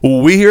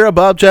We here at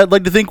Bobchat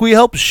like to think we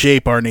help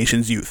shape our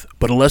nation's youth,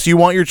 but unless you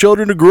want your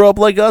children to grow up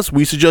like us,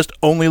 we suggest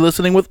only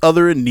listening with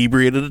other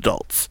inebriated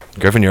adults.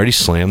 Griffin, you already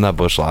slammed that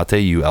Busch Latte,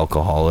 you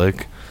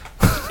alcoholic.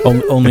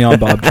 Only on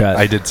Bobchat.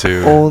 I did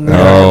too. Only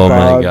Oh on my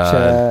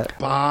Bobchat.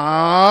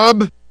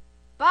 Bob!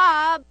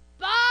 Bob!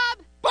 Bob!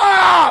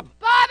 Bob!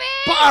 Bobby!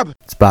 Bob!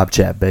 It's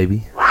Bobchat,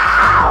 baby.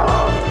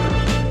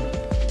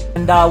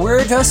 And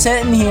we're just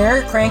sitting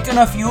here cranking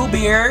a few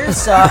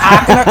beers,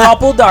 hacking a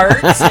couple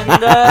darts,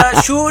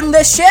 and shooting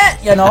the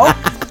shit, you know?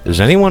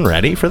 Is anyone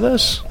ready for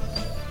this?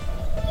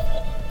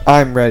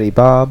 I'm ready,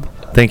 Bob.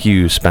 Thank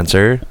you,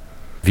 Spencer.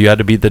 If you had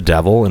to beat the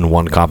devil in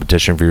one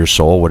competition for your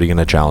soul, what are you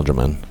going to challenge him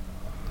in?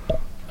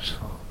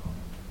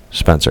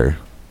 Spencer.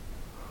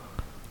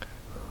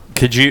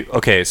 Could you...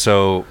 Okay,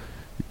 so...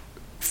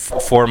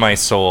 for my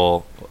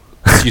soul...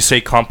 You say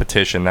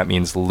competition, that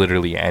means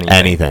literally anything.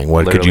 Anything.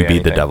 What could you Literally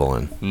beat the anything. devil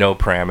in? No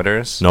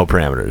parameters. No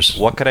parameters.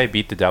 What could I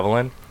beat the devil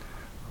in?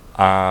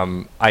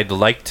 I'd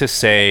like to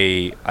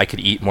say I could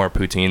eat more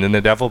poutine than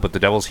the devil, but the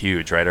devil's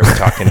huge, right? Are we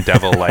talking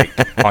devil like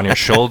on your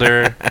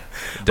shoulder?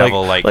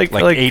 Devil like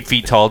 8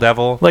 feet tall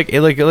devil? Like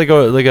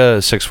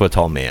a 6 foot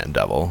tall man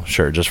devil.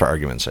 Sure, just for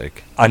argument's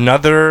sake.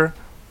 Another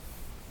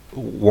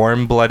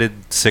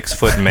warm-blooded 6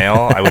 foot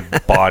male I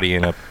would body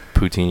in a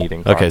poutine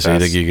eating contest. Okay, so you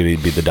think you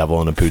could beat the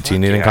devil in a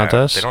poutine eating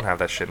contest? They don't have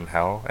that shit in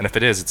hell. And if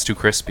it is, it's too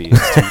crispy.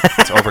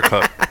 It's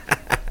overcooked.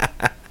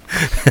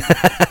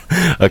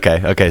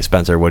 Okay,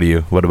 Spencer, what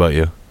about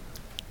you?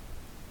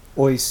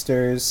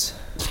 Oysters.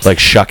 Like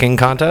shucking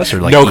contest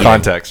or like no eating?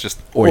 context,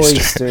 just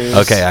oysters.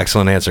 Okay,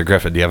 excellent answer.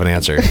 Griffin, do you have an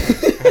answer?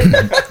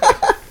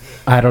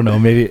 I don't know.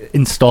 Maybe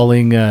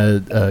installing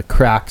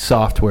cracked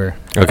software.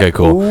 Okay,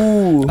 cool.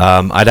 Ooh.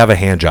 I'd have a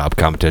hand job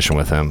competition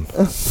with him.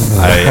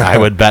 I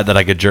would bet that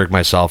I could jerk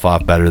myself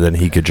off better than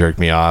he could jerk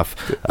me off.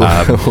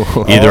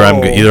 Either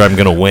I'm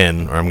gonna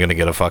win or I'm gonna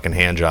get a fucking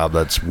hand job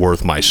that's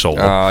worth my soul.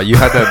 You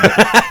had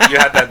that. You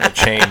had that in the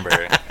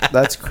chamber.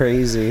 That's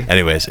crazy.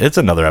 Anyways, it's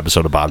another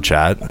episode of Bob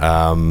Chat.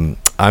 I'm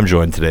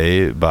joined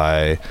today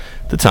by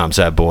the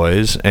Thompsett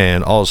boys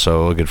and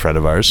also a good friend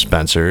of ours,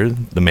 Spencer,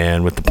 the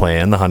man with the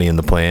plan, the honey in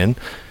the plan,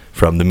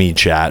 from the Mead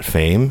Chat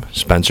fame.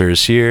 Spencer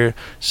is here.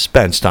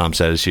 Spence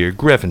Thompsett is here.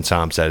 Griffin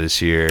Thompsett is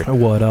here.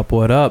 What up?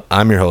 What up?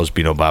 I'm your host,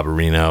 Bino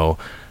Barbarino.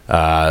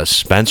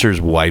 Spencer's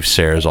wife,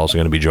 Sarah, is also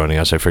going to be joining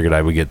us. I figured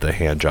I would get the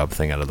hand job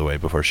thing out of the way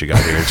before she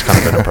got here. It's kind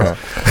of been a pro.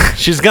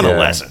 She's going to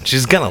listen.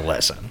 She's going to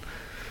listen.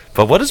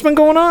 But what has been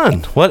going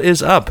on? What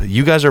is up?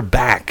 You guys are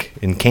back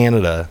in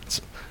Canada.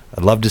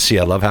 I'd love to see.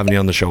 I love having you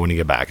on the show when you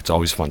get back. It's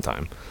always a fun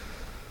time.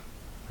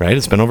 Right?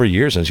 It's been over a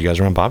year since you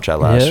guys were on Bob Chat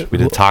last. Yeah, We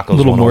did tacos. A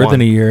little more 101.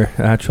 than a year,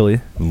 actually.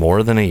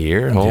 More than a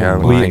year? Oh, Yeah,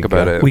 my think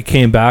about God. it. We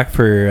came back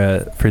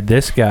for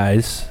this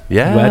guy's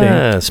wedding.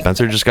 Yeah,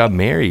 Spencer just got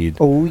married.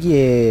 Oh,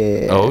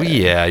 yeah. Oh,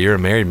 yeah. You're a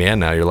married man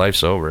now. Your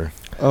life's over.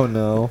 Oh,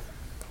 no.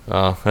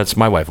 That's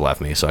my wife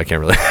left me, so I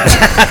can't really.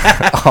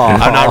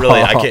 I'm not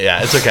really. I can't.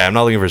 Yeah, it's okay. I'm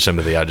not looking for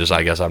sympathy. I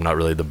guess I'm not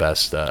really the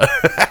best.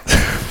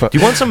 Do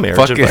you want some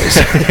marriage advice?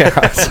 Yeah,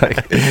 it's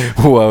like,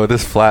 whoa,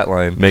 this flat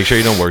line. Make sure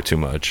you don't work too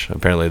much.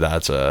 Apparently,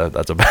 that's a.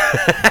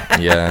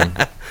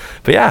 Yeah.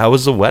 But yeah, how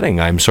was the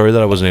wedding? I'm sorry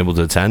that I wasn't able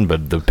to attend,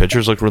 but the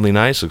pictures look really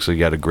nice. Looks like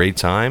you had a great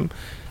time.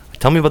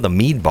 Tell me about the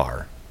Mead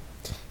bar.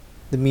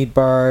 The mead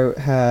bar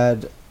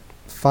had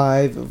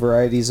 5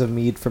 varieties of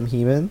mead from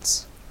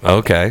Hemans.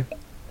 Okay.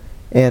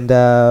 And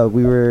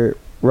we were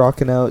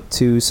rocking out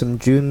to some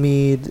June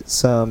mead,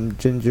 some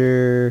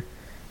ginger,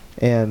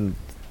 and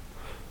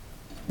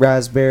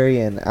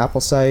raspberry and apple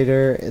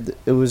cider.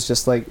 It was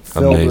just like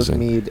filled Amazing. with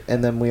mead.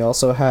 And then we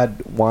also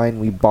had wine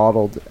we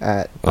bottled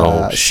at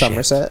Shit.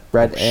 Somerset,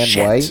 red and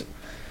Shit. white.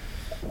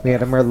 We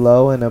had a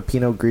Merlot and a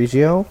Pinot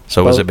Grigio.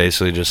 So was it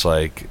basically just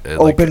like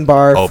open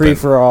bar, open. free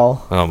for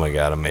all? Oh my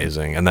God,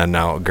 amazing! And then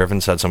now Griffin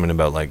said something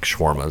about like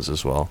shawarmas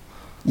as well.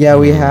 Yeah,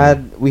 we had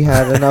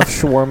enough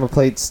shawarma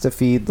plates to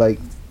feed like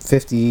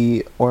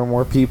 50 or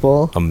more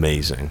people.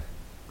 Amazing.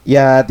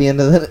 Yeah, at the end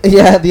of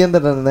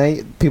the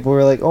night, people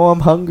were like, "Oh,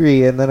 I'm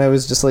hungry," and then I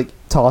was just like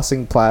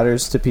tossing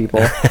platters to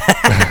people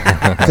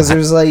because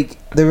it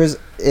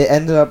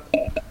ended up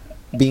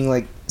being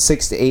like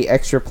 6 to 8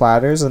 extra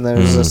platters, and then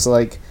it was just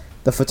like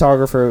the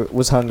photographer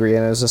was hungry,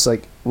 and I was just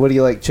like, "What do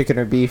you like, chicken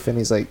or beef?" And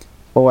he's like,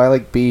 "Oh, I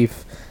like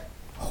beef."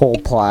 Whole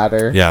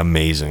platter. Yeah,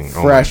 amazing.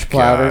 Fresh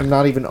platter, God.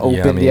 not even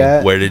opened Yummy.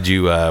 yet. Where did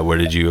you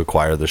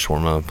acquire the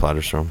shawarma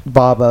platters from?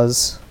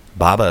 Baba's.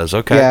 Baba's,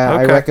 okay. Yeah,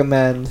 okay. I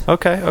recommend.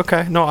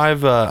 Okay. No, I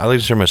like to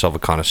consider myself a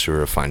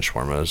connoisseur of fine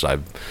shawarmas.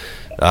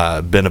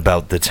 I've been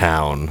about the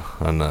town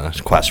on a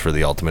quest for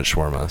the ultimate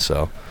shawarma,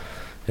 so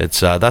it's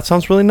that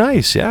sounds really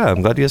nice. Yeah,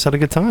 I'm glad you guys had a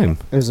good time.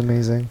 It was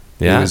amazing.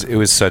 Yeah, It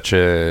was such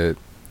a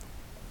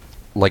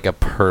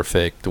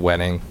perfect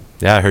wedding.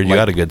 yeah. I heard you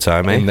had a good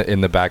time, eh?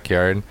 In the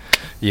backyard.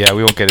 Yeah,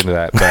 we won't get into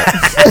that, but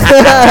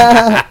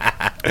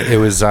it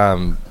was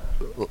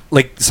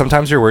like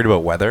sometimes you're worried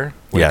about weather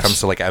when it comes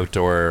to like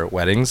outdoor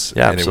weddings.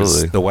 Yeah, and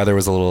absolutely. The weather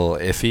was a little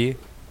iffy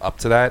up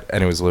to that,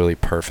 and it was literally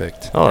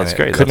perfect. Oh, And that's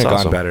great. Couldn't That's have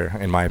awesome. gone better,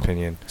 in my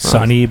opinion.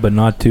 Sunny, but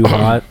not too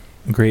hot.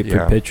 Great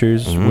for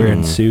pictures,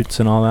 wearing suits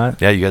and all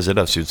that. Yeah, you guys did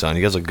have suits on.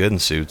 You guys look good in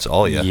suits,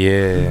 all ya.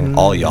 Yeah.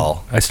 All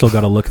y'all. I still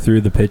got to look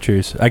through the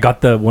pictures. I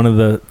got one of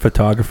the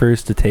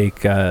photographers to take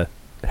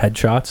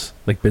headshots,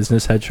 like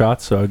business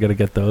headshots, so I got to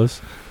get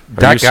those.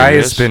 That guy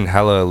has been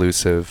hella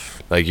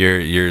elusive. Like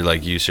you're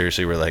like, you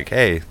seriously were like,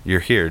 hey, you're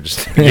here.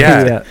 Just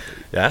Yeah.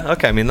 Yeah.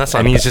 Okay. I mean, that's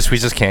not. we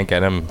just can't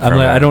get him. I'm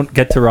like, I don't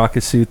get to rock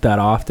a suit that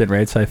often,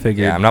 right? So I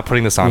figured. Yeah, I'm not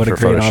putting this on for a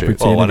photo shoot.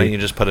 Well, why don't you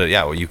just put it?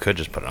 Yeah, well, you could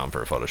just put it on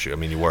for a photo shoot. I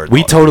mean, you wore it.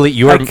 You wore it.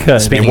 You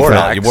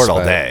wore it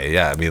all day.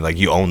 Yeah. I mean, like,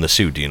 you own the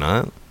suit, do you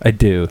not? I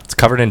do. It's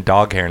covered in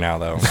dog hair now,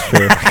 though.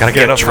 Sure. Gotta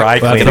get a dry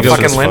clean. Get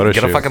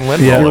a fucking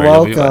lint roller. You're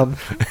welcome.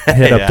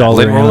 Hit up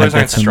Dollar. Lint rollers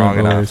aren't strong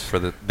enough for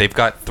the. They've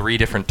got 3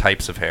 different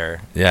types of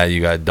hair. Yeah,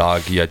 you got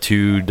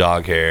 2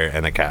 dog hair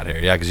and a cat hair.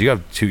 Yeah, because you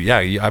have 2. Yeah,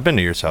 I've been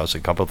to your house a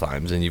couple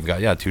times, and you've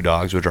got 2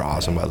 dogs, which are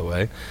awesome, by the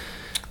way.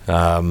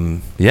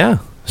 Yeah,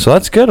 so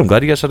that's good. I'm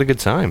glad you guys had a good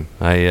time.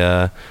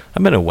 I've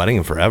been at a wedding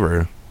in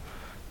forever.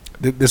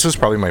 This was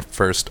probably my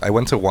first. I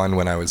went to one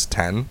when I was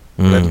 10.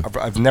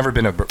 I've never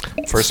been a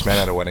first man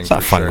at a wedding. It's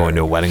not fun going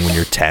to a wedding when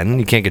you're 10.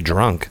 You can't get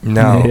drunk.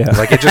 No,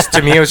 like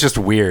to me, it was just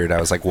weird. I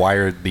was like, why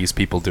are these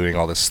people doing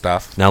all this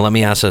stuff? Now let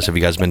me ask this: have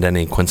you guys been to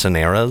any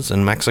quinceaneras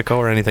in Mexico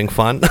or anything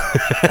fun?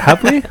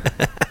 Have we?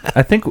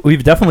 I think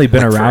we've definitely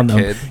been around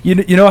them. You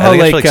know I how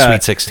think like it's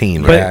Sweet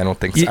 16. But I don't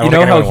think so. You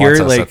know how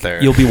here like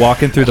you'll be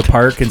walking through the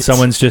park and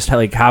someone's just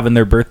like having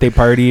their birthday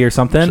party or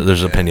something. So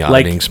there's a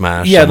pinata being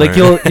smashed. Yeah,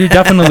 somewhere. like you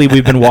definitely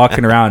we've been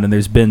walking around and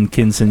there's been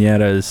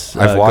quinceañeras.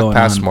 I've walked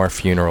past more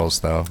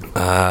funerals though.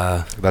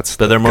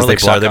 They're more like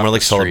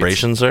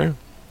celebrations there.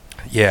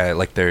 Yeah,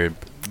 like they're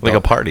like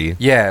a party.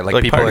 Yeah,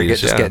 like people parties,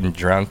 are just getting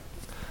drunk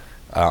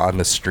on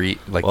the street,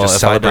 like just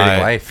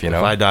celebrating life. You know,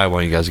 if I die, I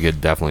want you guys to get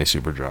definitely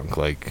super drunk.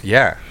 Like,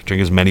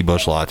 drink as many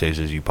Busch Lattes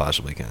as you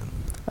possibly can.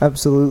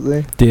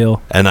 Absolutely.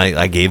 Deal. And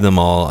I gave them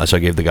all. So I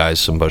gave the guys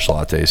some Busch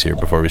Lattes here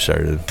before we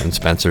started. And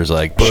Spencer's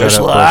like, Busch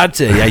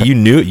Latte. Yeah,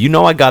 you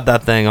know I got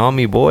that thing on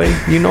me, boy.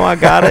 You know I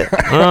got it.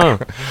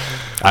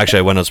 Actually,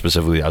 I went out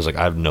specifically. I was like,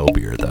 I have no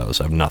beer at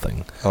those. I have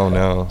nothing. Oh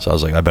no! So I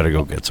was like, I better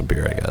go get some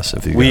beer, I guess.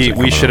 If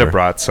we should have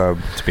brought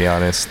some, to be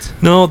honest.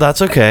 No,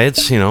 that's okay.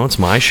 It's it's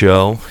my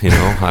show.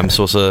 I'm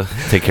supposed to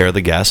take care of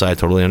the guests. I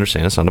totally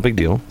understand. It's not a big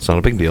deal.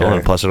 Okay.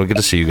 And plus, I don't get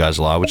to see you guys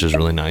a lot, which is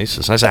really nice.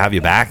 It's nice to have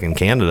you back in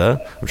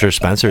Canada. I'm sure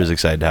Spencer is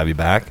excited to have you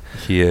back.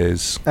 He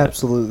is.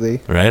 Absolutely.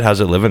 Right? How's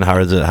it living? How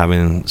is it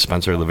having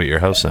Spencer live at your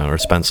house now, or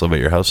Spence live at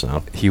your house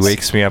now? He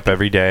wakes me up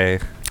every day.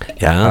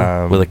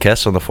 Yeah, with a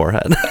kiss on the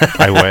forehead.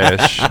 I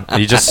wish.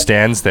 He just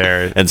stands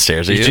there and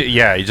stares at you.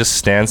 He just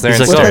stands there and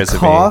like, stares at me.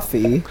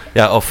 Coffee.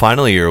 Yeah. Oh,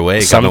 finally you're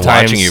awake. I've been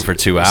watching you for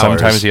 2 hours.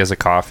 Sometimes he has a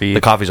coffee.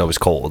 The coffee's always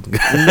cold. No,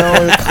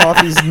 the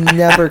coffee's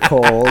never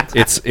cold.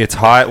 It's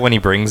hot when he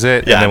brings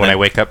it, and then when I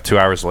wake up 2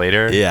 hours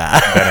later,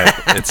 then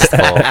it's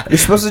full. You're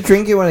supposed to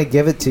drink it when I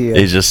give it to you.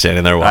 He's just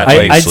standing there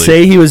watching. I'd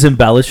say he was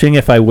embellishing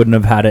if I wouldn't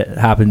have had it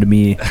happen to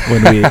me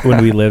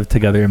when we lived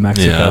together in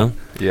Mexico.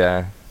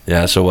 Yeah.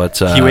 Yeah, so what's...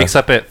 he wakes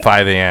up at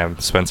 5 a.m.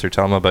 Spencer,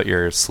 tell him about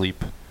your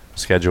sleep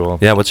schedule.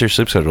 Yeah, what's your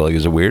sleep schedule like?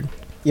 Is it weird?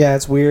 Yeah,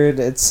 it's weird.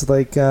 It's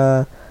like,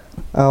 I've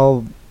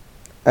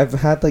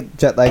had like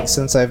jet lag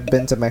since I've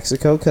been to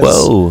Mexico.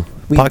 Whoa.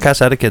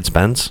 Podcast etiquette,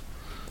 Spence.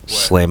 What?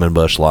 Slamming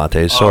Busch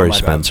Lattes. Sorry,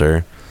 Spencer.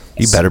 God.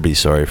 You better be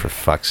sorry, for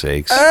fuck's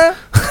sakes.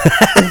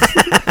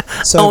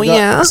 So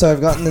I've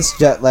gotten this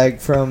jet lag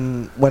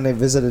from when I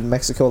visited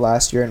Mexico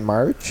last year in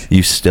March.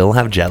 You still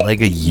have jet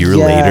lag a year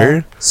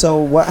later?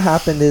 So what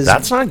happened is...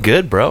 That's not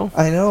good, bro.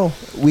 I know.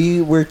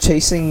 We were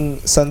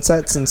chasing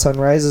sunsets and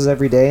sunrises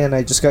every day, and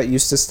I just got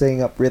used to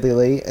staying up really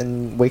late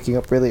and waking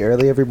up really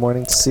early every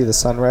morning to see the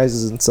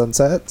sunrises and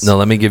sunsets. No,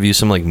 let me give you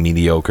some like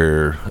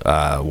mediocre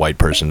white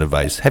person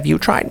advice. Have you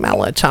tried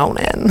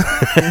melatonin?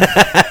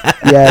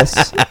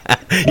 Yes.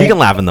 You can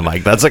laugh in the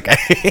mic. That's okay.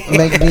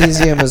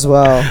 Magnesium as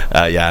well.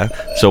 Yeah.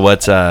 So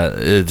what's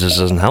it just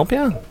doesn't help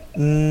you?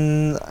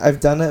 I've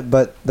done it,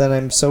 but then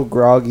I'm so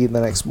groggy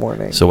the next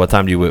morning. So what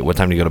time do you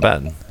go to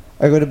bed?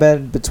 I go to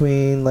bed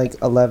between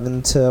like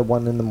 11 to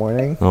 1 in the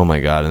morning. Oh my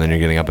god! And then you're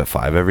getting up at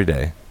 5 every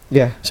day.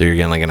 Yeah. So you're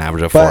getting like an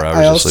average of 4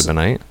 hours of sleep a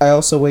night. I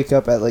also wake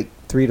up at like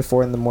 3 to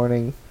 4 in the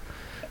morning.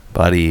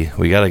 Buddy,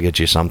 we gotta get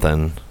you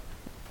something.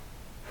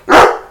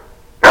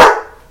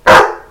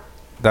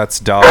 That's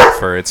dog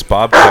for Its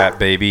Bobchat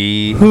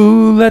Baby.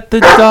 Who let the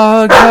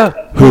dog out?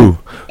 Who?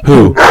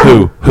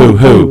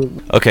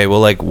 Okay, well,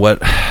 like, what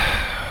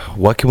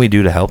can we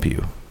do to help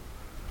you?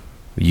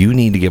 You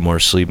need to get more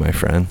sleep, my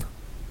friend.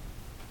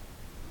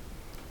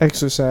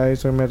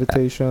 Exercise or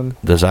meditation.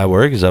 Does that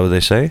work? Is that what they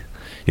say?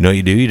 You know what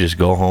you do? You just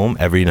go home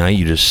every night.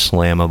 You just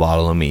slam a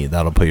bottle of Mead.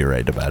 That'll put you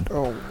right to bed.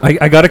 Oh.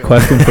 I got a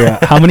question for you.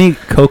 How many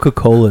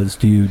Coca-Colas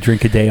do you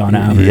drink a day on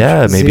average?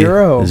 Yeah, maybe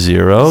zero.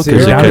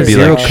 Because it could be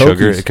like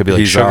sugar. It could be like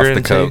He's sugar off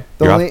the Coke.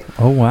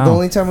 Oh wow. The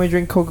only time we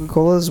drink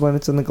Coca-Cola is when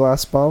it's in the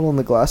glass bottle, and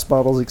the glass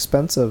bottle's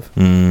expensive.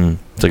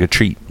 It's like a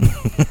treat.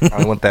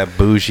 I want that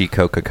bougie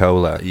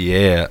Coca-Cola.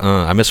 Yeah,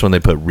 I miss when they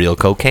put real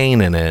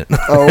cocaine in it.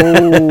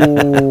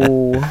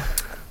 Oh.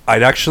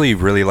 I'd actually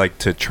really like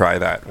to try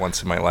that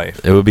once in my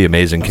life. It would be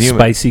amazing. Can you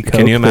Spicy Coke,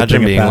 Can you they'll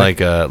imagine bring it being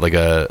back.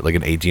 like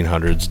an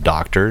 1800s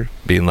doctor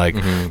being like,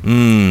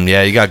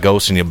 yeah, you got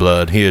ghosts in your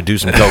blood. Here, do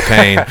some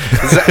cocaine.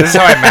 This is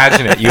how I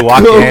imagine it. You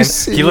walk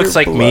Ghosts in, in he looks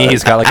your like me. blood.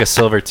 He's got like a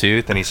silver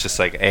tooth, and he's just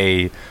like,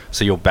 "Hey,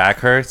 so your back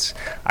hurts?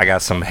 I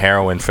got some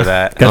heroin for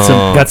that.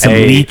 Got some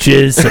Hey.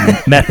 leeches, some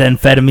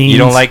methamphetamines. You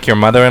don't like your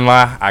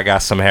mother-in-law? I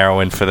got some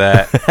heroin for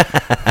that."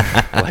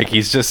 Like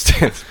he's just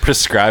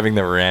prescribing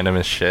the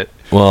randomest shit.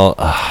 Well,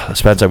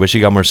 Spence, I wish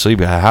you got more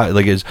sleep. I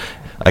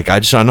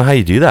just don't know how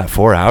you do that.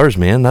 4 hours,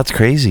 man. That's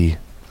crazy.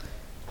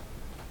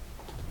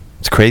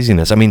 It's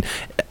craziness. I mean,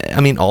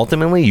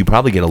 ultimately, you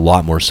probably get a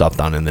lot more stuff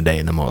done in the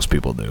day than most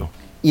people do.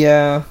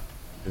 Yeah.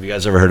 Have you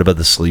guys ever heard about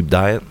the sleep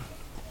diet?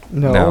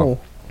 No. No.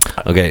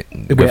 Okay.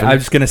 Wait, Griffin? I'm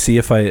just gonna see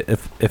if it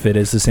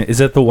is the same. Is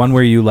it the one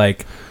where you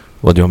like?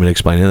 Well, do you want me to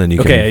explain it? Then you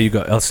can. Okay, you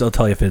go. I'll still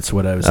tell you if it's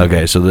what I was.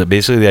 Okay, so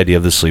basically the idea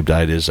of the sleep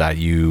diet is that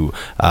you,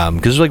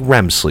 because it's like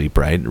REM sleep,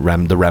 right?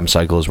 The REM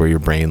cycle is where your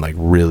brain like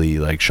really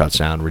like shuts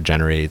down,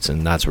 regenerates,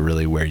 and that's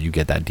really where you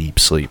get that deep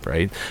sleep,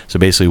 right? So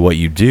basically what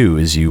you do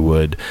is you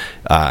would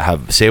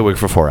stay awake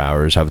for 4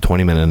 hours, have a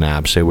 20-minute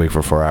nap, stay awake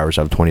for 4 hours,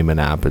 have a 20-minute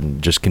nap,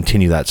 and just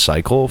continue that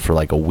cycle for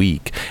like a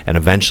week, and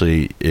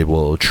eventually it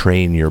will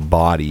train your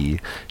body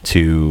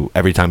to,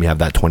 every time you have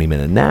that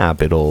 20-minute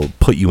nap, it'll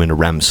put you into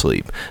REM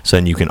sleep. So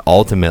then you can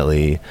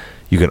ultimately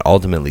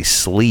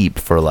sleep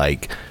for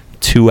like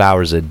 2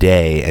 hours a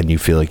day and you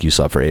feel like you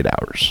slept for 8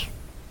 hours.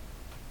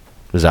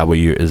 Are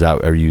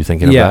you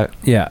thinking of that?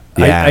 Yeah.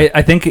 Yeah.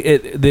 I think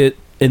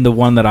in the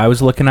one that I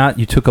was looking at,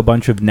 you took a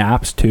bunch of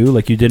naps too.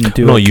 Like you didn't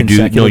do it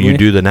consecutively. you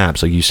do the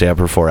naps. Like you stay up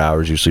for 4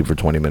 hours, you sleep for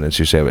 20 minutes,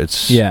 you stay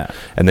up,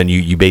 and then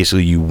you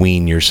basically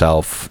wean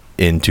yourself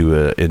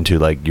into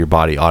like your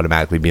body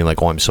automatically being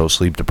like, oh, I'm so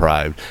sleep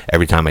deprived.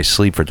 Every time I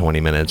sleep for 20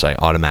 minutes, I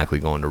automatically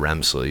go into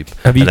REM sleep.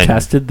 Have you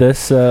tested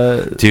this?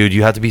 Dude,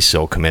 you have to be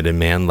so committed,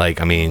 man. Like,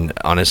 I mean,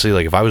 honestly,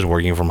 like if I was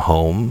working from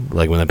home,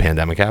 like when the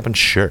pandemic happened,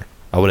 sure,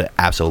 I would have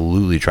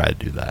absolutely tried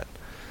to do that.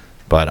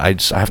 But I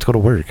have to go to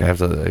work.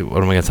 What am I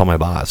going to tell my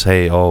boss?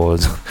 Hey,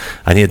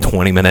 I need a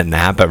 20-minute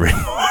nap every 4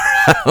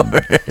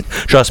 hours.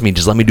 Trust me,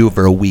 just let me do it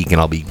for a week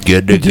and I'll be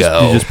good to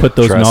go. You just put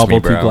those Trust me,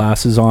 novelty bro.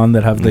 glasses on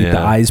that have the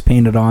eyes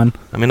painted on.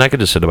 I mean, I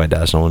could just sit at my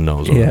desk. No one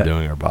knows what I'm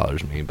doing or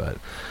bothers me. But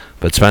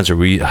Spencer,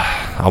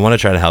 I want to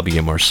try to help you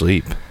get more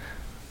sleep.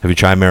 Have you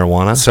tried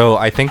marijuana? So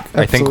I think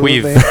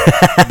we've.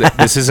 Absolutely.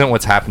 This isn't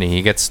what's happening.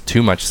 He gets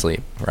too much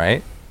sleep,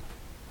 right?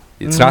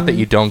 It's not that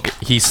you don't.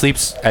 He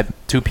sleeps at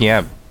 2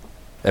 p.m.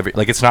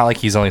 It's not like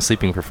he's only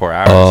sleeping for 4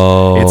 hours.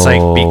 Oh. It's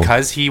like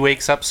because he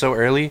wakes up so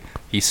early,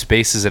 he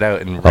spaces it out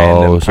in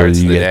random parts so of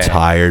you the get day.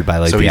 tired by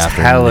like So the he's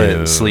afternoon.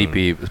 hella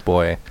sleepy,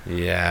 boy.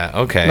 Yeah.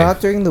 Okay. Not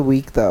during the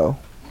week though.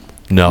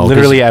 No.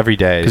 Literally every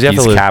day. 'cause you have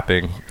He's to live-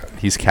 capping.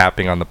 He's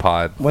capping on the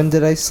pod. When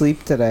did I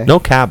sleep today? No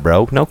cap,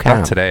 bro. No cap.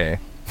 Not today.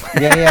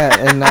 Yeah,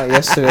 and not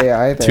yesterday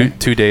either.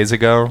 Two days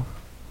ago,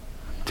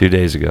 2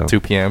 days ago.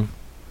 2 p.m.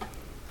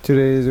 2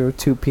 days or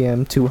 2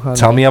 p.m. 200.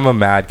 Tell me I'm a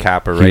mad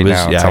capper He right was-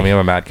 now. yeah, Tell me I'm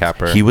a mad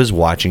capper. He was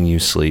watching you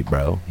sleep,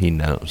 bro. He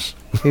knows.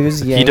 He was.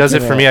 He does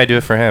it for me. I do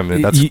it for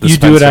him. That's the You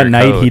do it at Spencer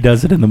night. code. He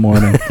does it in the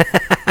morning.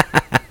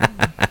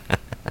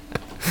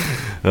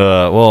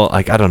 Well,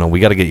 like I don't know. We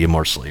got to get you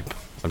more sleep.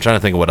 I'm trying to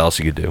think of what else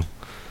you could do.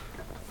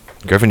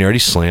 Griffin, you already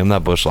slammed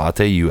that Busch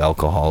Latte, you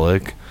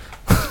alcoholic.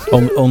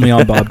 Only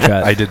on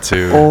Bobchat. I did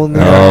too. Only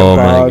Oh on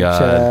my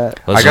Bobchat.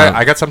 God.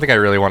 I got something I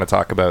really want to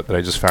talk about that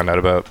I just found out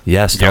about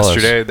Yes, tell us.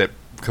 yesterday. That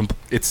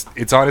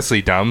it's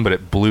honestly dumb, but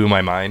it blew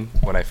my mind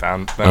when I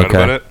found out Okay.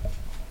 about it.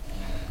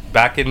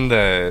 Back in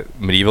the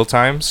medieval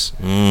times,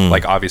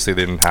 like obviously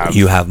they didn't have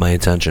You have my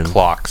attention.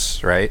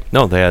 clocks, right?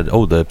 No, they had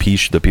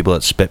the people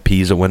that spit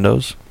peas at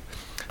windows.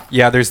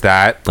 Yeah, there's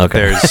that.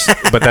 Okay.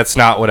 But that's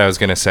not what I was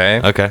gonna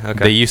say. Okay.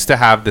 They used to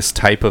have this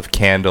type of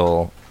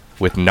candle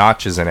with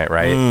notches in it,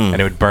 right? And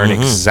it would burn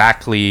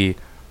exactly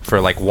for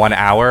like 1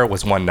 hour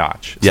was one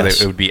notch. So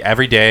Yes. it would be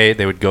every day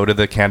they would go to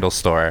the candle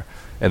store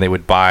and they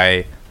would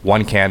buy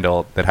one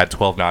candle that had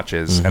 12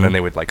 notches, and then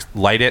they would like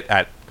light it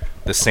at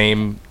the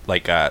same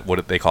like what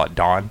do they call it,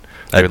 dawn?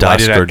 They At would light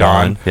dusk it or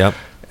dawn. Yep.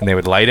 and they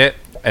would light it,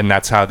 and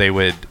that's how they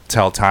would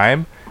tell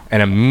time.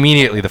 And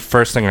immediately the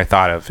first thing I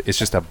thought of is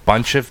just a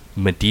bunch of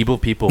medieval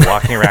people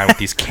walking around with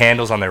these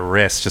candles on their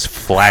wrists, just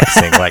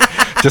flexing,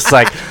 just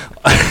like,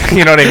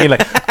 you know what I mean?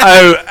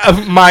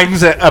 Like,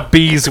 mine's a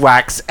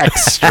beeswax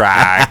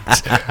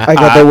extract. I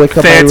got the wick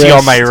on my 30 wrist.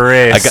 on my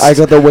wrist. I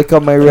got the wick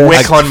on my wrist.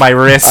 Wick on my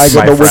wrist, I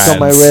got my the wick on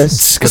my friends.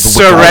 wrist.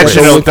 Sir I got the wick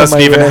Reginald on doesn't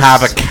my even wrist.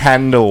 have a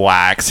candle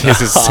wax.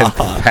 His is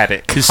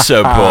synthetic. He's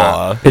so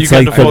poor. It's you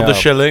like can afford the- the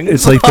shilling.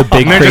 It's like the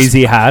big They're just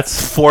crazy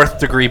hats. 4th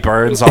degree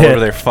burns all Yeah. over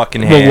their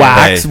fucking The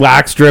hands.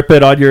 wax drip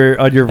it on your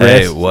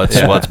Hey, wrist.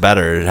 what's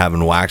better,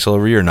 having wax all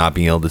over you or not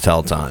being able to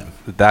tell time?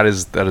 That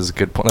is a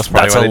good point. That's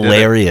probably That's why they did it.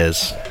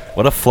 hilarious.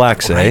 What a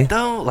flex, eh? Right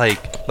though,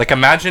 like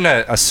imagine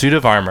a suit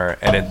of armor,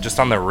 and it just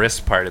on the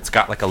wrist part, it's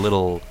got like a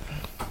little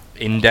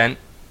indent,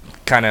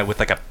 kind of with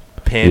like a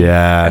pin.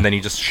 Yeah. And then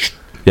you just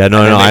Yeah,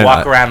 no, and no. then they I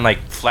walk around like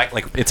flex,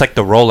 like it's like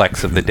the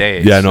Rolex of the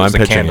day. Yeah, no, I'm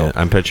picturing it.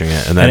 I'm picturing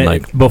it. And then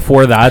like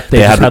before that, they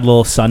just had had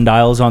little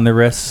sundials on their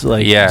wrists.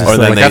 Like yeah, or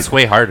then that's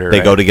way harder. They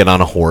right? go to get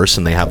on a horse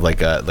and they have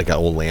like an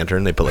old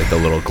lantern. They put like the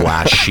little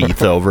glass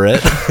sheath over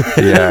it.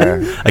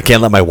 Yeah, I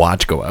can't let my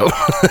watch go out.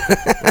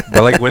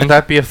 but like, wouldn't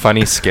that be a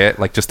funny skit?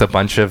 Like just a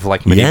bunch of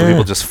like medieval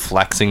people just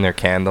flexing their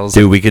candles.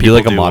 Dude, like, we could do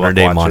like a people modern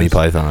day watches. Monty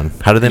Python.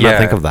 How did they not Yeah.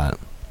 think of that?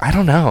 I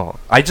don't know.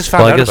 I just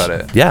found out about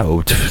it. Yeah,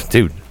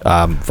 dude.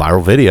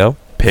 Viral video.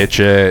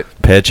 Pitch it.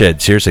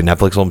 Seriously,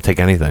 Netflix will take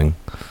anything.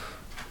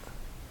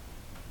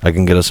 I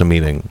can get us a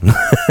meeting.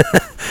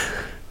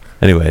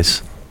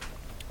 Anyways.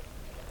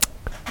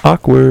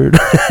 Awkward.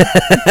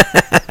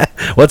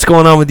 What's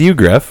going on with you,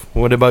 Griff?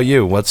 What about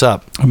you? What's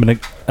up? I'm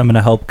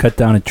gonna help cut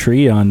down a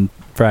tree on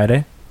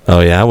Friday. Oh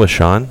yeah, with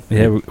Sean?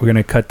 Yeah, we're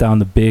gonna cut down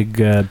the big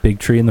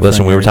tree in the. Listen,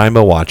 front we were yard. talking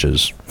about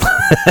watches.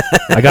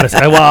 I gotta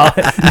say, well,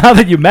 now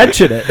that you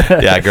mention it.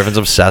 Yeah, Griffin's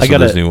obsessed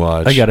with his new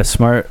watch. I got a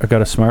smart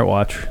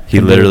watch. He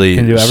literally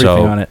can do everything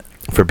on it.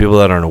 For people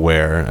that aren't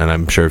aware, and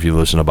I'm sure if you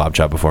listen to Bob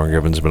Chat before and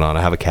Griffin's been on,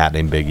 I have a cat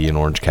named Biggie, an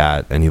orange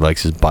cat, and he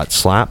likes his butt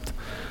slapped.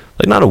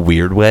 Like, not a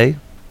weird way.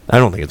 I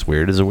don't think it's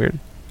weird. Is it weird?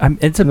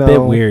 It's a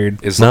bit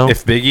weird. No?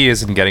 If Biggie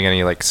isn't getting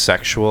any like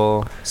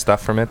sexual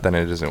stuff from it, then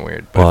it isn't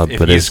weird. But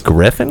is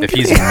Griffin? If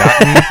he's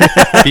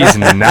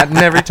nutting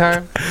every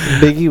time,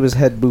 Biggie was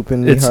head booping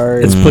me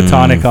hard. It's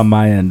platonic on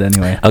my end,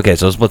 anyway. Okay,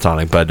 so it's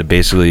platonic, but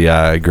basically,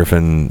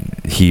 Griffin,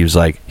 he's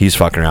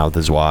fucking around with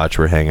his watch.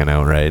 We're hanging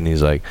out, right? And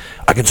he's like,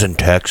 I can send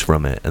text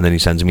from it. And then he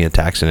sends me a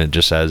text, and it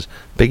just says,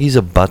 Biggie's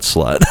a butt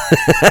slut.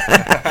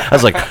 I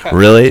was like,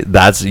 really?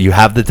 You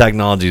have the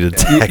technology to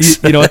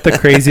text. You know what the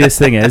craziest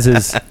thing is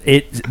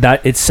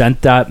it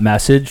sent that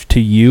message to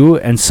you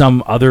and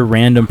some other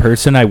random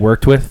person I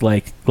worked with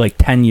like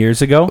 10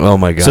 years ago. Oh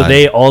my god! So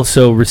they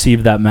also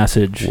received that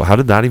message. Well, how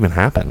did that even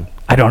happen?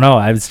 I don't know.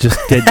 I was just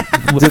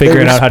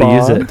figuring out how to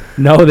use it.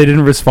 No, they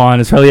didn't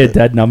respond. It's probably a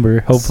dead number.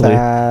 Hopefully,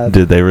 Sad.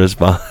 Did they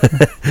respond?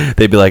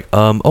 They'd be like,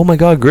 oh my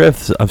god,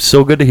 Griff, I'm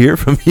so good to hear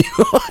from you.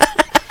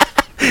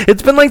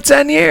 It's been like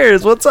 10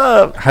 years. What's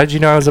up? how did you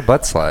know I was a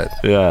butt slut?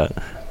 Yeah.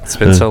 It's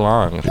been so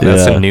long.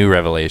 That's a new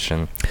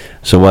revelation.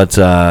 So what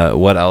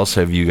else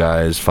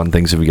fun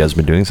things have you guys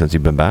been doing since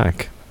you've been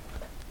back?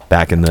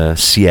 Back in the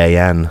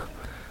CAN.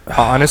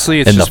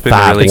 Honestly, it's And just the been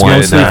fat really one.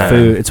 good. mostly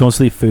food. It's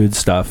mostly food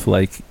stuff,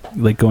 like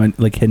going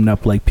hitting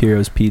up like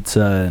Piero's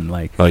Pizza and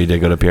like. Oh, you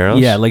did go to Piero's?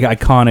 Yeah, like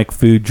iconic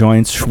food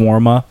joints,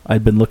 shawarma.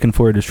 I've been looking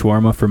forward to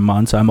shawarma for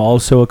months. I'm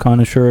also a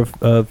connoisseur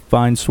of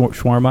fine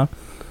shawarma.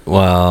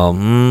 Well,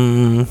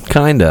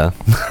 kinda.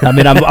 I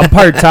mean, I'm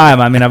part time.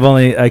 I mean, I'm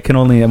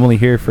only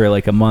here for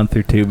like a month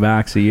or two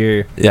max a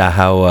year. Yeah.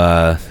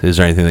 How is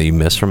there anything that you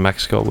missed from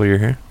Mexico while you're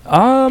here?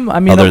 I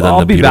mean, Other than I'll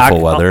the be beautiful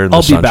back. weather and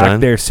I'll the be sunshine? back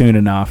there soon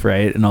enough,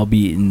 right? And I'll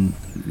be eating,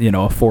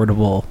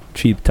 affordable,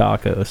 cheap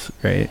tacos,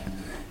 right?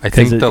 I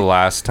think 'Cause the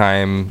last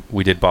time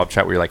we did Bob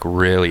Chat, we were like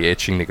really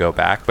itching to go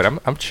back, but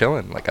I'm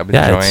chilling. Like I'm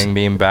Yeah, enjoying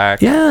being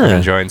back. Yeah. I'm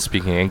enjoying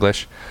speaking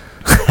English.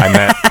 I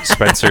met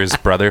Spencer's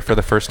brother for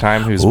the first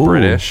time, who's Ooh.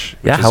 British.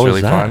 Which Yeah, is how really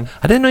was that? fun.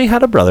 I didn't know you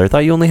had a brother. I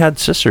thought you only had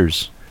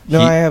sisters.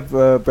 No, I have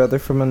a brother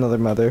from another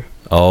mother.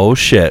 Oh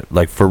shit!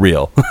 Like for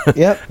real?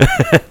 Yep.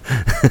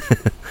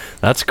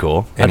 That's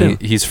cool. And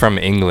he's from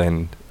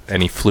England,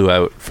 and he flew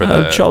out for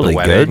the jolly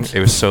wedding. good. It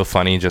was so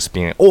funny just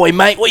being, "Oi,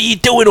 mate, what are you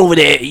doing over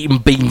there eating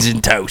beans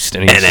and toast?"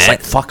 And he's just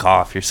like, "Fuck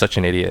off, you're such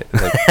an idiot."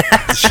 Like,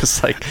 it's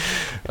just like,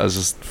 I was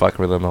just fucking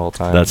with him the whole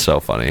time. That's so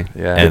funny.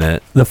 Yeah.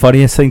 And The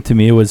funniest thing to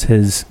me was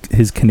his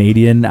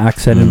Canadian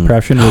accent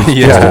impression was,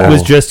 Yeah.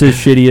 was just as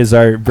shitty as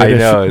our British,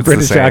 know, it's the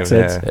British same,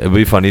 accents. yeah. it'd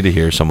be funny to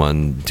hear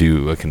someone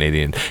do a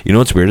Canadian. You know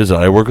what's weird is that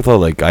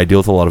I deal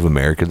with a lot of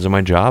Americans in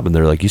my job, and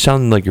they're like, "You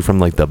sound like you're from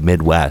like the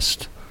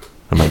Midwest."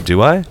 I'm like,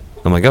 "Do I?"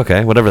 I'm like,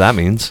 "Okay, whatever that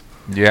means."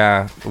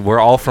 Yeah, we're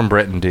all from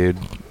Britain, dude.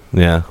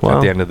 Yeah. Well,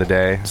 At the end of the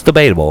day. it's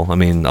debatable. I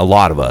mean, a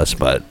lot of us,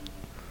 but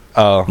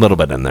Oh, a little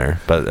bit in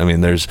there. But I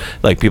mean, there's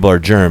like people are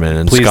German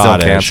and Please don't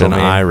Scottish cancel and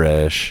me.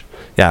 Irish.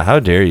 Yeah, how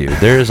dare you?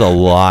 There's a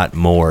lot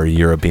more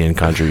European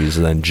countries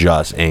than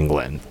just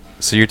England.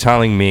 so you're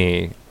telling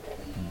me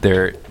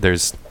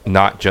there's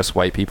not just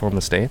white people in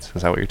the States?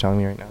 Is that what you're telling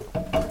me right now?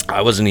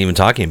 I wasn't even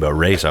talking about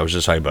race. I was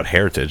just talking about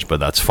heritage, but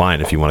that's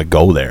fine if you want to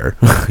go there.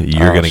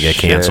 You're Oh, going to get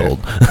shit. canceled.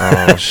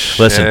 Oh, shit.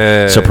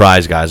 Listen,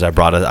 surprise, guys. I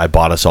bought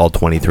us all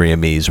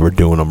 23andMe's. We're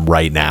doing them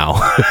right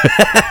now.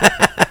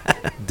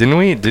 Didn't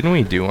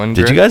we do one?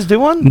 Did you Griff? guys do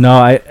one? No,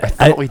 I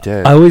thought we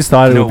did. I always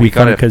thought it No, would be we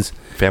got fun it. because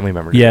Family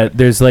member. yeah,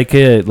 there's like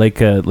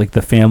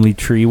the family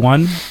tree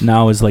one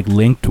now is like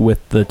linked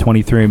with the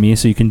 23andMe,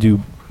 so you can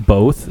do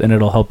both, and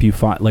it'll help you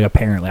find, like,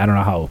 apparently, I don't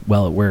know how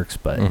well it works,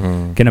 but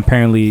can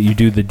apparently you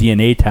do the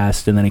DNA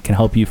test, and then it can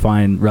help you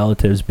find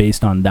relatives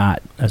based on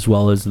that, as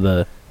well as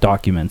the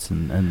documents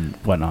and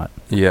whatnot.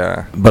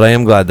 Yeah. But I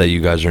am glad that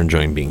you guys are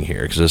enjoying being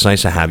here because it's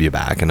nice to have you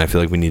back, and I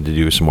feel like we need to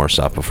do some more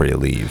stuff before you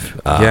leave.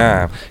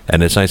 Yeah.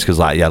 And it's nice because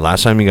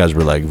last time you guys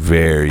were like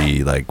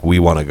very like, we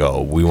want to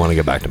go, we want to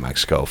get back to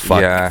Mexico.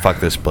 Fuck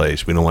this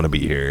place, we don't want to be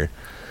here.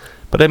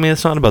 But I mean,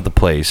 it's not about the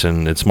place,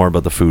 and it's more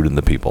about the food and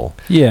the people.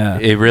 Yeah.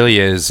 It really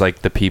is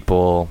like the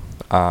people.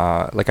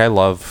 like I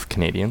love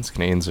Canadians.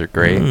 Canadians are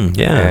great.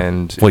 Yeah.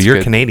 And well, it's you're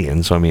good.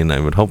 Canadian, so I mean, I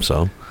would hope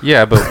so.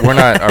 Yeah, but we're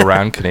not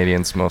around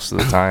Canadians most of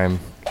the time.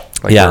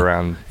 Like Yeah. we're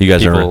around You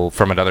guys are- people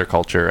from another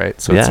culture, right?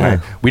 So it's Yeah. nice.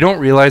 We don't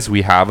realize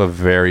we have a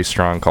very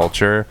strong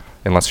culture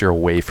unless you're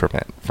away from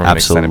it for an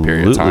extended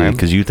period of Absolutely, time.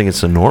 because you think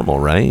it's the normal,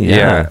 right?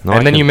 Yeah. No, I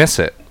and then can- you miss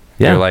it.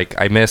 Yeah. You're like,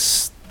 I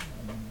miss,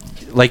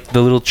 like,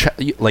 the little,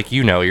 like,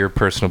 you're a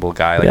personable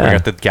guy. Like, when Yeah. you're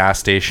at the gas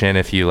station,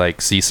 if you,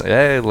 like, see,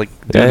 like, doing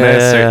Yeah,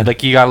 this, yeah, or, yeah.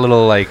 like, you got a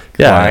little, like,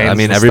 Yeah, lines I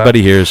mean, and everybody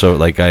stuff. here. So,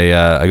 like,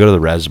 I go to the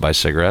res to buy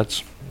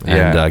cigarettes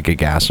and Yeah. get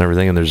gas and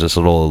everything. And there's this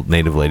little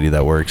native lady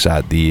that works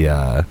at the.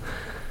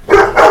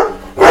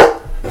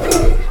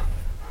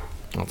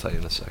 I'll tell you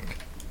in a sec.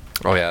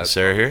 Oh, yeah. Is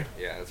Sarah here?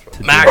 Yeah, that's what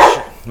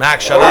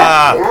Max, shut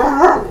up.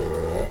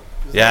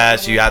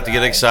 Yes, you have to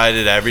get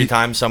excited every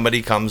time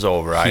somebody comes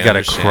over. You got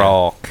a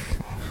croak.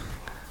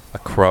 A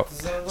croak.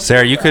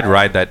 Sarah, you could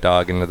ride that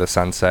dog into the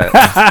sunset.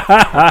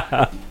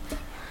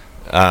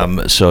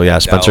 So yeah,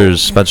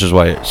 Spencer's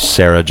wife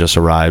Sarah just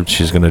arrived.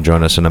 She's gonna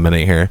join us in a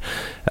minute here.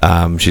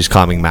 She's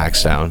calming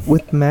Max down.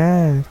 With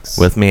Max.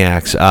 With me,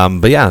 Max.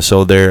 But yeah,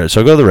 so I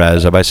go to the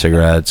res, I buy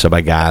cigarettes, I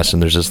buy gas,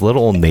 and there's this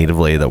little old native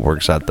lady that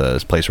works at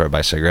the place where I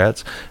buy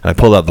cigarettes. And I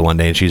pulled up the one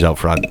day and she's out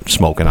front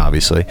smoking,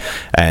 obviously.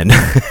 And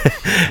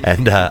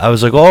and I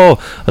was like,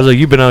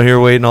 you've been out here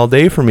waiting all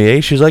day for me,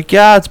 eh? She's like,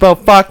 yeah, it's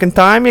about fucking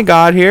time you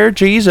got here.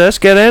 Jesus,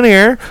 get in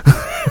here.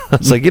 I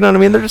was like, you know what I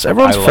mean? They're just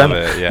everyone's I love friendly.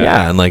 it, yeah.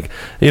 Yeah, and like,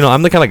 you know,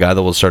 I'm the kind of guy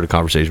that will start a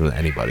conversation with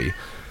anybody.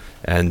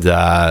 And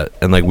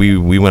like we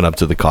went up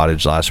to the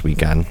cottage last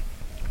weekend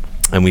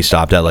and we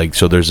stopped at like,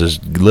 so there's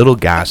this little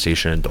gas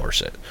station in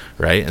Dorset,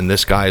 right? And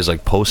this guy is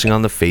like posting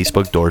on the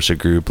Facebook Dorset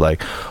group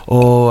like,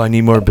 oh, I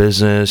need more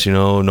business, you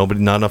know, not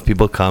enough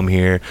people come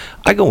here.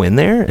 I go in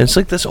there and it's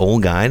like this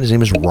old guy, and his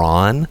name is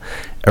Ron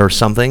or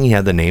something. He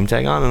had the name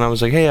tag on, and I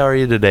was like, hey, how are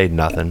you today?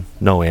 Nothing.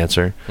 No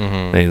answer.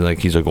 Mm-hmm. And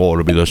he's like, oh,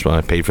 it'll be this one.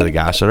 I paid for the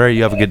gas. I said, all right,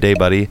 you have a good day,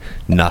 buddy.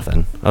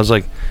 Nothing. I was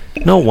like,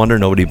 no wonder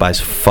nobody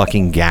buys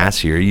fucking gas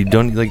here. You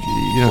don't like,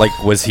 you know, Like,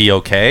 was he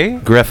okay?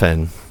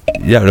 Griffin.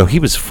 Yeah, no, he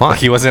was fine.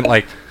 He wasn't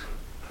like.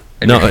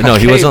 No,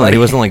 he wasn't. Like, He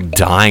wasn't like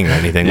dying or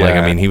anything. Like, I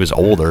Yeah. mean, he was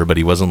older, but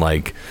he wasn't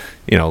like,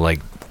 you know, like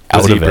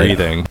Was out he of it.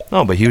 breathing?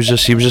 No, but he was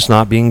just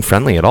not being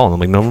friendly at all. And I'm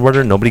like, no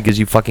wonder nobody gives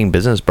you fucking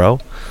business, bro.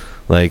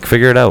 Like,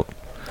 figure it out.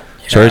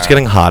 Sorry, it's Yeah.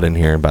 getting hot in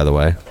here, by the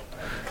way.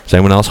 Is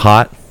anyone else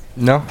hot?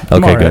 No.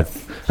 Okay, good.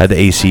 I had the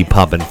AC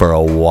pumping for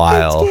a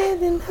while.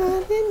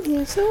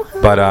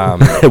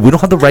 But We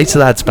don't have the rights to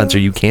that, Spencer.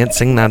 You can't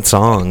sing that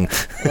song.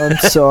 I'm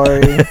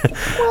sorry.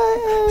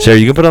 Sarah,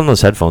 you can put on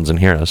those headphones and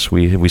hear us.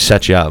 We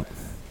set you up.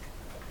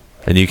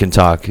 And you can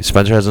talk.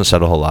 Spencer hasn't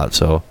said a whole lot,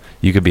 so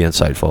you could be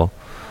insightful.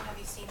 Have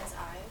you seen his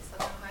eyes?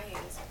 Look how high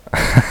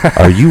he is.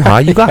 Are you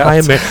high? You got high.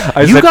 I said,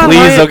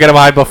 please don't get him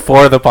high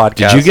before the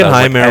podcast. Did you get I was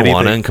high like, marijuana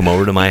anything. and come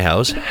over to my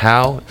house?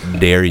 How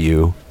dare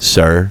you,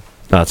 sir?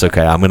 No, it's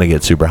okay. I'm going to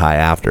get super high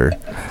after.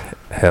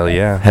 Hell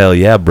yeah. Hell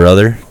yeah,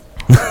 brother.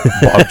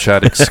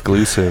 Bobchat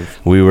exclusive.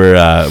 We were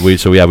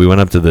we went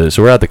up to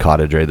so we're at the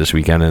cottage right this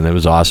weekend, and it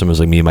was awesome. It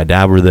was like me and my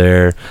dad were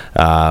there.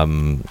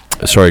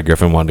 Sorry,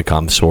 Griffin wanted to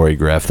come. Sorry,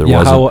 Griff. There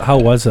wasn't. How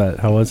was that?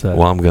 How was that?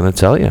 Well, I'm gonna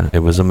tell you, it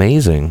was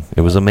amazing.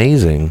 It was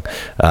amazing.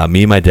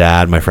 Me, my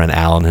dad, my friend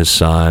Alan, his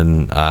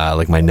son,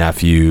 like my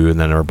nephew, and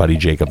then our buddy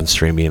Jacob and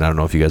Streamy. And I don't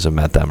know if you guys have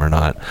met them or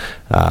not,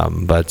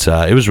 but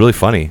it was really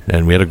funny,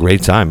 and we had a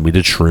great time. We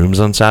did shrooms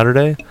on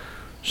Saturday.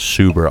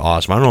 Super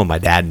awesome. I don't know if my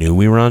dad knew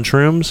we were on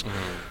shrooms,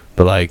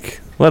 but like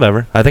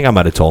whatever. I think I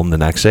might have told him the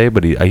next day,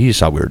 but he just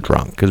thought we were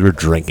drunk because we were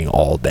drinking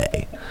all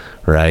day.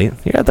 Right?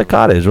 You're at the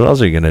cottage. What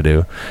else are you going to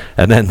do?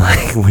 And then,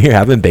 like, we were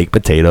having baked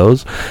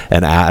potatoes,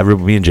 and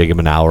me and Jacob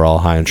and Al were all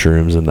high on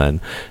shrooms, and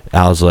then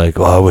Al's like,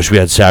 oh, I wish we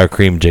had sour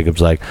cream.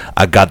 Jacob's like,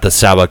 I got the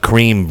sour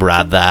cream,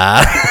 brother.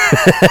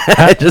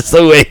 Just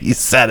the way he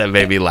said it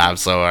made me laugh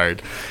so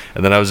hard.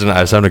 And then I was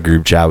having a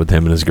group chat with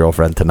him and his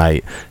girlfriend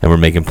tonight, and we're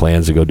making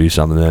plans to go do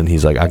something. And then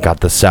he's like, I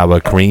got the sour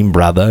cream,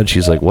 brother. And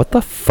she's like, what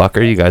the fuck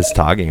are you guys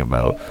talking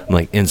about? I'm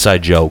like,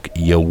 inside joke,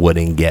 you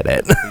wouldn't get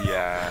it.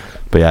 Yeah.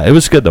 But yeah, it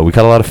was good though. We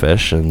caught a lot of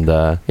fish, and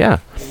yeah.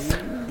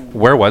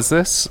 Where was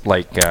this?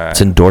 Like It's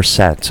in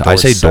Dorset. I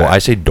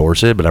say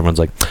Dorset, but everyone's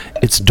like,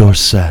 it's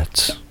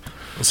Dorset.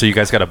 So you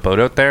guys got a boat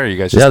out there? Or you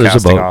guys just There's a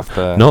casting boat. off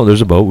the? No,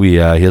 there's a boat. He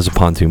has a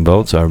pontoon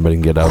boat, so everybody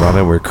can get out on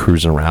it. We're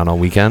cruising around all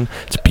weekend.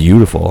 It's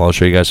beautiful. I'll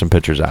show you guys some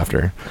pictures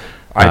after.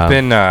 I've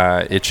been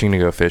itching to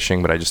go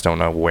fishing, but I just don't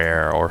know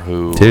where or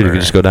who. Dude, you can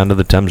just go down to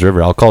the Thames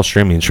River. I'll call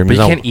Streamy. And But Streamy's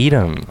you can't eat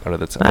them out of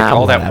the like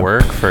all that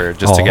work for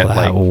just to all get that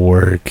like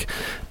work.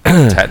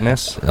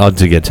 tetanus. Oh,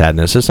 to get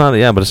tetanus. It's not.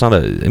 Yeah, but it's not a.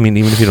 I mean,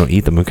 even if you don't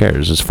eat them, who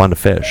cares? It's fun to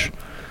fish.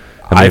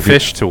 I mean, I if you-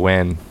 fish to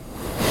win.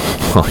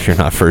 Well, you're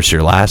not first,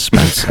 you're last,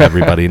 Spence.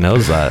 Everybody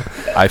knows that.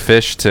 I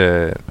fish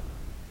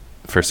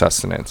for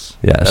sustenance.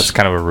 Yes. That's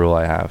kind of a rule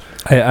I have.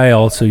 I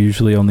also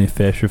usually only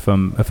fish if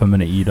I'm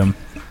gonna eat them.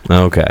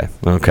 Okay.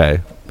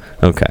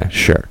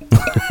 Sure.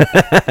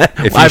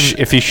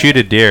 If you shoot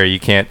a deer, you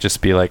can't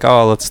just be like,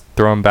 oh, let's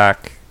throw him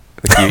back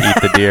Like you eat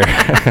the deer.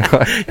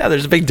 Yeah,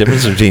 there's a big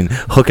difference between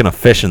hooking a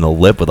fish in the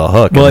lip with a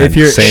hook Well, and if then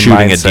you're-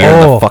 shooting a mindset. deer in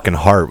Oh. the fucking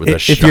heart with a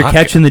If shot. you're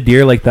catching the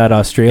deer like that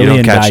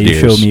Australian catch guy you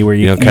deers. showed me, where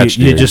You you don't catch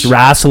you just deers.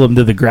 wrestle him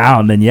to the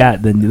ground, then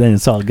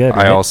it's all good. I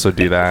right? also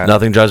do that.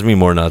 Nothing drives me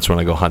more nuts when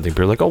I go hunting.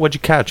 People are like, "Oh, what'd you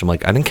catch?" I'm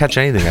like, "I didn't catch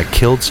anything. I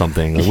killed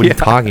something." Like, what are you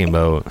talking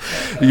about?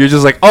 You're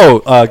just like,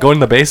 go in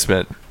the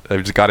basement.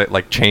 I've just got it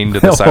like chained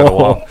to the side of the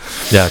wall.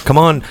 Yeah, come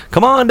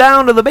on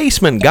down to the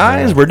basement,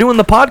 guys. Yeah. We're doing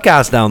the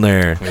podcast down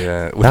there.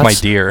 Yeah, with my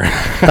deer.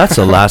 That's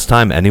the last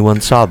time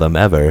anyone saw them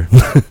ever.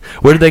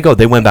 Where did they go?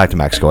 They went back to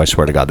Mexico. I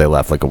swear to God, they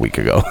left like a week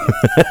ago.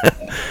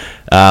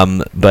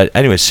 But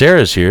anyway,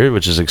 Sarah's here,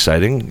 which is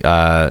exciting.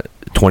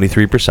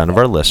 23% of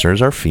our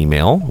listeners are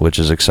female, which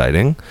is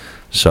exciting.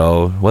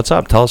 So, what's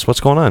up? Tell us what's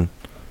going on.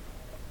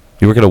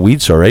 You work at a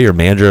weed store, right? You're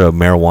manager of a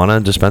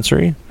marijuana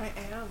dispensary? I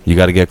am. You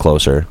got to get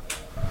closer.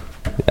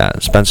 Yeah,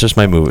 Spencer just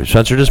might move.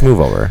 Spencer, just move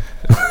over.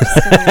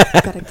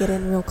 Gotta get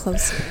in real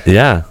close.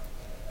 Yeah.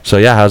 So,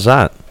 yeah, how's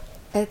that?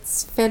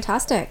 It's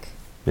fantastic.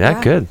 Yeah,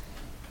 Yeah. good.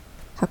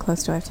 How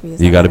close do I have to be?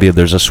 You got to be,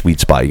 there's a sweet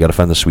spot. You got to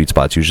find the sweet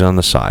spot. It's usually on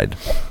the side.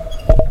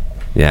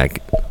 Yeah.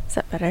 Is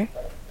that better?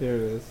 There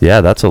it is. Yeah,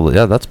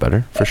 that's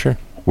better for sure.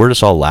 We're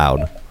just all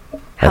loud. I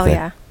Hell think.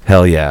 yeah.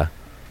 Hell yeah.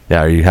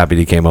 Yeah, are you happy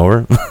you came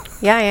over?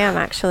 Yeah, I am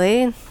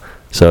actually.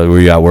 So were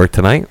you at work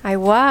tonight? I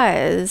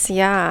was.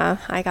 Yeah,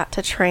 I got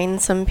to train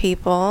some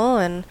people,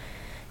 and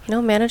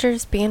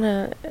managers being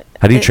a.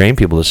 How do you it- train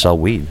people to sell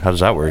weed? How does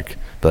that work?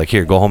 Be like,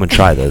 here, go home and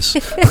try this.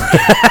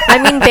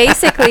 I mean,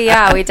 basically,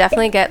 yeah, we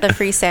definitely get the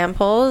free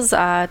samples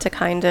to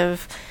kind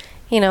of,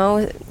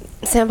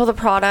 sample the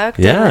product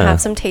Yeah. and have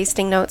some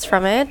tasting notes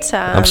from it.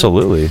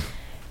 Absolutely.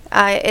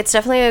 It's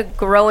definitely a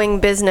growing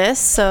business,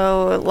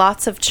 so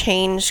lots of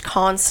change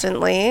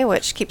constantly,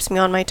 which keeps me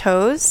on my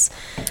toes.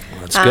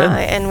 That's good.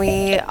 And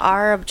we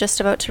are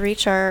just about to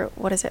reach our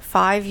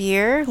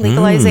 5-year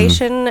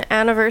legalization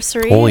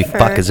anniversary. Holy for,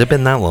 fuck, has it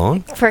been that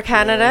long? for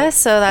Canada?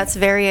 So that's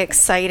very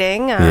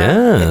exciting.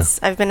 Yeah.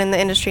 I've been in the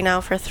industry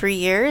now for 3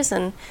 years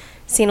and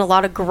seen a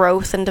lot of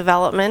growth and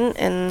development.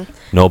 And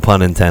No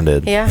pun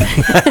intended. yeah,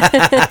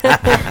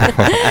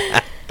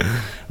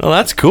 Well,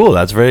 that's cool.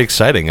 That's very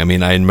exciting. I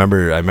mean, I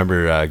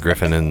remember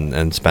Griffin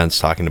and Spence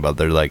talking about.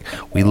 They're like,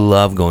 we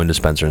love going to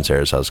Spencer and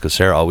Sarah's house because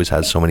Sarah always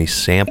has so many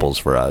samples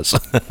for us.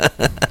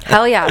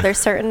 hell yeah. There's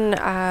certain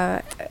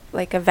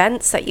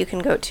events that you can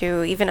go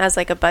to, even as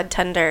like a bud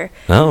tender.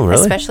 Oh, really?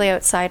 Especially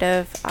outside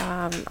of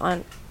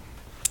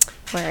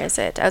where is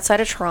it? Outside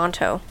of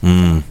Toronto.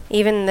 Mm.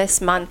 Even this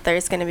month,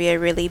 there's going to be a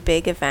really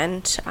big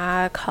event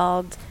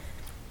called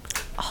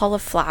Hall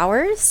of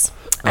Flowers.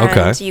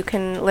 Okay. And you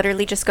can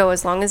literally just go,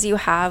 as long as you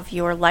have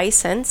your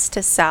license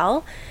to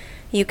sell,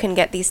 you can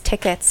get these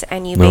tickets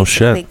and you No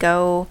basically shit.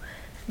 go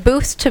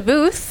booth to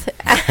booth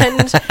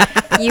and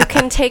you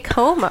can take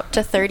home up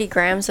to 30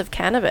 grams of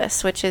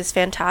cannabis, which is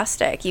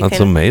fantastic. You That's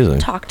can amazing.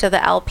 talk to the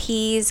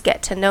LPs,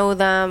 get to know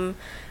them.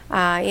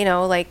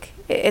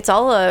 It's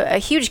all a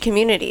huge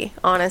community,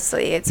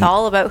 honestly. It's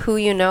all about who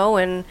you know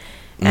and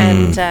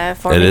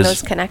forming is.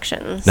 those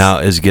connections. Now,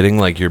 is getting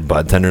like your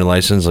bud tender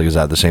license, like, is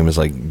that the same as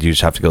like, do you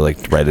just have to go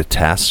like write a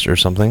test or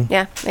something?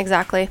 Yeah,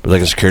 exactly.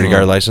 Like a security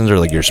guard license or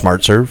like your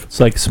smart serve? It's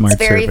like smart It's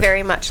very, server.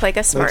 very much like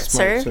a smart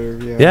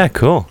serve. Yeah. Yeah,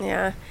 cool.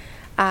 Yeah.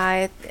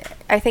 I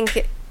think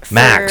for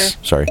Max.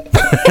 Sorry.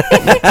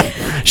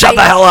 Shut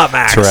the hell up,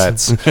 Max.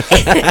 Tourette's.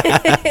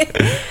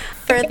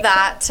 For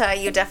that,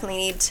 you definitely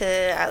need to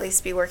at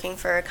least be working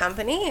for a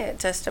company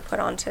just to put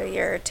onto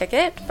your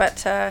ticket.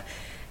 But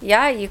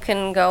yeah, you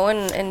can go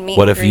and meet.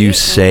 What and if you greet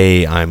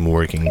say I'm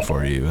working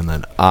for you and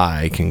then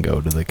I can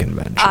go to the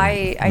convention?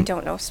 I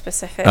don't know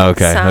specifics.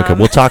 Okay.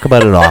 We'll talk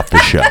about it off the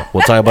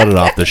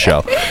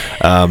show.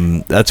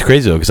 That's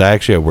crazy though, because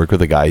I work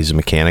with a guy. He's a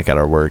mechanic at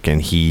our work,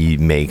 and he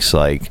makes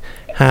like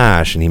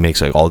hash, and he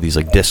makes like all these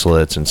like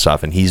distillates and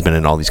stuff, and he's been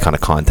in all these kind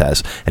of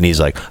contests, and he's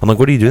like, I'm like,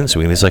 what are you doing this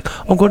week? And he's like,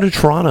 I'm going to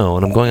Toronto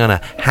and I'm going on a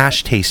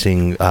hash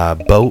tasting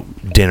boat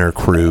dinner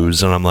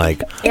cruise. And I'm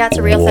like, Yeah, it's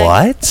a real thing.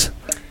 what?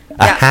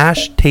 A Yeah.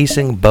 hash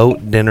tasting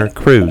boat dinner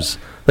cruise?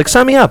 Like,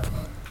 sign me up.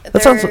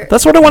 That's They're-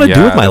 that's what I want to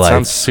do with my that life.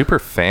 Sounds super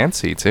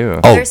fancy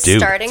too. Oh, They're dude.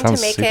 starting to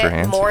Sounds make super it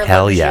fancy. more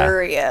Hell yeah.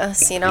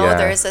 luxurious. Yeah.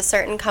 There's a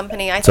certain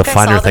company. I So think I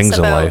finer saw this things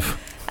in about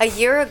life. a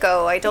year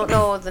ago. I don't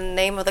know the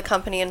name of the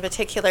company in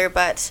particular,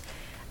 but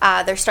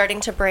they're starting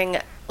to bring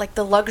like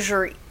the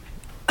luxury.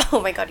 Oh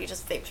my god! You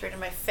just vaped right in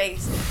my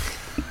face.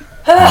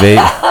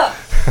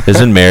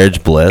 Isn't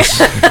marriage bliss?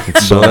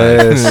 It's so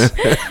nice.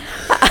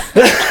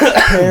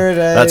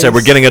 Paradise. That's it.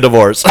 We're getting a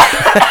divorce. Oh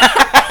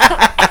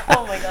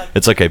my god.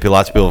 It's okay.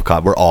 Lots of people have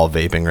caught. We're all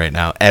vaping right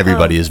now.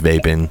 Everybody is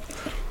vaping.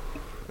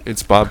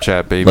 It's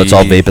Bobchat Baby. Let's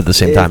all vape at the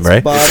same time, It's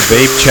right?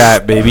 Vape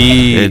chat,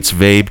 baby. It's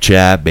vape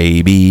chat,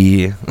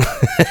 baby.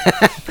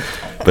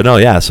 But no,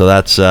 yeah. So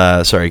that's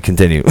sorry.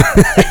 Continue.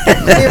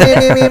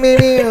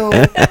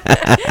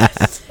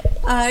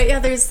 Yeah,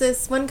 there's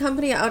this one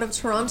company out of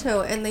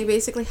Toronto, and they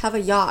basically have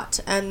a yacht,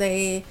 and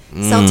they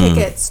sell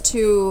tickets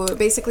to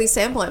basically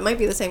sample. It might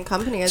be the same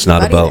company as It's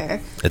not a your buddy boat.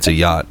 there. It's a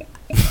yacht.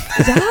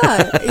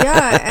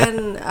 Yeah,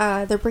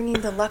 and they're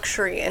bringing the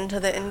luxury into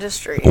the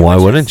industry. Why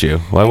which wouldn't is- you?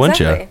 Why wouldn't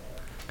you? Exactly.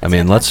 I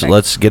mean, fantastic.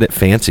 let's get it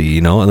fancy, you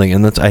know. Like,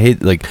 and that's I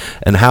hate like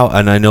and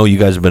I know you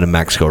guys have been in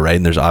Mexico, right?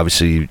 And there's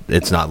obviously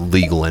it's not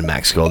legal in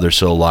Mexico. There's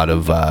still a lot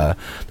of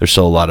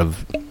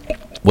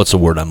what's the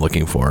word I'm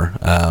looking for?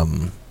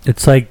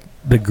 It's like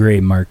the gray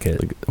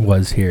market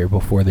was here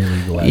before they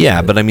legalized Yeah,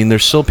 it. but I mean,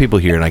 there's still people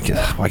here, and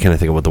why can't I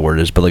think of what the word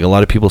is? But like a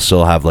lot of people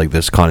still have like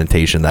this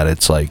connotation that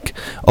it's like,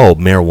 oh,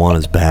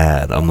 marijuana's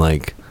bad. I'm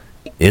like,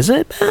 is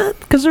it bad?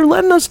 Because they're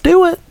letting us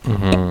do it.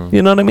 Mm-hmm.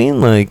 You know what I mean?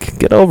 Like,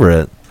 get over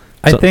it.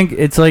 I think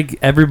it's like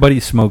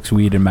everybody smokes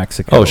weed in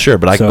Mexico. Oh, sure,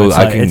 but I can go- It's,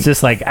 I like, can- it's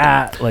just like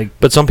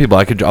But some people,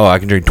 I can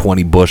drink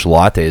 20 Busch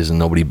Lattes and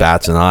nobody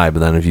bats an eye. But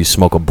then if you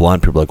smoke a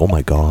blunt, people are like, oh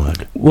my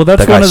god, Well,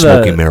 that's that one guy's of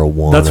the smoking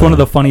marijuana. That's one of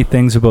the funny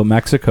things about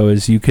Mexico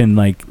is you can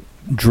like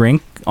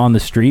drink on the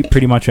street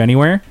pretty much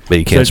anywhere, But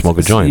you can't it's- smoke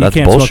a joint. You That's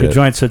can't bullshit. smoke a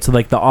joint, so it's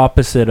like the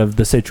opposite of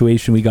the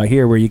situation we got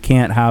here, where you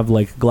can't have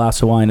like a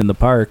glass of wine in the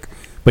park,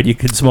 but you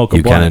can smoke a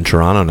You can in blunt.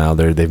 Toronto now.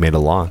 They've made a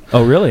law.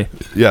 Oh, really?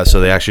 Yeah, so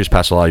they actually just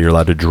passed a law. You're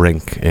allowed to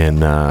drink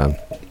in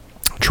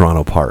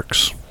Toronto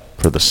parks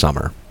for the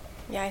summer.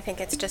 Yeah, I think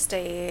it's just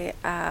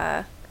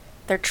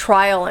they're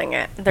trialing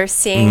it. They're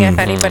seeing if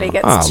anybody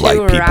gets too like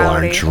people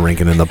rowdy. aren't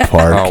drinking in the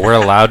park. Oh, we're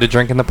allowed to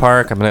drink in the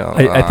park.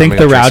 I think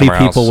the rowdy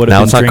people would Now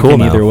have it's been not cool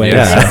drinking now. either way.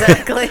 Yeah.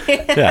 Exactly.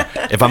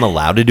 Yeah, if I'm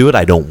allowed to do it,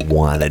 I don't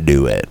want to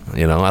do it.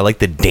 You know, I like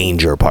the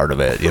danger part of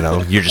it. You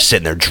know, you're just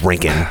sitting there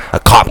drinking. A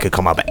cop could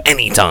come up at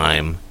any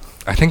time.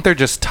 I think they're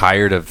just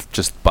tired of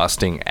just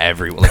busting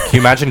everyone. Like, can you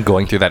imagine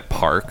going through that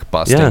park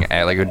busting?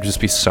 Yeah. Like, it would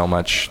just be so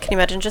much. Can you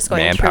imagine just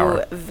going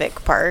Manpower. through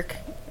Vic Park?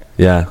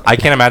 Yeah, I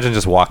can't imagine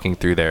just walking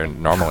through there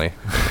normally.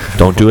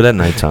 don't do it at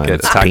nighttime. Get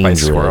It's attacked by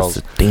dangerous. squirrels.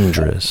 It's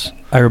dangerous.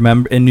 I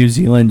remember in New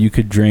Zealand you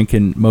could drink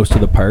in most of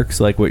the parks,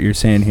 like what you're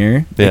saying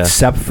here, Yeah.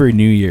 except for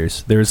New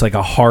Year's. There's like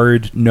a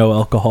hard no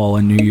alcohol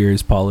on New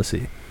Year's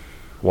policy.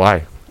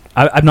 Why?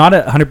 I'm not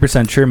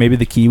 100% sure. Maybe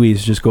the Kiwis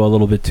just go a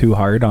little bit too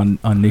hard on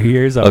New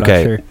Year's. I'm not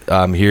Okay,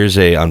 sure. here's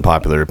a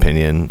unpopular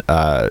opinion.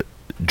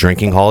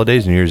 Drinking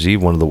holidays, New Year's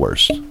Eve, one of the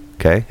worst.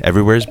 Okay,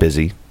 everywhere's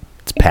busy.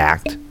 It's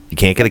packed. You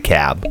can't get a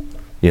cab.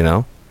 You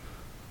know.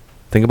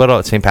 Think about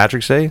it. St.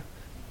 Patrick's Day.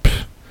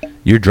 Pff,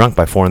 you're drunk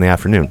by 4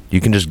 p.m. You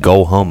can just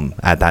go home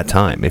at that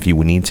time if you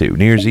need to.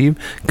 New Year's Eve,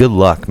 good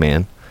luck,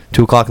 man.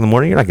 2 o'clock in the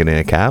morning, you're not getting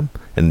a cab,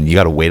 and you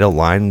got to wait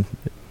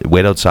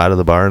outside of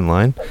the bar in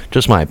line.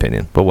 Just my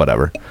opinion, but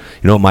whatever.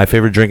 You know what my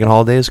favorite drinking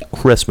holiday is?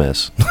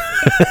 Christmas.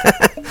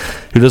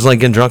 Who doesn't like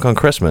getting drunk on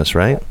Christmas,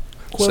 right?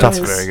 It's That's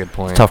tough. a very good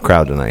point. Tough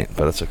crowd tonight,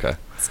 but it's okay.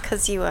 It's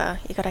because you got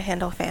to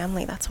handle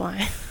family. That's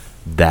why.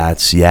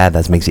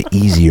 That makes it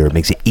easier. It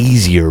makes it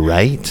easier,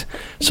 right?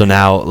 So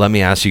now let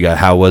me ask you guys,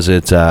 how was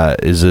it?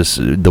 Is this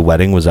the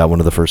wedding? Was that one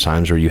of the first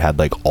times where you had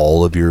like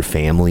all of your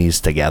families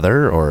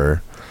together,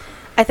 or?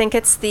 I think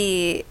it's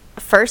the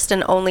first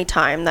and only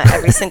time that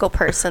every single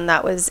person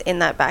that was in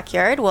that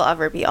backyard will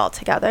ever be all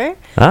together.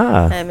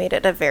 And made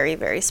it a very,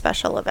 very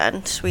special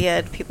event. We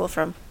had people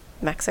from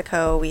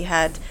Mexico. We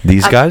had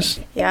These guys?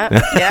 Yeah,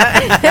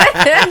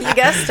 yeah. You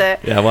guessed it.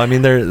 Yeah, well, I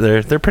mean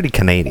they're pretty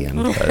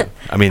Canadian. But,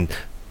 I mean,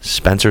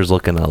 Spencer's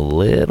looking a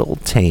little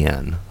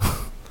tan.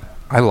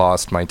 I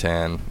lost my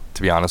tan,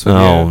 to be honest with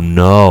Oh you.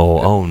 no!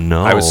 Oh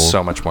no! I was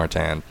so much more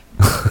tan.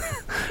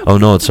 Oh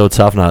no! It's so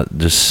tough not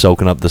just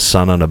soaking up the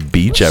sun on a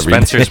beach every day.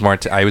 Spencer's more.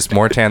 I was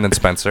more tan than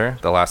Spencer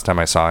the last time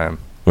I saw him.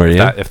 Were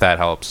you? If that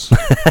helps.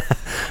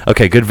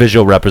 Okay, good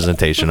visual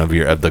representation of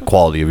the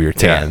quality of your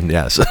tan.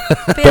 Yes.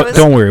 But yeah, it was-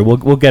 Don't worry,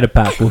 we'll get it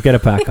back. We'll get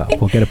it back up.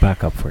 We'll get it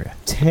back up for you.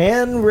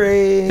 Tan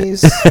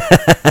rays.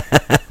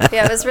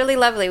 yeah, it was really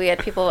lovely. We had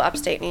people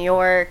upstate New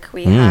York.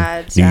 We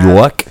had New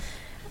York.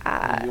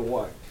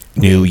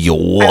 New I was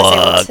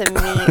York. able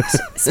to meet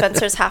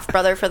Spencer's half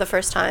brother for the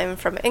first time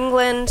from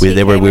England. We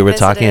He were came and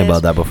talking visited.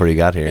 about that before you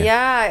got here.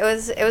 Yeah,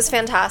 it was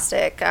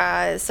fantastic.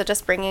 So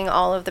just bringing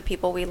all of the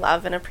people we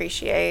love and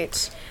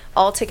appreciate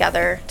all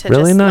together to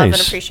Really just love and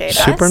nice. appreciate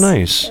Super us.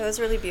 nice. It was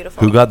really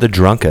beautiful. Who got the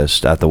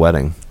drunkest at the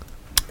wedding?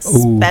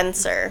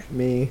 Spencer?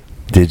 Me.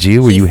 Did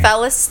you? Were He you?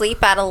 fell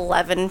asleep at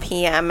 11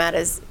 p.m. on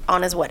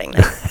his wedding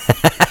night.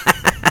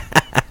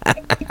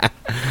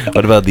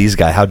 What about these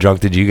guys? How drunk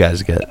did you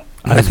guys get?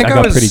 I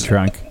got pretty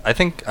drunk. I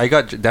think I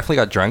definitely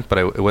got drunk, but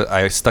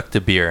I stuck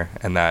to beer,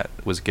 and that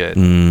was good.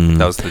 Mm,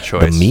 That was the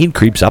choice. The mead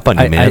creeps up on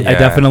you, I man. Yeah.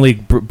 definitely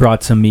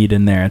brought some mead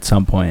in there at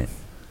some point.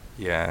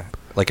 Yeah.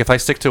 Like if I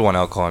stick to one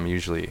alcohol, I'm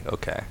usually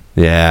okay.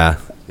 Yeah.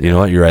 You know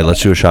what? You're right.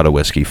 Let's do a shot of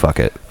whiskey. Fuck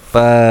it.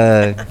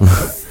 Bye.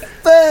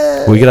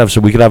 we could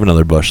have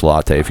another Busch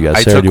Latte if you guys.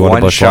 I Sarah, took do you want a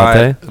one Busch shot,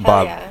 Latte?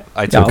 Bob. yeah.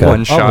 I took Okay. one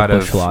I'll shot have a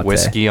Busch of Latte.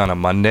 whiskey on a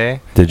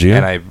Monday. Did you?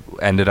 And I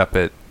ended up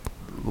at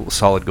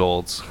solid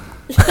golds.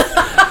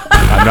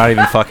 I'm not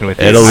even fucking with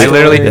you. It'll I lead-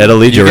 literally, it'll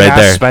lead you can right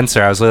ask there.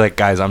 Spencer, I was literally like,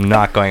 guys, I'm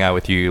not going out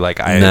with you. Like,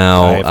 I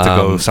No, have to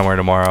go somewhere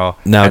tomorrow.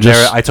 now and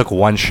just- I took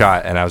one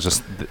shot, and I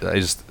just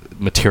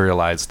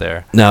materialized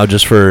there. Now,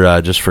 just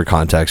for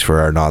context for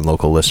our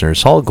non-local listeners,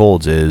 Solid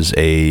Gold's is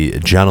a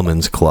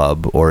gentleman's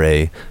club or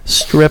a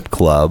strip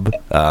club,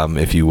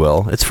 if you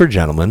will. It's for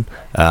gentlemen,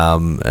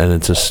 and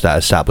it's a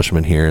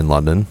establishment here in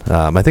London.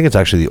 I think it's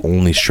actually the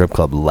only strip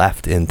club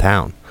left in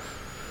town.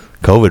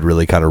 COVID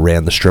really kind of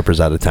ran the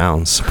strippers out of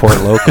town. Support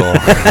local.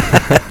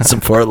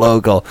 Support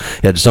local.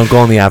 Yeah, just don't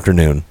go in the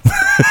afternoon.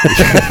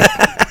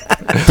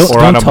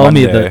 Don't tell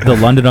me the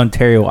London,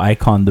 Ontario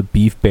icon, the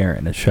Beef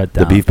Baron, is shut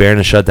down. The Beef Baron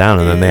is shut down,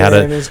 and then they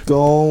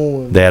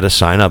had a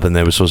sign up, and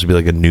there was supposed to be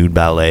like a nude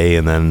ballet,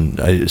 and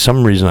then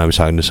some reason I was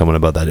talking to someone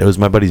about that. It was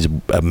my buddy's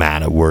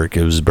Matt at work.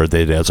 It was his birthday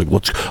today. I was like,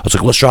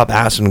 let's drop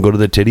ass and go to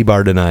the titty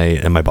bar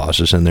tonight. And my boss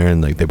was in there,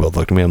 and like they both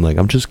looked at me. I'm like,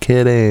 I'm just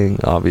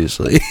kidding,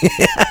 obviously.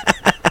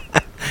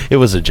 It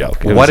was a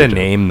joke. What a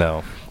name,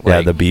 though.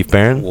 Yeah, the Beef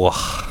Baron.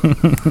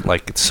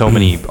 Like, so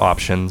many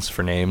options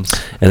for names.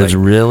 And it's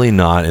really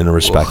not in a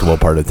respectable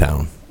part of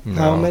town. No.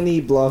 How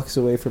many blocks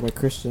away from a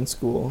Christian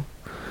school?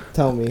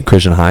 Tell me.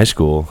 Christian high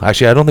school.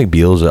 Actually, I don't think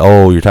Beale's...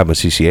 Oh, you're talking about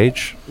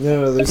CCH?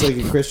 No, there's like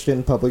a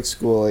Christian public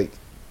school, like...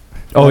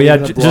 Oh, yeah,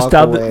 just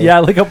down the... Yeah,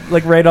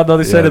 like right on the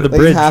other side of the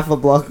bridge. Half a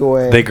block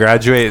away. They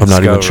graduate and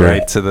go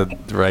right to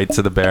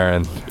the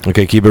Baron.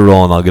 Okay, keep it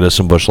rolling. I'll get us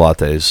some Busch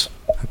Lattes.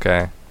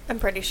 Okay. I'm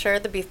pretty sure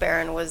the Beef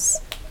Baron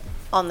was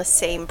on the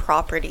same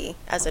property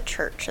as a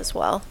church as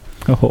well.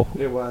 Oh.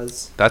 It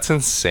was. That's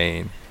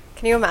insane.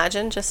 Can you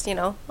imagine just,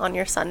 on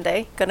your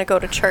Sunday, gonna go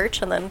to church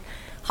and then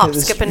hop,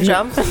 skip, and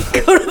jump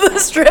and go to the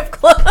strip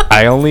club?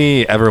 I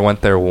only ever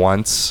went there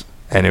once,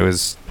 and it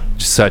was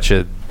such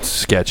a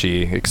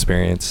sketchy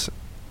experience.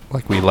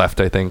 Like, we left,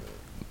 I think,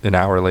 an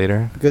hour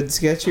later. Good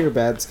sketchy or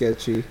bad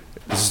sketchy?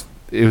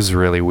 It was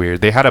really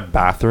weird. They had a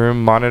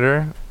bathroom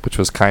monitor, which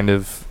was kind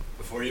of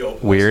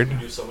weird. Can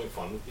you do something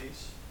fun with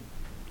these?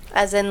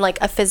 As in, like,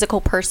 a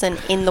physical person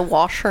in the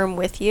washroom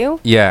with you?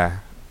 Yeah.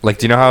 Like,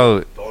 do you know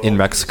how in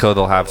Mexico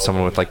they'll have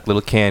someone with, like,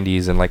 little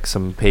candies and, like,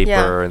 some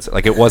paper? And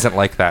like, it wasn't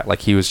like that. Like,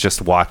 he was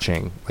just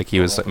watching. Like, he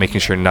was like,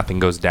 making sure nothing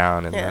goes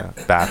down in the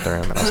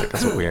bathroom. And I was like,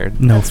 that's weird.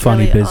 That's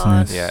funny really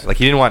business. Odd. Yeah. Like,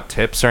 he didn't want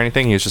tips or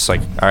anything. He was just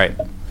like, all right,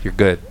 you're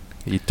good.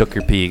 You took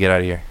your pee. Get out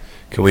of here.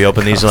 Can we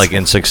open these like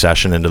in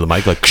succession into the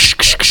mic? Like,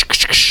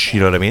 you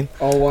know what I mean?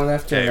 Oh, one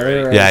after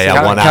another. Right?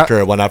 Yeah,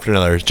 one after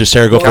another. Just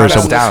Sarah, go first.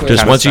 So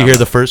just once you hear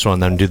the first one,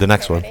 then do the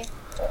next one.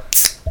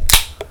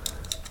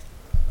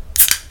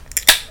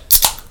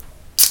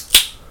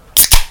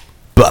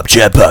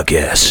 Bobchat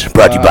Podcast,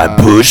 brought to you by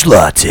Busch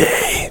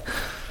Latte.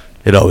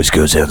 It always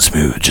goes down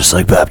smooth, just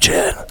like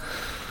Bobchat.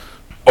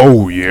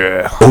 Oh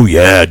yeah. Oh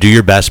yeah. Do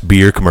your best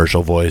beer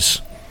commercial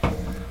voice.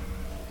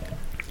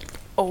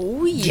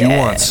 Oh yeah. Do you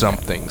want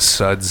something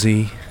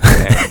sudsy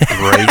and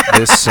great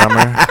this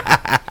summer?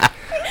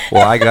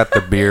 Well, I got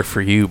the beer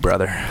for you,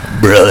 brother.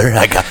 Brother,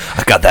 I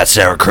got that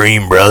sour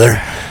cream,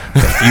 brother.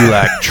 If you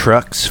like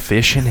trucks,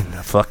 fishing, and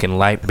a fucking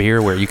light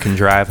beer where you can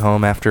drive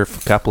home after a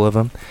couple of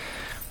them,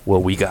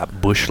 well, we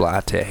got Busch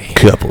Latte.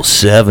 Couple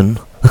 7.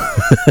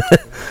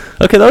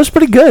 Okay, that was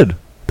pretty good.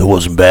 That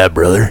wasn't bad,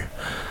 brother.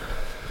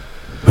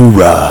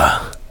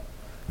 Hoorah.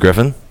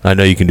 Griffin, I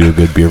know you can do a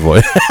good beer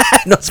voice.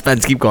 No,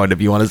 Spence, keep going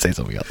if you want to say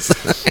something else.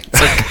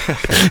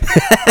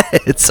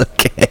 It's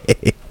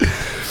okay.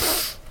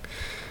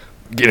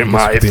 Get in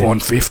my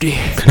F-150.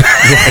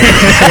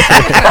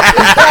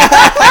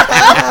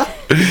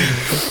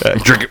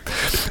 Drink it.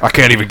 I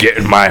can't even get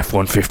in my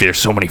F-150. There's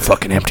so many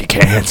fucking empty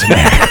cans in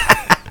there.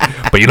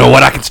 But you know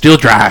what? I can still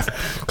drive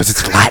because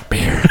it's light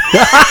beer.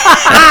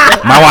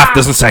 My wife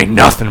doesn't say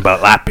nothing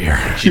about light beer.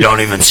 She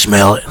don't even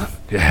smell it.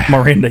 Yeah.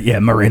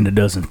 Miranda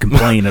doesn't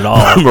complain at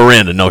all.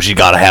 Miranda, no, she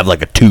got to have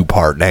like a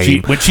 2-part name.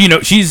 She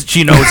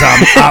knows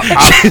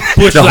I'm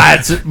Busch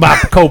Latte's my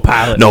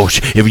co-pilot. No,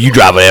 if you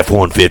drive an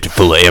F-150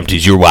 full of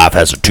empties, your wife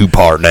has a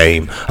 2-part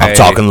name. I'm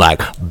talking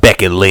like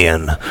Becky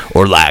Lynn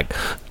or like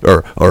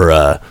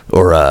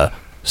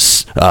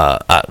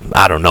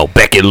I don't know,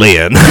 Becky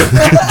Lynn.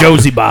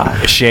 Josie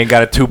Bob. She ain't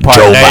got a 2-part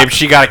name.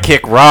 She got to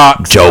kick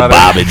rocks. Joe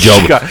Bobby.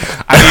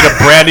 I need a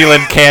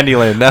Brandylin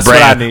Candylin. That's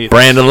what I need.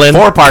 Brandylin.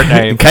 4-part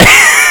name. Okay.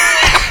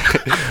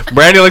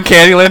 Brandylin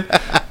Candylin.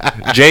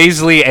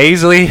 Jaisley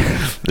Aisley.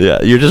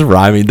 Yeah, you're just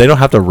rhyming. They don't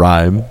have to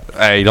rhyme.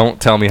 Hey, don't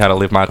tell me how to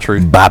live my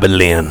truth. Bobby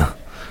Lynn.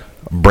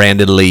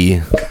 Brandon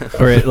Lee.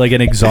 Or like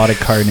an exotic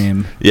car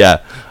name. Yeah.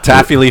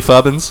 Taffy Lee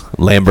Fubbins.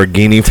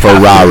 Lamborghini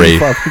Ferrari.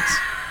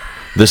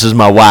 This is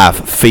my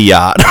wife,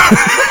 Fiat.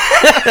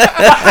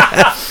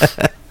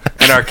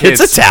 And our kids.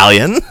 It's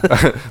Italian.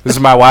 This is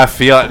my wife,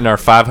 Fiat, and our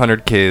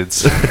 500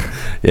 kids.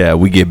 Yeah,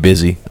 we get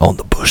busy on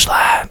the Busch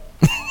Latte.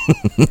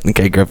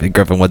 Okay, Griffin,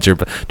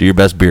 do your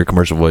best beer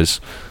commercial voice.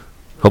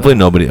 Hopefully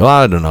nobody. Well,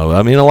 I don't know.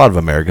 I mean, a lot of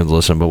Americans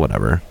listen, but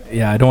whatever.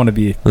 Yeah, I don't want to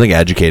be. I think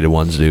educated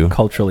ones do.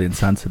 Culturally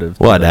insensitive.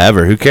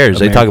 Whatever. Who cares?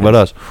 American. They talk about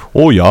us.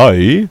 Oh yeah,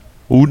 eh?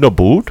 Oh, in the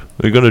boat.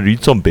 Are you gonna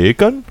eat some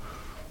bacon?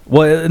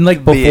 Well, and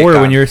like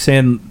before, when you were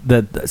saying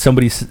that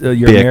somebody's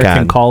your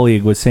American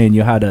colleague was saying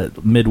you had a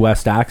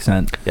Midwest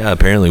accent. Yeah,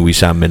 apparently we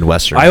sound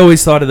Midwestern. I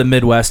always thought of the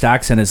Midwest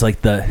accent as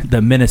like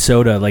the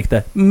Minnesota, like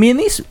the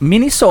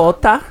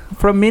Minnesota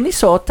from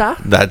Minnesota.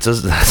 That's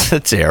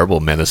a terrible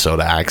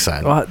Minnesota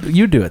accent. Well,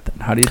 you do it then.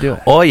 How do you do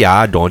it? Oh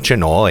yeah, don't you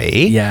know,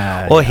 eh?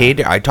 Yeah. Oh hey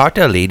there, I talked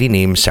to a lady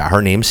named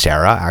her name's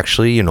Sarah.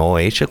 Actually, you know,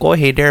 eh? She'll go,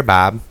 hey there,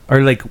 Bob.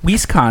 Or like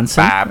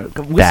Wisconsin.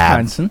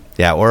 Wisconsin. Bab.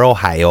 Yeah, or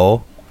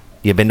Ohio.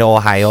 You been to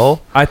Ohio?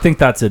 I think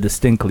that's a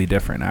distinctly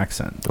different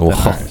accent. Than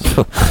ours.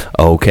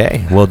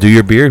 Okay. Well, do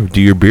your beer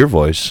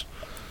voice.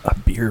 A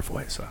beer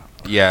voice. Wow.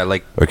 Yeah,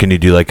 like. Or can you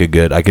do like a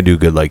good? I can do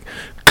good like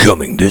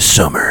coming this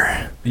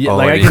summer. Yeah,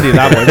 I can do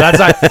that one. That's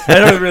not, that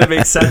doesn't really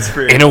make sense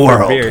for in a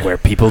world where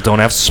people don't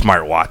have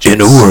smartwatches.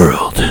 In a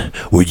world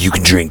where you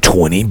can drink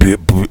 20 beer.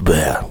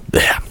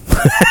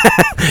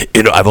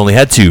 I've only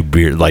had 2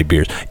 light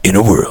beers. In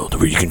a world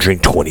where you can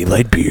drink 20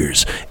 light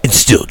beers and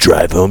still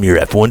drive home your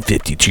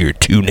F-150 to your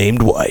 2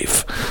 named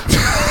wife.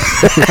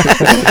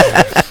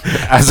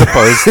 As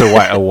opposed to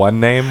what, a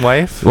 1-name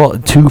wife? Well,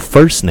 2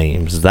 first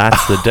names.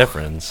 That's the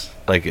difference.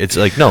 Like, it's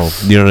like, no,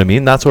 you know what I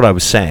mean? That's what I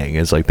was saying,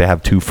 is like they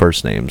have 2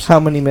 first names. How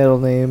many middle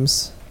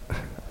names?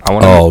 I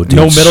want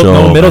no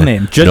middle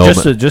name.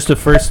 Just a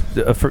first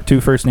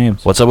 2 first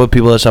names. What's up with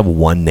people that just have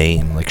 1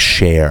 name, like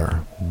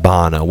Cher,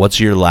 Bono? What's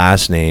your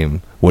last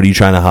name? What are you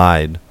trying to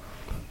hide?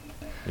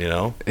 You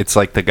know, it's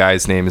like the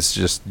guy's name is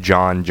just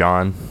John.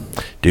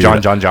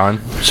 Dude, John.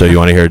 So you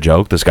want to hear a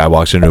joke? This guy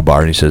walks into a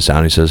bar and he sits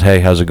down. He says, "Hey,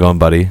 how's it going,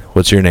 buddy?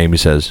 What's your name?" He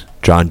says,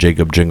 "John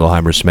Jacob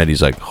Jingleheimer Smith."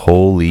 He's like,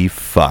 "Holy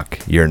fuck,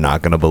 you're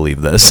not gonna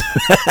believe this."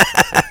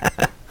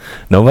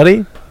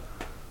 Nobody?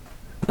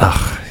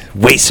 Ugh.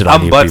 Wasted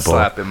on I'm you butt people.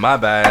 slapping, my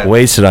bad.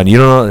 Wasted on you.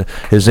 Don't know.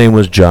 His name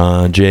was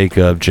John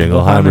Jacob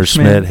Jingleheimer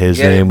Smith. His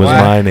name was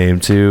my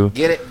name too.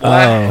 Get it?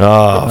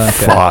 Oh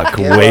okay. Fuck!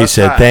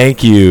 Wasted.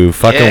 Thank you.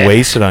 Fucking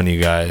wasted on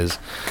you guys.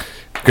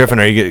 Griffin,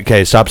 are you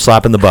okay? Stop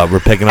slapping the butt.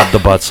 We're picking up the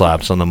butt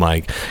slaps on the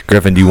mic.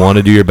 Griffin, do you want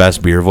to do your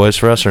best beer voice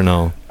for us or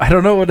no? I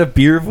don't know what a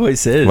beer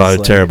voice is. Well,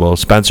 like, terrible.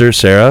 Spencer,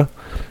 Sarah,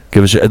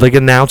 give us like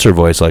an announcer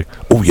voice, like,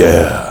 "Oh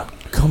yeah."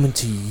 Coming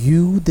to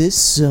you this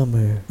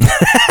summer,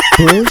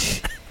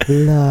 Busch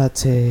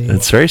Latte.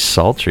 It's very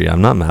sultry.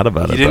 I'm not mad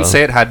about it. You didn't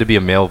say it had to be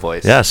a male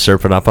voice. Yeah,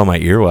 surfing up on my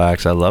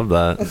earwax. I love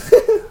that.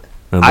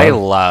 I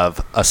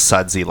love a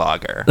sudsy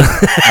lager.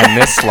 And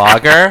this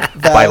lager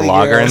by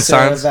Lager and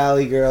Sons.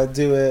 Valley Girl,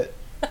 do it.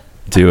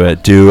 Do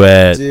it.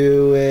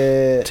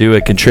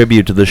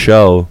 Contribute to the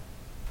show.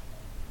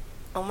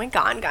 Oh my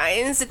god,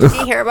 guys. Did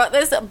you hear about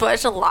this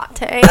Busch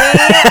Latte?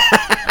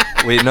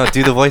 Wait, no,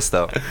 do the voice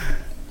though.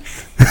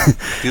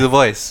 Do the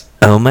voice.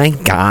 Oh my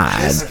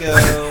god. Just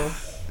go.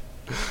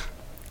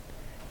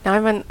 Now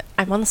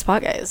I'm on the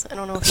spot, guys. I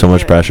don't know. So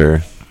much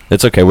pressure.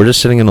 It's okay. We're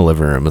just sitting in a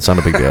living room. It's not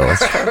a big deal.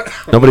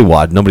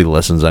 Nobody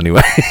listens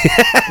anyway.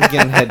 You're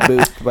getting head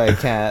booped by a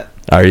cat.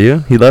 Are you?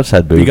 He loves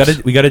head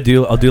boops. We gotta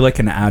do. I'll do like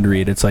an ad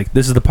read. It's like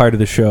this is the part of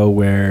the show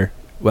where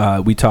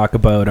we talk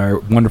about our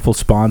wonderful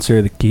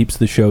sponsor that keeps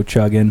the show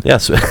chugging.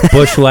 Yes,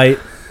 Busch Light,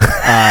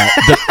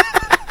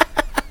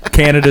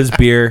 Canada's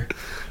beer.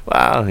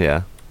 Wow.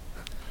 Yeah.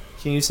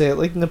 Can you say it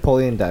like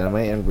Napoleon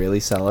Dynamite and really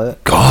sell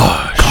it?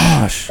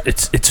 Gosh,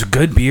 it's a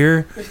good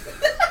beer.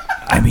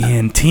 I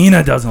mean,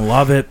 Tina doesn't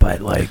love it,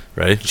 but like,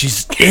 right?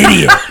 She's an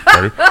idiot.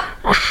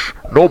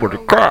 Nobody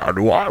cared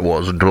who I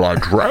was until I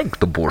drank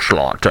the Busch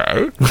Latte.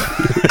 I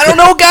don't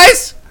know,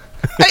 guys.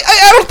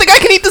 I don't think I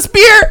can eat this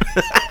beer.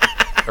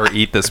 Or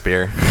eat this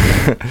beer.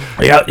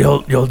 Yeah,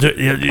 you'll do.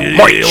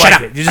 You shut like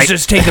up. it.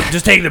 Just take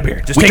the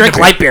beer. We drink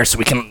light beer so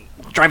we can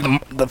drive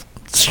the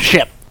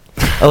ship.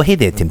 Oh, hey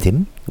there,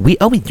 Tim. We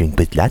always drink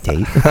Busch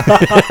Latte.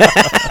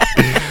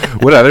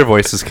 What other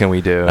voices can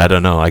we do? I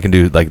don't know. I can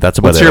do like that's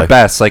about What's it. your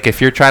best? Like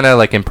if you're trying to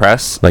like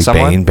impress like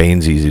someone.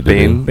 Bane's easy to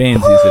do.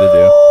 Bane's easy to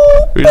do.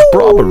 He's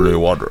probably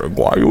wondering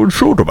why you would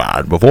shoot a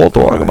man before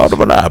throwing him out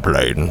of an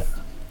airplane.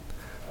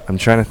 I'm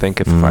trying to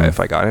think if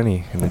I got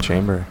any in the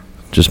chamber.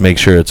 Just make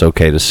sure it's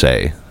okay to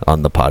say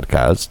on the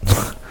podcast.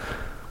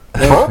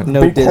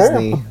 No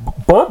Disney.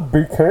 Bud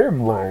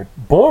became late.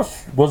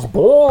 Bush was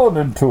born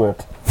into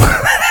it.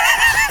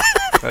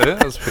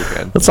 That was pretty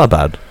good. That's not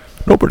bad.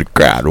 Nobody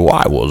cared who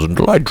I was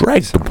until I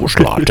drank the Busch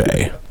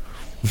Latte.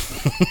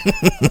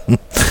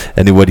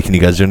 Anybody, can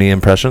you guys do any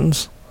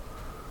impressions?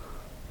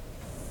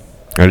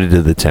 I already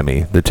did the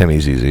Timmy. The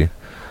Timmy's easy.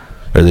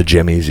 Or the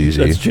Jimmy's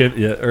easy. That's Jim.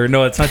 Yeah, or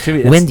no, it's not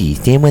Jimmy. Wendy,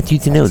 Dan wants you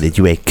to know that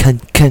you are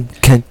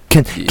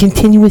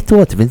continuous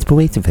thoughts of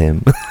inspiration of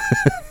him.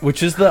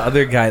 Which is the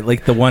other guy,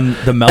 like the Melvin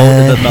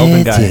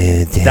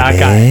guy. That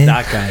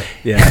guy.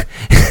 Yeah.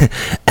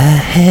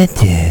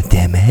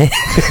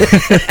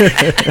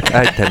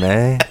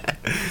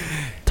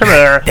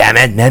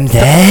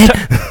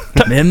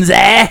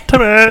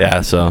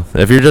 Yeah, so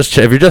if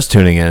you're just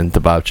tuning in to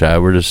Bob Chat,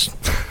 we're just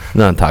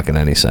not talking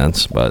any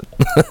sense, but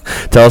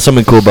tell us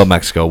something cool about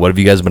Mexico. What have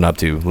you guys been up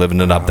to?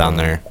 Living it up down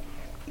there?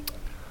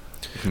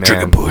 Man.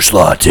 Drinking Busch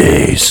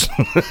Lattes.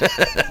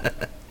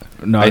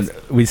 No,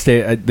 we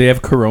stay. They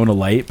have Corona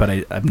Light, but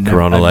I've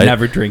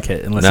never drink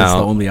it unless it's the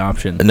only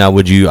option. Now,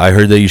 I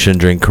heard that you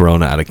shouldn't drink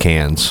Corona out of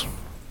cans.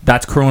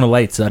 That's Corona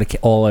Lights,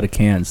 all out of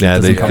cans. Yeah,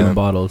 they come in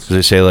bottles.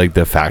 They say like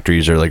the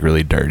factories are like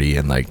really dirty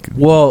and like.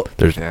 Well,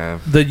 there's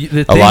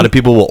the a lot of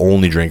people will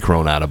only drink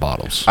Corona out of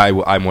bottles.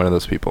 I'm one of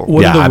those people.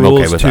 I'm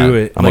okay with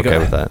that. I'm okay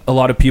with that. A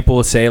lot of people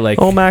will say like,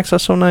 "Oh, Max,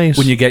 that's so nice."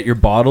 When you get your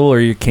bottle or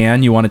your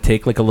can, you want to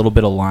take like a little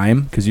bit of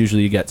lime because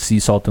usually you get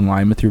sea salt and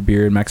lime with your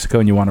beer in Mexico,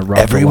 and you want to rub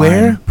everywhere.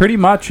 The lime. Pretty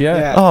much,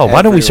 yeah. Oh,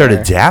 why don't we start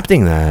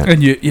adapting that?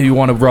 And you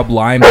want to rub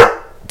lime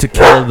to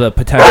kill the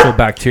potential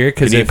bacteria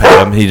because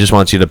he just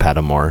wants you to pet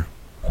him more.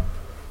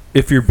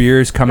 If your beer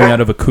is coming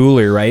out of a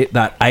cooler, right,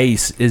 that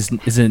ice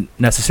isn't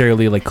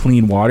necessarily like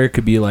clean water. It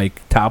could be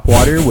like tap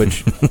water,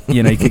 which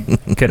you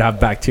could have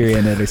bacteria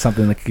in it or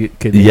something that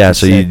could yeah.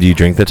 So do you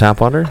drink the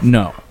tap water?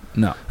 No.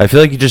 I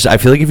feel like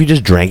if you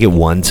just drank it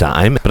one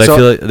time, but I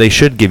feel like they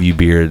should give you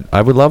beer.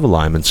 I would love a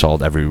lime and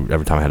salt every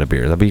time I had a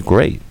beer. That'd be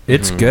great.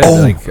 It's good.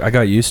 Like I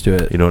got used to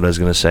it. You know what I was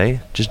gonna say?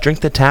 Just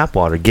drink the tap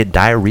water, get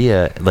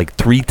diarrhea like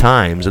 3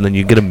 times, and then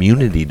you get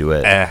immunity to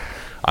it.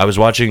 I was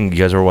watching. You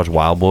guys ever watch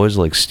Wild Boys,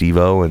 like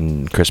Steve-O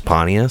and Chris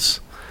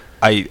Pontius?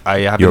 I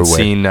haven't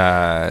seen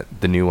the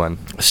new one.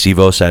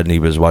 Steve-O said, and he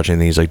was watching,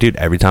 and he's like, dude,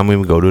 every time we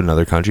would go to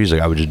another country, he's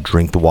like, I would just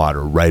drink the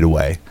water right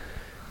away.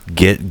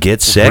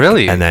 Get sick,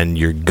 and then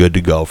you're good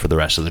to go for the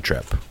rest of the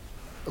trip.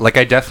 Like,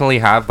 I definitely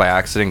have by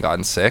accident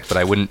gotten sick, but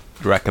I wouldn't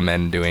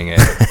recommend doing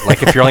it.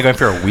 Like, if you're only going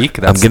for a week,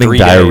 that's I'm getting 3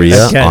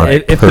 diarrhea days. on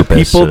If purpose the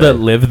people today. that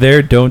live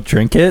there don't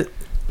drink it,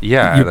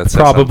 that's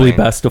probably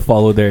best to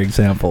follow their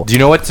example. Do you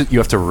know what you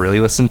have to really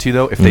listen to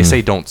though? If they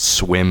say don't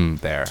swim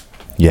there,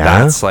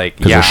 that's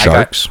like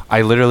sharks.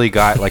 I literally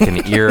got like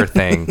an ear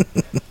thing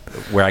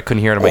where I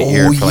couldn't hear it in my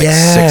ear for like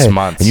 6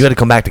 months, and you had to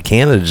come back to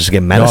Canada just to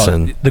get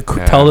medicine.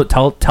 Tell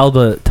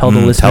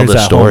the listeners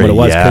at home what it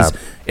was because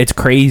it's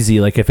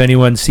crazy. Like if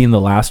anyone's seen The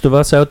Last of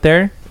Us out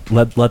there,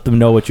 let them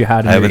know what you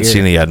had. I haven't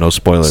seen it yet. No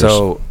spoilers.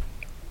 So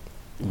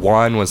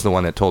Juan was the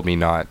one that told me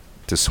not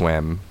to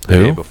swim the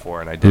day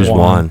before, and I did. Who's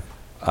Juan?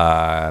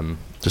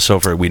 Just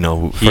so we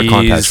know for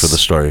context for the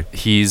story.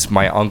 He's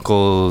my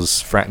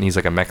uncle's friend. He's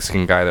like a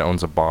Mexican guy that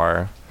owns a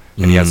bar,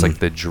 and he has like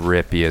the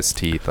drippiest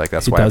teeth. Like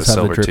that's why I have a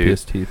silver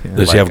tooth. Yeah.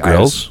 Does he have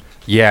grills?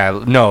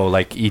 No,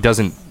 like he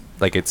doesn't.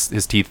 Like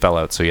his teeth fell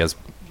out, so he has.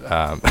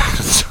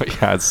 So he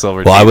has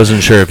silver. Well, teeth. I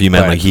wasn't sure if you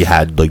meant like he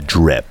had like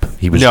drip.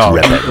 He was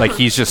dripping. Like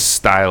he's just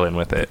styling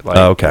with it. Like,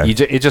 okay.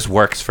 It just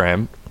works for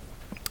him.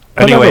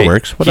 Whatever Anyway,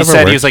 works. He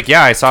said he was like,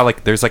 yeah, I saw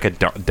like there's like a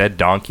dead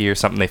donkey or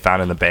something they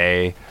found in the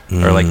bay,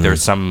 or like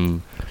there's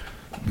something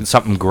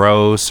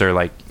gross or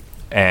like.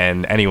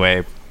 And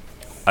anyway,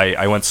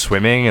 I went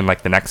swimming and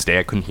like the next day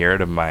I couldn't hear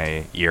it in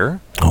my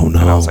ear. Oh no!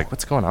 And I was like,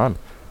 what's going on?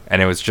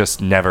 And it was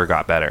just never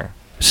got better.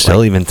 Still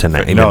like, even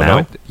tonight?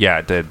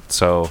 It did.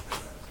 So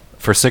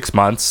for 6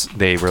 months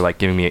they were like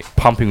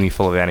pumping me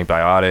full of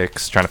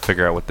antibiotics, trying to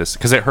figure out what this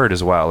because it hurt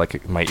as well.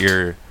 Like my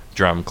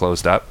eardrum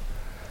closed up.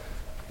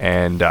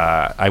 And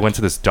I went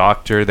to this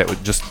doctor that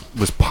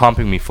was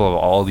pumping me full of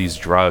all these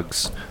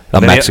drugs.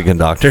 A Mexican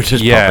doctor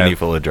just pumping you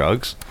full of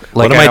drugs?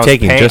 Like, what am I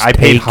taking? I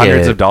paid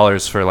hundreds of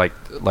dollars for like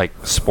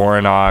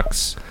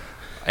Sporanox,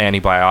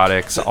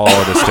 antibiotics, all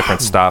of this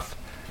different stuff.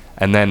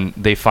 And then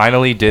they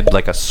finally did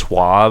like a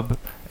swab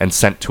and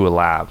sent to a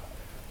lab.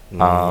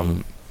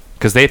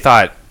 Because they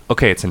thought,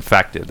 okay, it's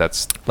infected.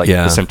 That's like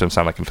the symptoms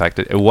sound like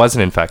infected. It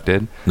wasn't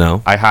infected.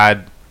 No. I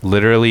had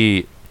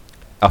literally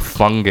a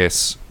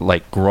fungus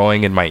like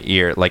growing in my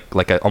ear,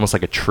 almost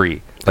like a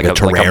tree, like a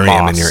terrarium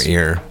like a in your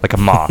ear, like a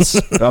moss.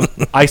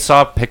 I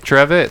saw a picture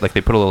of it. Like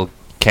they put a little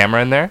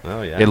camera in there.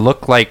 Oh yeah. It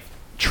looked like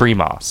tree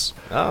moss.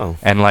 Oh.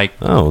 And like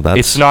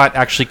it's not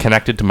actually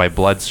connected to my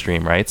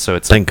bloodstream, right? So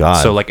it's thank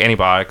God. So like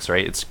antibiotics,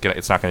 right?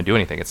 It's not going to do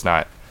anything. It's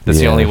not. That's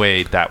the only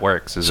way that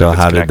works. Is so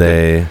how did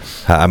they?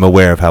 I'm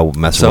aware of how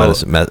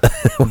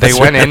they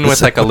went in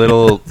with like a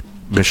little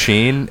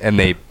machine and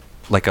they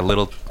like a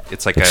little.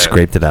 It's like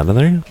scraped it out of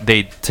there.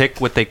 They took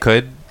what they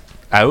could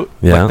out,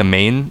 like the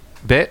main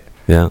bit.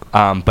 Yeah.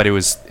 But it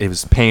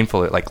was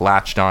painful. It like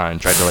latched on and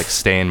tried to like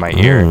stay in my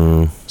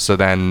ear. So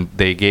then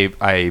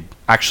I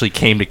actually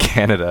came to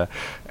Canada,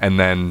 and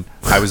then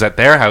I was at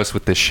their house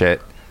with this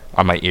shit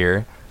on my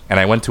ear, and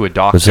I went to a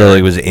doctor. So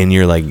it was in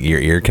your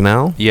ear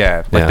canal.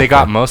 Yeah, like they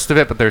got most of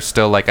it, but there's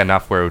still like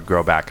enough where it would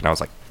grow back, and I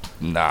was like,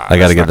 nah. I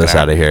got to get this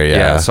out of here.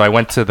 Yeah. So I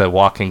went to the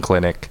walk-in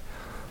clinic.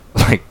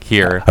 Like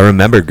here, I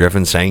remember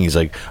Griffin saying,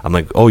 I'm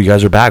like, oh, you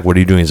guys are back. What are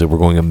you doing? He's like, we're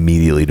going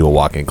immediately to a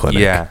walk-in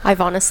clinic. Yeah, I've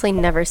honestly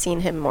never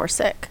seen him more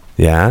sick.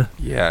 Yeah,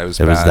 it was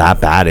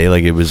that bad.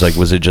 Like it was like,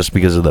 was it just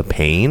because of the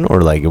pain,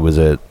 or like was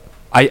it?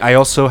 I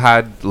also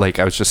had like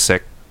I was just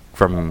sick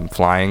from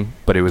flying,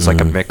 but it was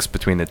like a mix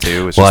between the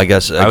two. I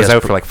guess I was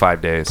out for like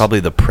 5 days. Probably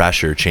the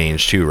pressure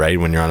changed too, right?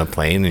 When you're on a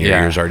plane and your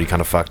ear's already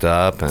kind of fucked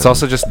up. It's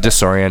also just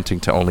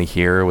disorienting to only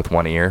hear with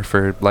one ear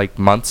for like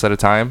months at a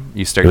time.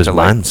 You start to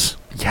months.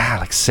 Yeah,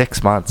 like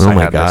 6 months. Oh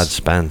my God,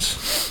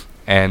 Spence.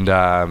 And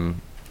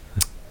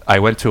I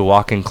went to a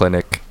walk-in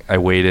clinic. I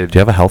waited. Do you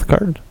have a health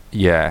card?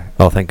 Yeah.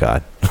 Oh, thank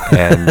God.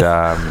 And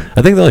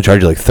I think they only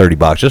charge you like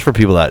 $30 just for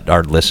people that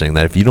are listening.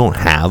 That if you don't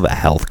have a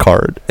health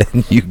card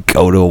and you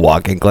go to a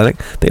walk-in clinic,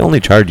 they only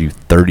charge you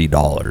 $30.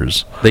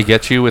 they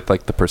get you with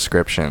like the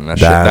prescription.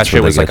 That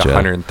shit what was they like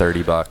get you.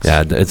 $130.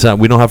 Yeah, it's not.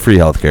 We don't have free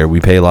healthcare.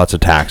 We pay lots of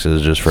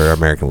taxes just for our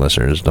American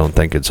listeners. Don't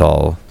think it's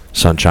all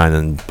sunshine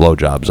and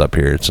blowjobs up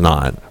here. It's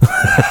not.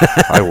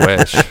 I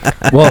wish.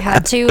 I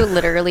had to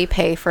literally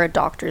pay for a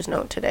doctor's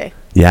note today.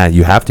 Yeah,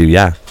 you have to.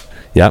 Yeah,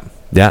 yep.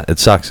 Yeah, it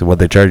sucks. What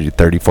they charge you?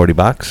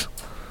 $30-$40?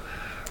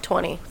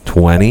 20.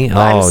 20? But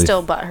I'm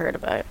still butthurt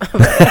about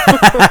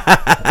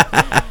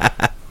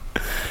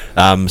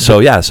it.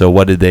 So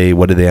what did they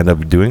end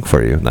up doing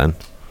for you then?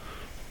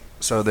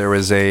 So there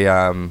was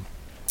the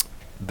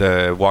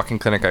walking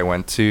clinic I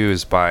went to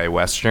is by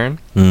Western.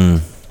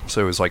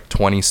 So it was like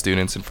 20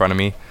 students in front of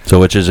me. So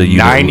which is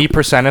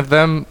 90% of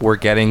them were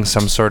getting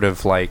some sort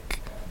of like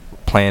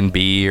Plan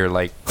B or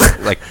like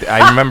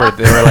I remember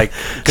they were like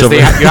because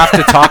you have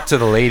to talk to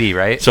the lady,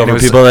 right? So for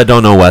people that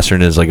don't know,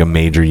 Western is like a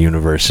major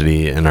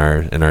university in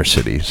our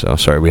city. So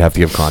sorry, we have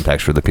to give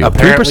context for the people.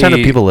 3%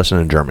 of people listen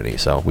in Germany,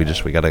 so we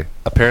gotta.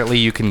 Apparently,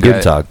 you can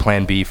get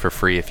Plan B for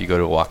free if you go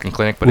to a walk-in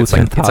clinic, but it's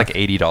like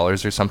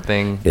 $80 or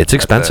something. It's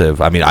expensive.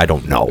 I mean, I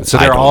don't know. So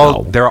they're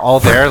all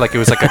there. Like it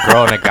was like a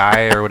girl and a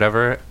guy or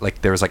whatever.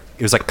 Like it was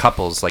like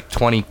couples, like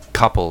 20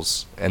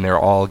 couples, and they're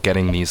all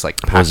getting these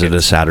like packets. Was it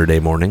a Saturday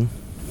morning?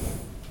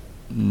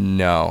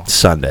 No.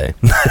 Sunday.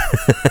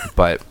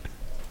 But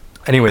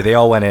anyway, they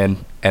all went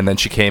in, and then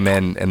she came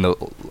in, and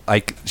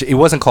it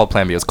wasn't called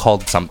Plan B. It was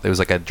called something. It was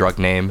like a drug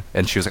name,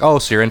 and she was like, "Oh,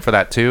 so you're in for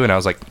that too?" And I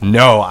was like,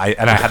 "No." I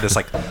had this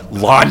like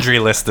laundry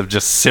list of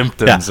just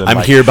symptoms. Yeah, and,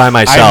 I'm here by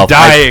myself.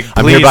 I'm dying.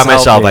 I'm here by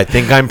myself. Me. I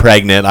think I'm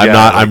pregnant. I'm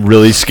not. I'm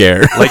really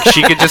scared. Like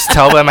she could just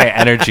tell by my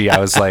energy. I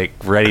was like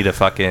ready to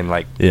fucking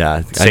like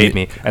save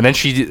me. And then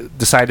she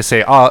decided to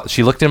say, "Oh,"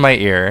 she looked in my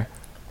ear.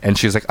 And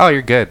she was like, "Oh,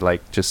 you're good.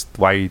 Like, just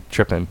why are you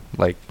tripping?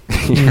 Like,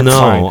 no,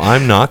 fine.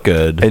 I'm not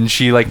good." And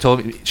she like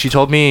told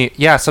me,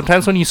 yeah,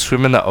 sometimes when you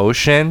swim in the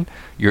ocean,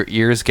 your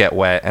ears get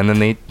wet, and then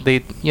they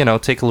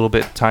take a little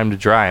bit of time to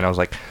dry. And I was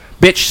like,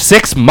 "Bitch,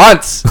 6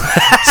 months,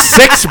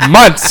 6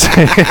 months.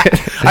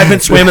 I've been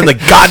swimming the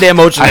goddamn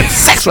ocean for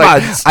 6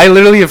 months. I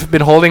literally have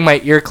been holding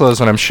my ear closed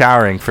when I'm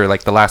showering for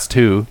like the last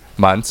 2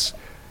 months."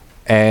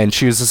 And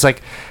she was just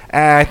like,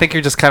 "I think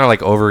you're just kind of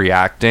like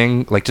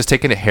overreacting. Like, just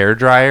taking a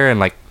hairdryer and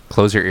like."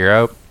 Close your ear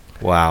out.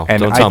 Wow.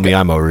 And don't tell me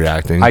I'm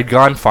overreacting. I'd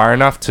gone far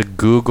enough to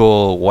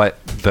Google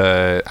what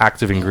the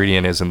active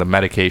ingredient is in the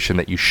medication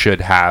that you should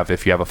have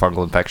if you have a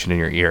fungal infection in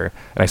your ear.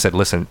 And I said,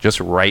 "Listen,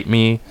 just write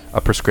me a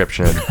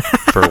prescription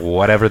for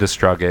whatever this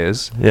drug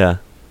is. Yeah.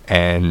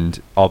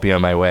 And I'll be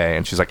on my way."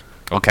 And she's like,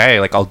 "Okay,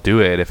 like I'll do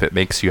it if it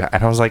makes you."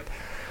 And I was like,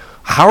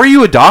 "How are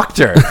you a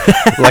doctor?"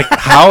 Like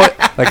how?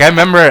 Like I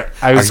remember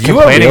I was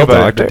complaining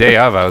about it the day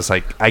of. I was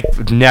like,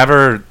 I've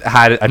never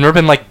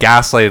been like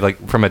gaslighted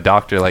like from a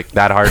doctor like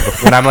that hard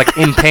before. When I'm like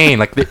in pain,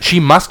 like she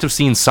must have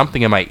seen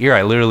something in my ear.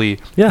 I literally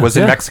was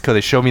in Mexico.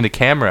 They showed me the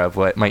camera of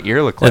what my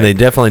ear looked like. And they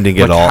definitely didn't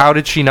get like, all. How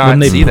did she not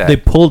see that? They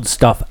pulled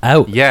stuff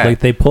out. Yeah, like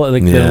they pulled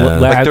like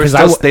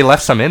they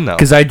left some in though.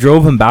 Because I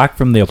drove him back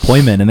from the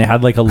appointment and they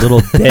had like a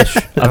little dish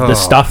of the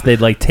stuff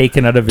they'd like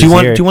taken out of his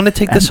ear. Do you want to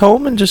take this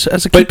home and just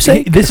as a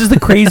keepsake? This is the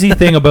crazy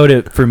thing about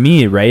it for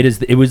me, right?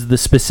 Is it was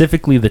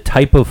specifically the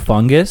type of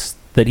fungus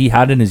that he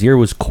had in his ear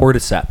was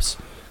cordyceps,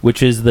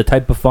 which is the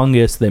type of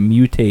fungus that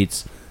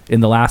mutates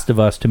in The Last of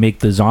Us to make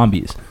the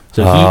zombies.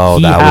 So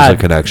he that had, was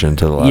a connection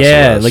to The Last of Us.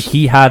 Yeah, like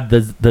he had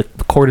the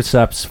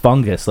cordyceps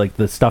fungus, like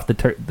the stuff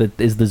that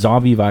is the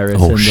zombie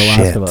virus in The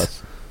Last of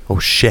Us. Oh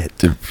shit!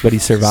 But he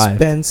survived.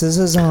 Spence is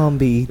a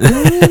zombie.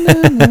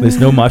 There's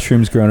no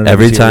mushrooms growing.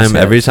 Every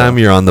time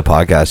you're on the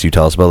podcast, you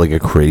tell us about like a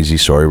crazy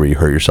story where you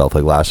hurt yourself.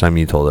 Like last time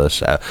you told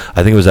us, I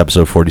think it was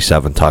episode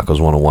 47, Tacos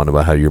 101,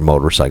 about how your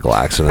motorcycle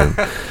accident,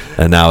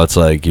 and now it's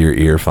like your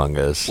ear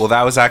fungus. Well,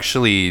 that was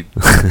actually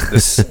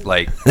this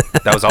like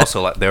that was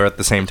also they were at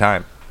the same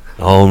time.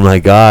 Oh my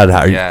god!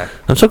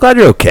 I'm so glad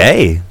you're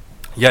okay.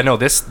 Yeah, no,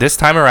 this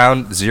time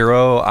around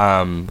zero.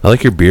 I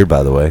like your beard,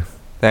 by the way.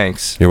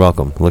 Thanks. You're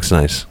welcome. Looks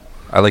nice.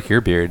 I like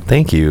your beard.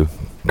 Thank you.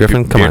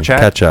 Griffin, come on,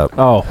 catch up.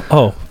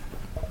 Oh.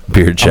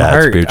 Beard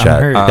chat. Beard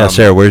chat. Yeah,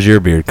 Sarah, where's your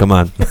beard? Come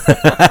on. But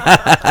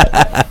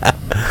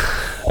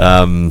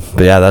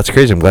yeah, that's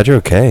crazy. I'm glad you're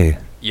okay.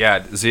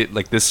 Yeah,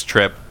 like this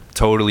trip,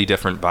 totally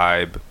different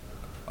vibe.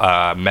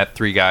 Met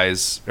 3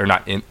 guys, or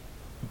not in.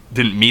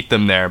 Didn't meet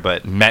them there,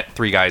 but met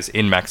 3 guys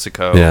in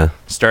Mexico. Yeah.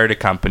 Started a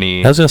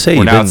company. I was gonna say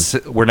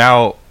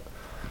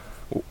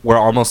we're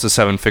almost a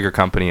 7-figure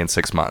company in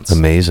 6 months.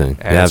 Amazing.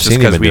 And it's just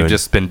because we've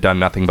just been done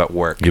nothing but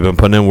work. You've been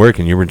putting in work,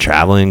 and you've been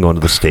traveling, going to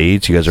the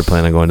States. You guys are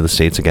planning on going to the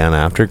States again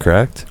after,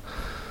 correct?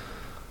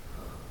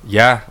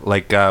 Yeah,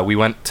 like we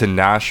went to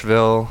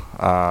Nashville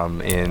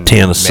in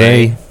Tennessee,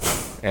 May,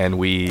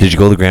 and Did you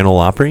go to the Grand Ole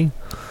Opry?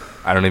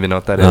 I don't even know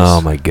what that is. Oh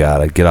my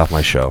god! I'd get off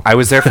my show. I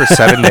was there for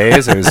 7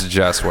 days. It was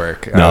just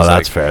work. No,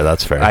 that's fair.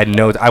 That's fair.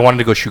 I wanted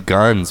to go shoot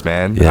guns,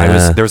 man.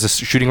 Yeah. There was a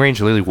shooting range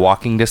literally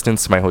walking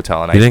distance to my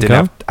hotel, and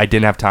I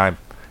didn't have time.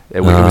 It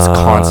was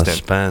constant.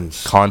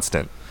 Spence.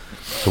 Constant.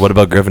 So what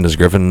about Griffin? Has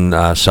Griffin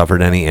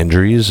suffered any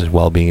injuries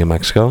while being in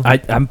Mexico?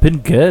 I've been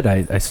good.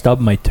 I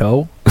stubbed my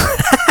toe.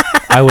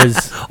 I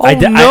was.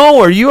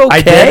 Are you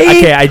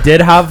okay? I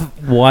did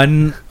have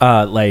one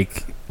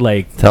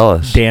tell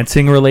us,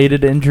 dancing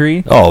related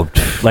injury. Oh,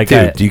 like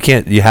dude,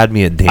 you had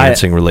me a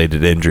dancing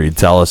related injury.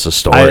 Tell us a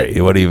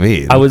story. What do you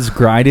mean? I was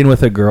grinding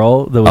with a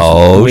girl that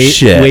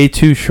was way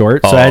too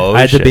short, so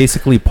I had to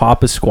basically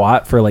pop a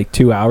squat for like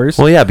 2 hours.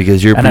 Well, yeah,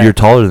 because you're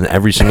taller than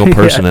every single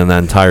person in the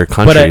entire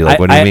country.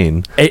 What do you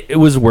mean? It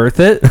was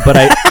worth it, but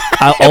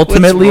I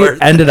ultimately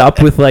ended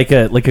up with like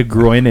a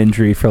groin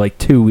injury for like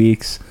 2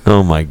 weeks.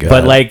 Oh my god!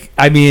 But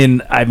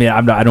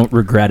I don't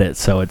regret it.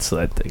 So it's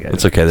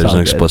okay. There's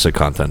an explicit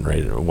content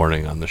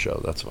warning on the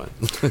show. That's fine.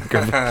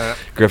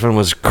 Griffin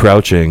was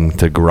crouching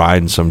to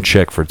grind some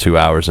chick for 2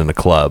 hours in a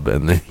club,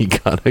 and then he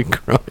got a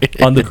groin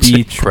on the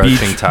beach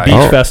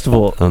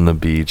festival. On the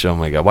beach. Oh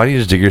my god! Why don't you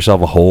just dig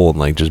yourself a hole and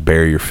like just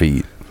bury your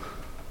feet?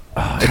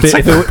 That's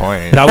a good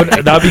point. That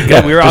would be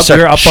good. We were up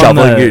on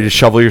the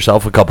shovel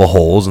yourself a couple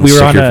holes. And we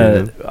were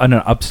on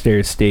an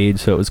upstairs stage,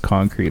 so it was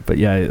concrete. But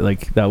yeah,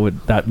 like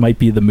that might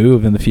be the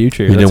move in the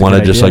future. You didn't want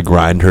to just like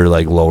grind her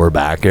like lower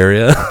back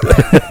area.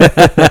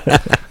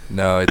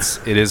 No,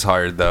 it is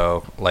hard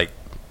though. Like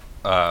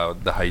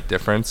the height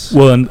difference.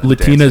 Well, and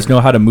Latinas know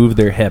how to move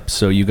their hips,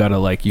 so you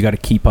gotta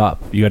keep up.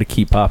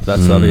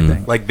 That's the other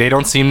thing. Like they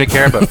don't seem to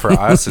care, but for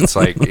us, it's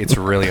like it's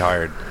really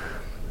hard.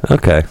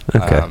 Okay.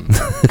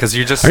 Because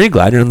you're just. Are you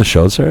glad you're on the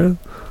show, Sarah?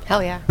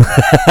 Hell yeah.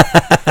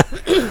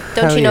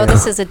 Don't you know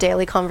this is a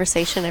daily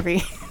conversation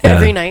every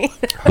night?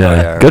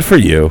 Yeah. Good for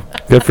you.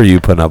 Good for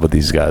you putting up with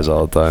these guys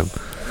all the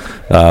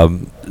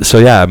time. So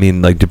yeah, I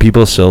mean, like, do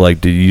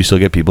you still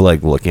get people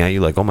like looking at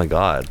you like, oh my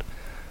god,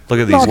 look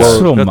at these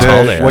guys?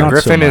 What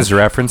Griffin is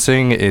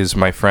referencing is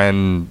my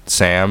friend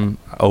Sam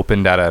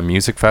opened at a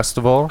music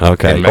festival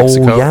in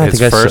Mexico.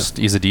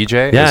 He's a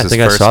DJ. Yeah, I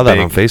think I saw that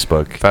on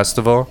Facebook.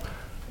 Festival.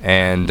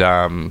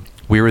 And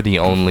we were the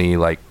only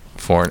like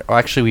foreign. Oh,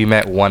 actually, we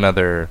met one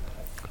other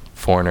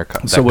foreigner.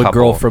 So a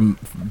girl from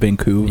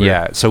Vancouver.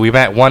 Yeah. So we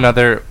met one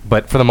other,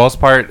 but for the most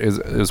part,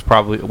 it was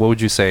probably. What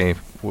would you say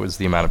was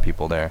the amount of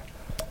people there?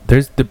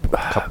 There's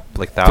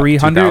like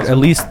 300, at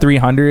least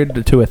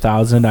 300 to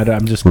 1,000.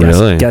 I'm just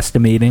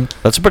guesstimating.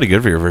 That's pretty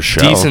good for your first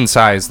show. Decent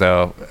size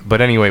though. But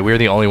anyway, we were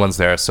the only ones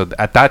there. So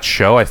at that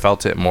show, I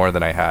felt it more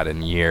than I had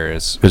in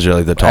years. Because you're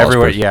like the tallest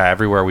everywhere. person. Yeah,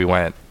 everywhere we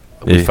went.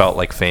 We felt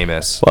like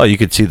famous. Well, you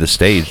could see the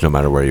stage no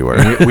matter where you were.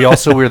 we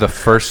were the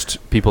first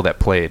people that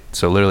played.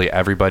 So literally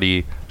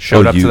everybody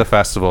showed up to the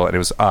festival, and it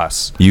was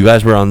us. You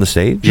guys were on the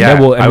stage? Yeah,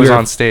 well, I was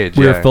on stage.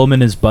 We were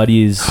filming his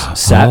buddy's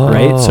set,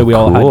 right? So we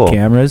all had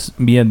cameras.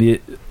 Me and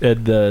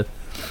the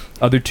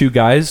other two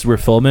guys were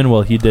filming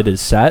while he did his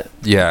set.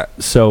 Yeah.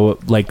 So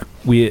like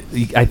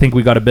I think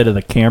we got a bit of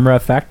the camera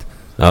effect.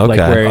 Okay. Like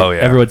where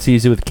everyone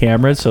sees it with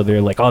cameras, so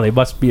they're like, "Oh, they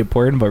must be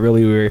important," but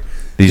really we were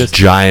these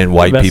giant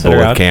white people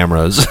with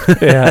cameras.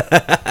 Yeah.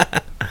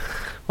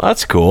 Well,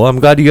 that's cool. I'm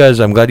glad you guys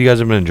have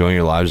been enjoying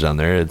your lives down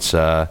there. It's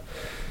I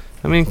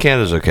mean,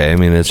 Canada's okay. I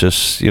mean, it's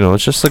just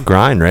it's just the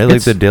grind, right?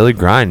 Like the daily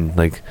grind.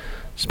 Like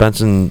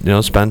Spencer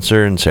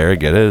and Sarah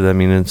get it. I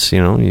mean, it's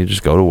you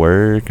just go to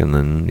work and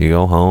then you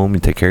go home, you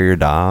take care of your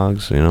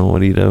dogs. What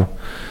do you do?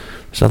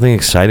 There's nothing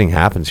exciting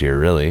happens here,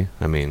 really.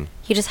 I mean,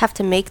 you just have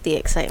to make the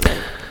excitement.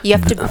 You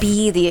have to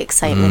be the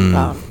excitement,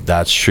 Bob.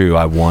 That's true.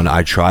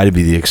 I try to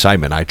be the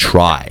excitement. I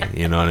try.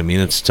 You know what I mean?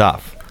 It's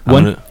tough.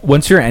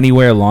 Once you're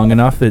anywhere long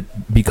enough, it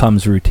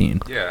becomes routine.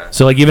 Yeah.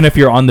 So like even if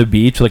you're on the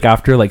beach, like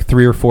after like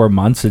 3 or 4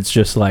 months, it's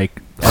just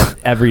like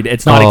every day.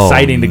 It's not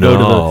exciting to go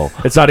to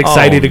the. It's not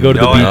exciting to go to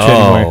the beach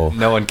anymore.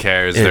 No one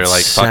cares. They're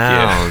like, fuck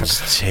you.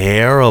 Sounds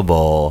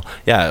terrible.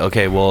 Yeah.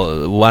 Okay.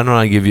 Well, why don't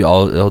I give you?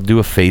 I'll do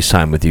a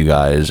FaceTime with you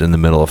guys in the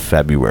middle of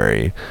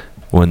February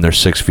when there's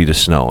 6 feet of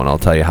snow, and I'll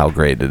tell you how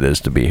great it is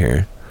to be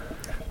here.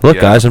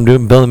 Look, guys, I'm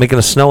making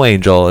a snow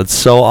angel. It's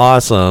so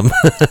awesome.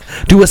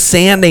 Do a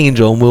sand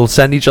angel, and we'll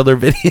send each other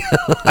video.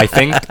 I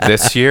think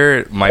this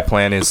year my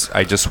plan is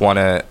I just want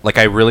to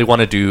I really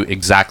want to do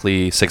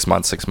exactly 6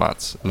 months. 6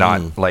 months.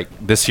 Not like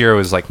this year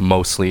was like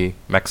mostly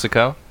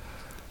Mexico.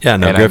 Yeah,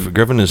 no.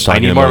 Griffin is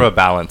talking. I need more of a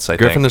balance.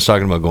 Griffin is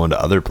talking about going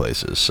to other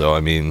places. So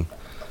I mean,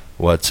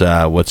 what's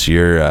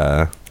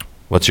your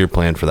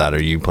plan for that?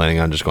 Are you planning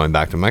on just going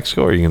back to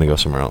Mexico, or are you going to go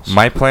somewhere else?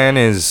 My plan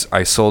is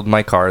I sold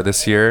my car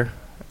this year.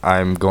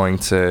 I'm going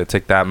to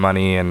take that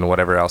money and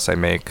whatever else I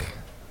make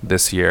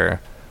this year,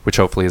 which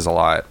hopefully is a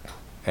lot,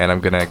 and I'm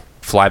going to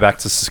fly back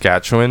to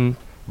Saskatchewan,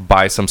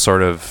 buy some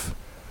sort of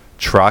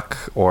truck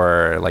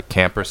or like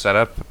camper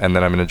setup, and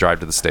then I'm going to drive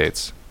to the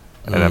States.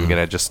 And I'm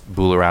going to just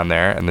bool around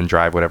there and then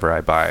drive whatever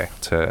I buy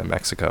to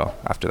Mexico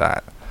after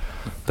that.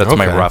 That's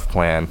my rough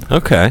plan.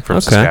 Okay.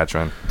 From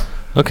Saskatchewan.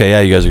 Okay,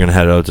 yeah, you guys are going to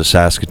head out to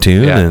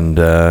Saskatoon, and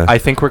I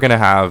think we're going to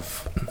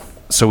have.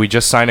 So we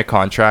just signed a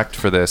contract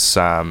for this.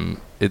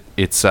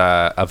 It's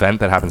a event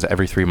that happens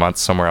every 3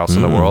 months somewhere else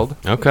in the world.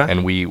 Okay,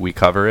 and we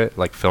cover it,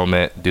 like film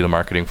it, do the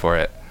marketing for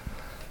it,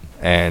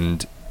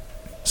 and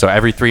So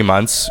every 3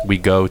 months we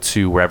go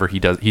to wherever he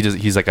does.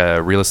 He's like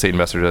a real estate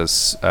investor,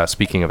 does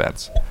speaking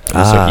events.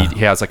 So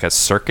he has like a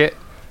circuit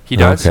he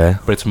does,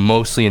 but it's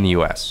mostly in the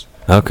U.S.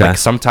 Okay. Like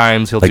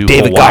sometimes he'll like do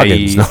David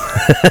Hawaii.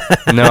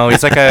 Goggins. No,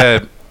 he's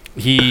like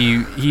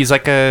he's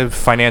like a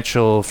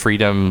financial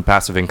freedom,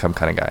 passive income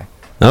kind of guy.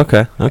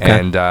 Okay.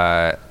 And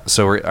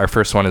so our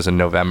first one is in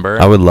November.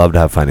 I would love to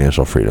have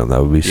financial freedom.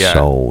 That would be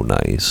so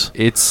nice.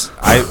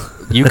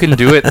 You can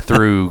do it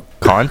through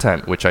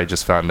content, which I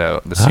just found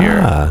out this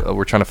year.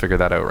 We're trying to figure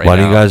that out right now. Why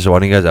don't you guys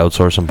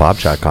outsource some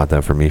Bobchat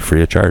content for me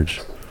free of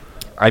charge?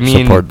 I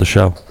mean, support the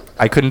show.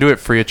 I couldn't do it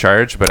free of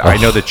charge, but I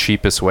know the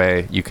cheapest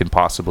way you can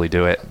possibly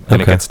do it,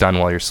 and it gets done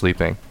while you're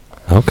sleeping.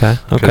 Okay.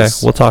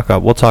 We'll talk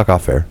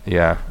off air.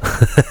 Yeah.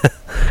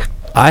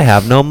 I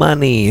have no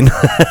money.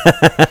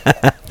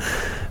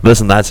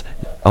 Listen, I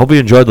hope you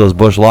enjoyed those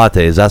Busch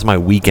Lattes. That's my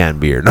weekend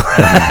beer.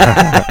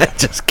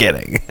 Just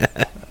kidding.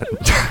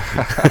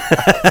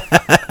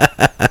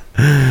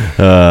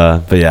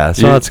 But yeah,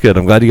 so that's good.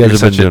 I'm glad you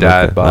guys have been doing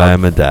it. I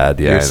am a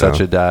dad. Yeah, you're such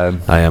a dad.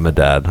 I am a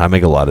dad. I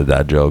make a lot of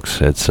dad jokes.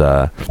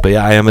 But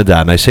yeah, I am a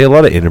dad, and I say a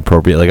lot of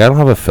inappropriate. Like I don't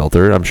have a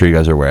filter. I'm sure you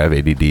guys are aware I have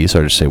ADD,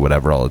 so I just say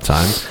whatever all the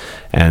time.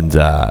 And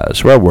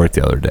so we're at work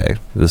the other day.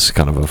 This is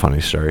kind of a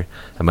funny story.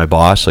 And my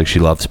boss, like, she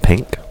loves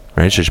pink,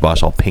 right? So she bought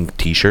us all pink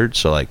T-shirts.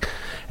 So like.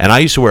 And I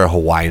used to wear a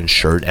Hawaiian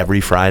shirt every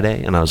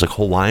Friday, and I was like,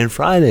 Hawaiian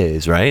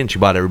Fridays, right? And she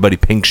bought everybody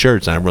pink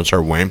shirts, and everyone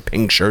started wearing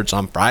pink shirts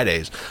on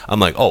Fridays. I'm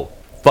like, oh,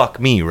 fuck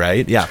me,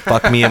 right? Yeah,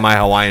 fuck me and my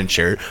Hawaiian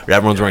shirt.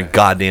 Everyone's wearing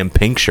goddamn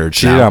pink shirts.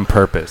 She did it on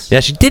purpose. Yeah,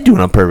 she did do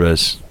it on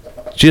purpose.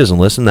 She doesn't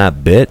listen, that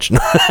bitch.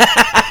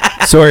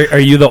 So are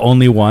you the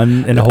only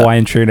one in a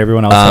Hawaiian shirt and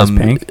everyone else has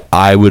pink?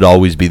 I would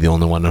always be the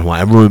only one in Hawaii.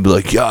 Everyone would be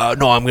like, yeah,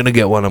 no, I'm going to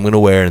get one. I'm going to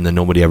wear it. And then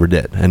nobody ever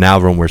did. And now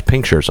everyone wears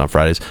pink shirts on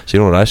Fridays. So you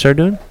know what I started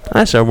doing?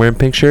 I started wearing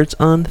pink shirts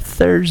on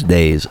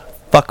Thursdays.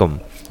 Fuck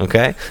them.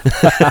 Okay?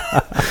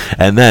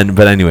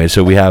 But anyway,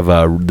 so we have,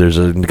 there's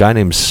a guy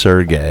named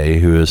Sergey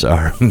who is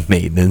our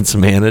maintenance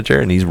manager.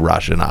 And he's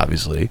Russian,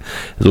 obviously.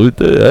 So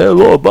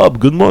hello, Bob.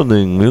 Good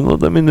morning. You know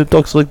what I mean? It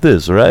talks like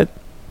this, right?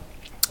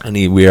 And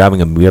we have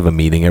a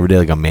meeting every day,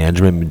 like a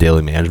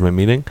daily management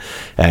meeting,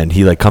 and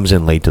he like comes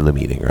in late to the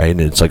meeting, right? And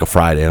it's like a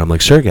Friday, and I'm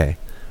like, Sergey,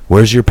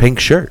 where's your pink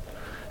shirt?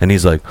 And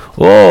he's like,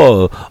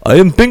 oh, I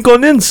am pink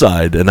on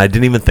inside. And I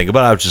didn't even think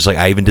about it. I was just like,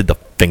 I even did the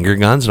finger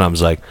guns, and I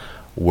was like,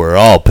 we're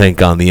all pink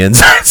on the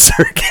inside,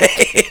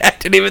 Sergey. I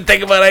didn't even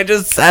think about it. I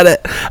just said it.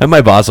 And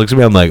my boss looks at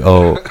me. I'm like,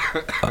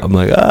 I'm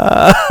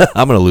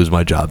gonna lose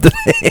my job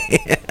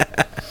today.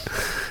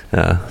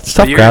 Yeah, it's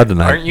a tough crowd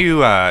tonight. Aren't you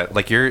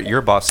like you're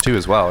a boss too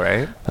as well,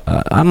 right?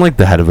 I'm like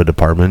the head of a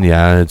department.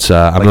 Yeah, it's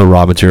I'm the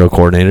raw material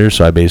coordinator,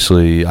 so I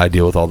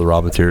deal with all the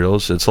raw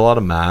materials. It's a lot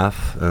of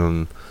math.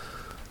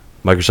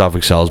 Microsoft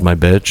Excel is my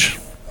bitch.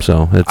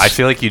 So I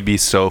feel like you'd be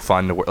so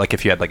fun to work. Like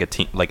if you had like a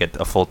team, like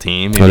a full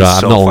team. I'm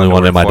the only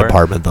one in my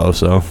department though.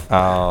 So,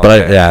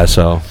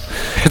 so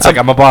it's like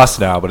I'm a boss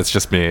now, but it's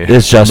just me.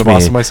 It's just I'm the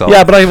boss of myself.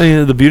 Yeah, but I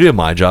mean, the beauty of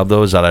my job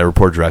though is that I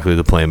report directly to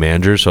the plant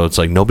manager, so it's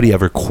like nobody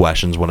ever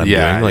questions what I'm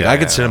doing. Like I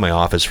could sit in my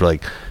office for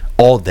like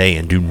all day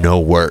and do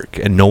no work,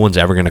 and no one's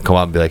ever gonna come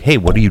up and be like, "Hey,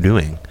 what are you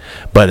doing?"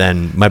 But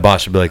then my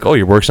boss would be like, "Oh,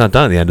 your work's not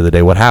done at the end of the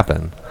day. What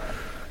happened?"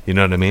 You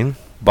know what I mean?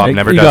 Bob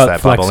never does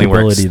that. Bob only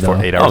works for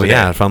 8 hours. Oh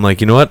yeah, if I'm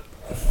like, you know what?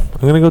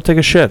 I'm going to go take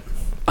a shit.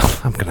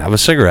 I'm going to have a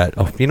cigarette.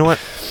 Oh, you know what?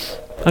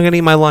 I'm going to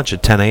eat my lunch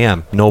at 10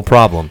 a.m. No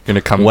problem. Going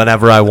to come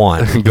whenever I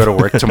want. Go to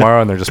work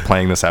tomorrow and they're just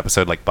playing this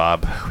episode like,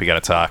 Bob, we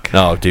got to talk.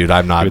 Oh, dude,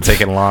 I'm not. We're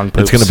taking long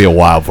poops. It's going to be a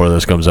while before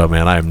this comes out,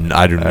 man.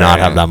 I do not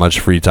have that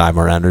much free time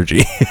or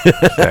energy.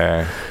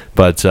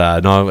 But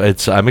no,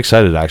 I'm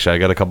excited actually. I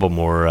got a couple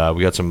more.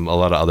 We got a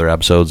lot of other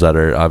episodes that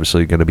are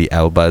obviously going to be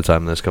out by the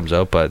time this comes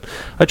out. But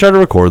I try to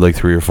record like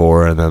 3 or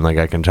 4, and then like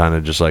I can kind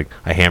of just like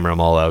I hammer them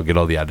all out, get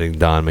all the editing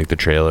done, make the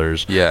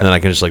trailers, and then I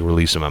can just like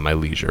release them at my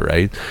leisure.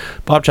 Right?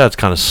 Bobchat's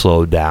kind of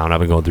slowed down. I've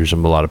been going through a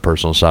lot of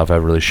personal stuff. I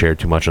haven't really shared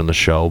too much on the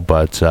show,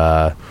 but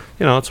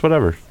it's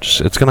whatever.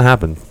 It's gonna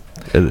happen.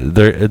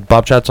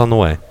 Bobchat's on the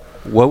way.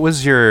 What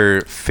was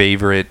your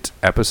favorite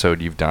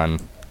episode you've done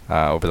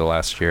over the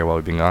last year while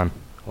we've been gone?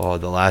 Oh,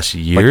 the last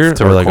year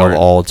or like of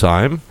all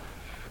time?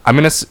 I'm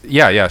gonna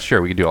yeah,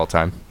 sure, we could do all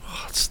time.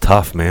 It's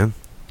tough, man.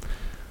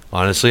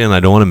 Honestly, and I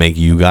don't want to make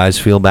you guys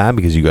feel bad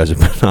because you guys have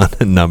been on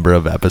a number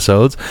of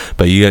episodes.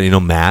 But you got,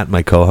 Matt,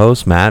 my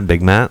co-host,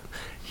 Big Matt.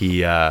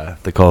 He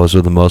the co-host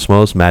with the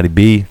most, Matty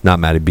B. Not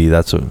Matty B.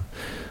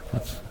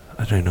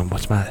 I don't know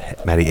what's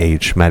Matty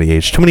H.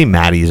 Too many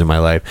Matties in my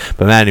life.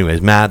 But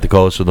anyways, Matt, the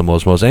co-host with the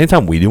most.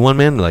 Anytime we do one,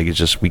 man, like it's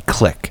just we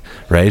click,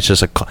 right? It's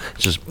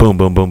just boom,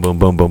 boom, boom, boom,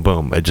 boom, boom,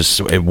 boom.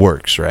 It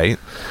works, right?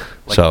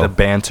 Like so the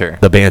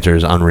banter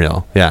is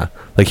unreal. Yeah,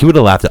 like he would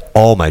have laughed at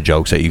all my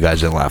jokes that you guys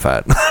didn't laugh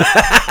at.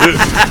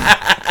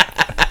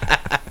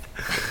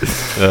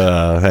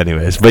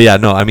 Anyways, but yeah,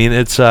 no, I mean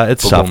it's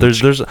tough.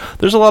 There's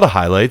a lot of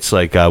highlights.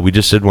 Like we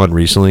just did one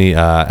recently,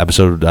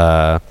 episode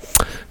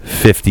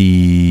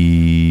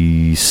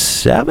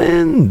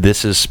 57.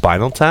 This is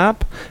Spinal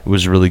Tap. It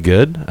was really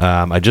good.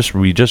 Well, I don't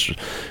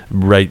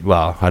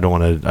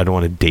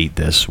want to date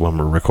this when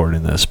we're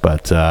recording this,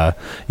 but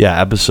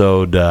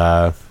episode.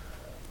 Oh,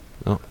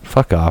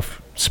 fuck off,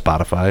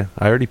 Spotify.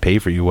 I already pay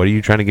for you. What are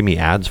you trying to give me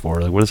ads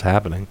for? Like, what is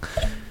happening?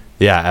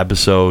 Yeah,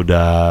 episode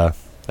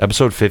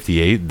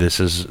 58. This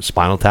is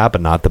Spinal Tap,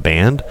 and not the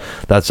band.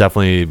 That's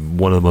definitely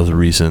one of the most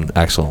recent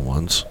excellent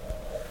ones.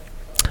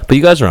 But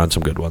you guys are on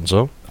some good ones,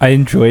 though. I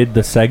enjoyed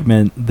the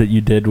segment that you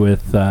did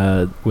with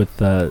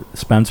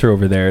Spencer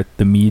over there,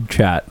 the Mead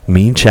chat.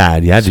 Mead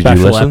chat, yeah. Did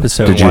you listen?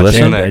 Episode. Did you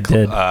listen? I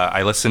did.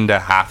 I listened to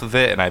half of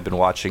it, and I've been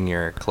watching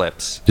your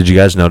clips. Did you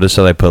guys notice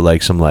that I put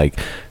like some like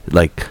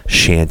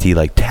shanty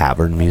like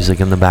tavern music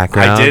in the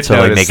background? I did so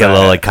like notice make it a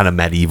little like kind of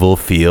medieval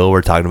feel.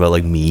 We're talking about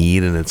like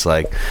mead, and it's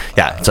like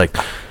it's like.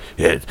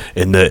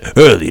 In the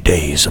early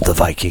days of the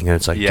Viking, and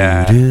it's like,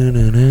 like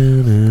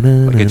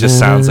it just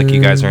sounds like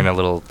you guys are in a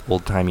little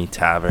old-timey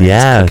tavern.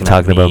 Yeah,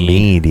 talking about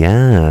mead.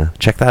 Yeah,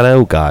 check that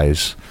out,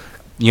 guys.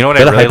 You know what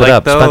I really hype it like,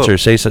 up, though?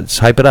 Spencer,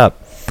 hype it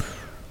up.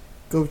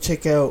 Go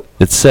check out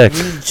It's sick.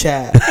 Mead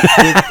Chat,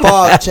 Its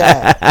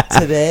Bobchat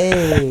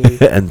today.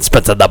 And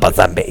Spencer the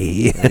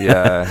Zombie.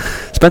 Yeah,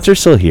 Spencer's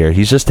still here.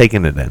 He's just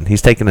taking it in.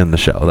 He's taking in the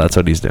show. That's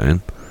what he's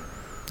doing.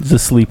 He's a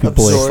sleepy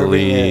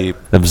boy.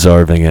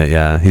 Absorbing it,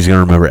 yeah. He's going to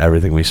remember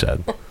everything we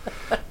said.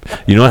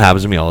 You know what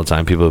happens to me all the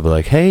time? People will be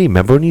like, hey,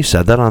 remember when you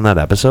said that on that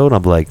episode?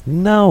 I'm like,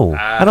 no,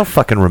 I don't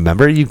fucking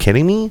remember. Are you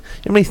kidding me? You know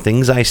how many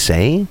things I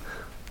say?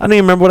 I don't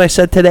even remember what I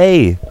said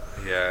today.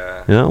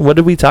 Yeah. You know, what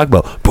did we talk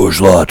about?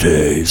 Busch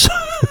Lattes.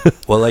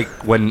 Well, like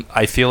when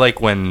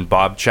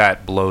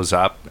Bobchat blows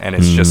up and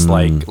it's just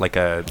like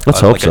a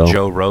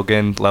Joe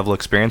Rogan level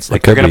experience,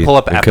 like they're gonna pull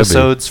up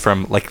episodes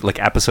from like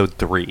episode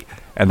 3,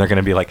 and they're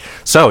gonna be like,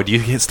 so do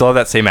you still have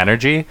that same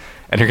energy?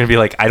 And you're gonna be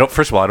like,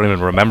 first of all, I don't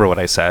even remember what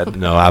I said.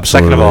 No,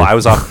 absolutely. Second of all, I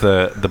was off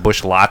the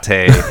Busch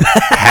Latte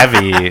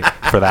heavy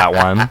for that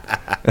one.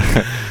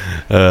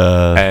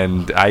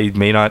 And I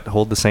may not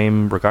hold the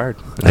same regard.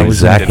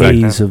 Exactly. A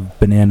haze of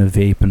banana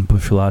vape and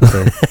Busch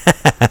Latte.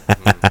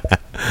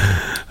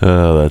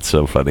 Oh, that's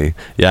so funny.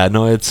 Yeah,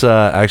 no, it's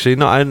actually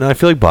no. I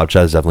feel like Bobchat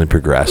has definitely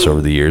progressed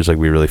over the years. Like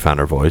we really found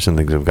our voice, and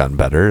things have gotten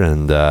better.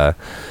 And I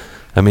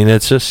mean,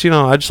 it's just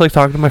I just like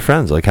talking to my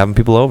friends, like having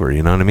people over.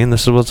 You know what I mean?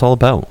 This is what it's all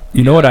about.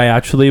 You know what I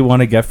actually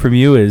want to get from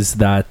you is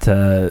that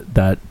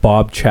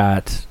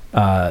Bobchat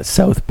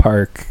South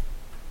Park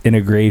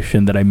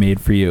integration that I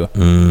made for you.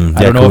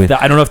 I don't know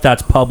if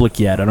that's public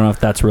yet. I don't know if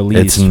that's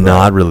released. It's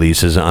not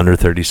released. It's under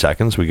 30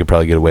 seconds. We could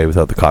probably get away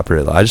without the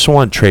copyright law. I just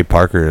want Trey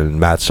Parker and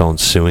Matt Stone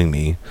suing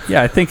me.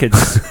 Yeah, I think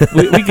it's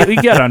we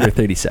get under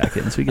 30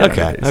 seconds.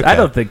 Okay. I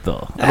don't think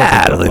they'll.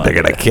 I don't think they're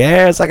gonna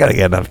care. It's not gonna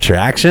get enough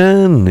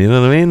traction. You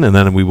know what I mean? And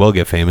then we will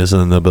get famous, and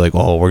then they'll be like,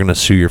 "Oh, we're gonna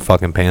sue your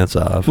fucking pants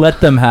off."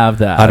 Let them have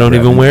that. I don't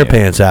even wear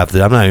pants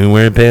after. I'm not even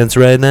wearing pants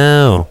right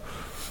now.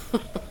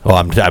 Well,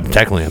 I'm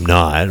technically I'm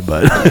not,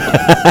 but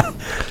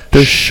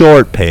they're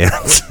short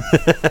pants.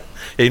 Yeah,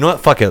 you know what?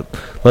 Fuck it.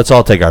 Let's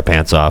all take our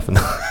pants off.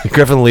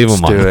 Griffin, leave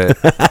them on. Do it.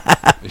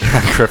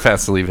 Griff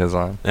has to leave his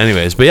on.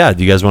 Anyways, but yeah,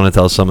 do you guys want to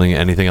tell us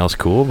anything else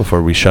cool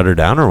before we shut her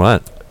down, or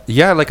what?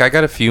 Yeah, like I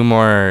got a few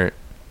more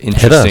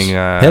interesting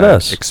Hit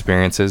us.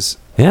 Experiences.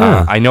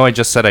 Yeah. I know I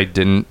just said I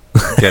didn't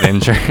get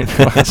injured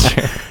last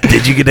year.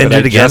 Did you get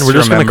injured again? We're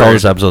just going to call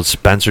this episode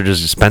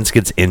Spence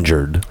Gets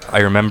Injured.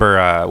 I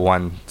remember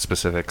one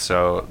specific.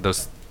 So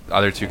those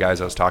other two guys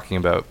I was talking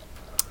about,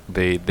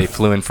 they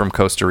flew in from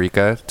Costa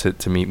Rica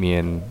to meet me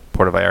in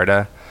Puerto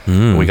Vallarta.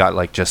 We got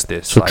like just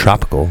this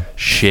tropical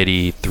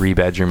shitty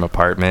 3-bedroom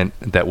apartment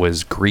that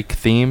was Greek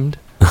themed.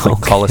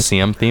 Like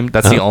Colosseum themed.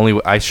 That's the only.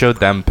 I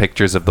showed them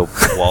pictures of the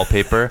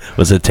wallpaper.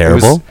 Was it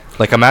terrible? It was,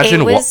 like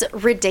imagine. It was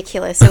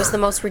ridiculous. It was the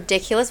most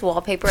ridiculous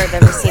wallpaper I've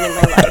ever seen in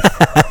my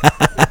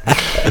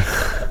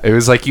life. It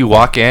was like you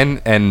walk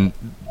in and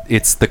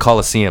it's the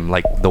Colosseum.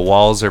 Like the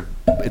walls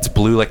it's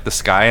blue like the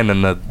sky, and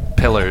then the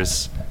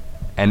pillars.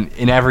 And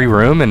in every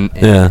room and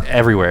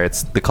everywhere,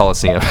 it's the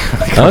Colosseum.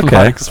 I don't know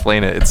how to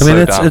explain it. It's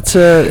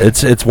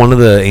one of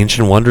the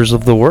ancient wonders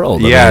of the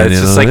world. Yeah,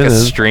 it's just like a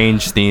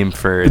strange theme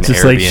for it's an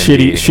just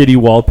Airbnb. like shitty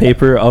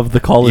wallpaper of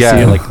the Colosseum.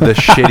 Yeah, like the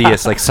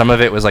shittiest. Like some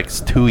of it was like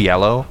too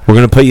yellow. We're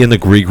gonna put you in the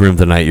Greek room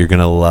tonight. You're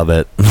gonna love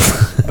it.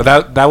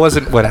 But that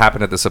wasn't what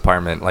happened at this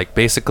apartment. Like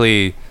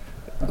basically,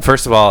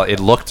 first of all, it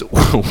looked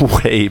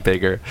way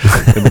bigger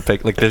in the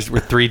pic. Like there were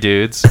 3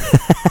 dudes,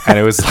 and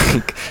it was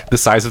like the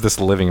size of this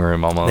living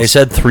room almost. They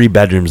said 3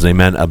 bedrooms. They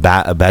meant a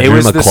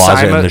bedroom, a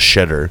closet, and a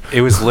shitter.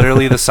 It was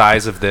literally the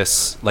size of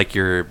this, like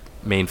your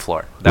main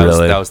floor. That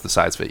was the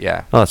size of it.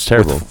 Yeah. Oh, that's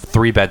terrible. With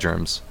 3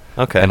 bedrooms.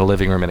 Okay. And a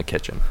living room and a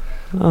kitchen.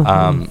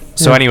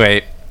 So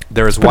anyway,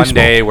 there was one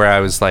day where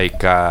I was like,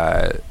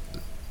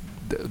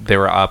 they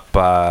were up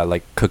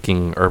like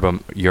cooking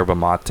yerba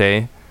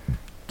mate.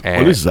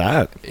 And what is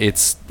that?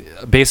 It's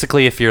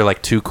basically if you're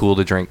like too cool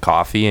to drink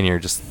coffee and you're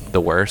just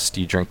the worst,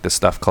 you drink this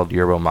stuff called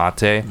yerba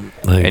mate,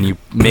 and you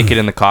make it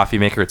in the coffee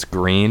maker. It's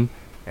green,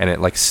 and it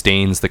like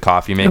stains the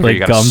coffee maker. like You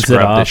gotta gums it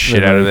scrub the off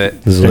shit and, out of like,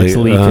 it. It's like, It's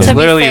To be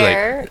literally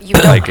fair, like you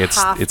don't like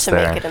have it's to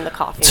there. make it in the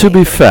coffee To be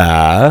maker.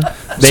 fair,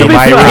 So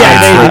my room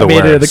yeah, is they the made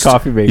it in the worst.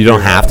 coffee maker. you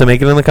don't have to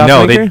make it in the coffee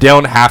No, maker? they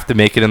don't have to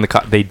make it in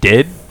the they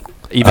did,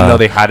 even though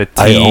they had a tea.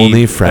 I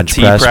only a French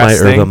tea press my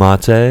thing. yerba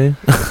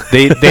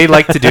mate. They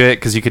like to do it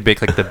because you could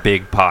make like the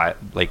big pot,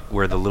 like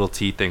where the little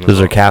tea thing. Is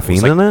there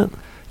caffeine in it?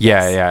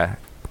 Yeah.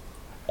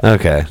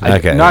 Okay.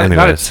 Okay. Not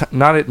Anyways.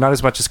 not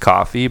as much as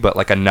coffee, but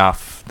like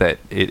enough that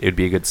it'd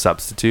be a good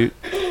substitute.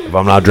 If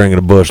I'm not drinking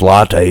a Busch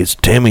Latte, it's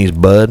Timmy's,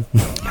 bud.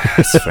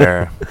 That's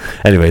fair.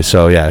 Anyway,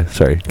 so yeah,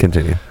 sorry.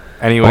 Continue.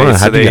 Anyway, How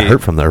so did you they get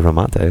hurt from the yerba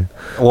mate?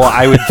 well,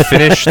 I would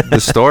finish the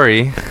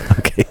story.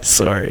 Okay,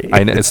 sorry.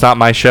 It's not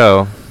my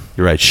show.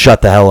 You're right.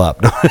 Shut the hell up.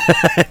 No,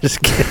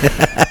 just kidding.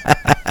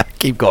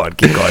 Keep going.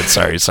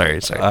 Sorry.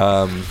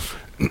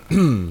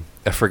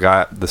 I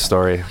forgot the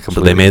story completely.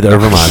 So they made the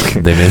yerba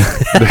mate.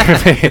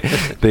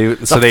 They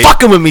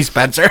fucking with me,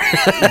 Spencer.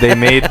 they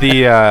made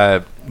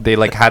the they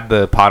like had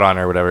the pot on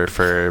or whatever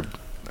for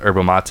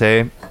yerba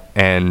mate,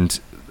 and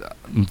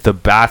the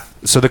bath.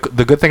 So the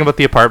good thing about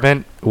the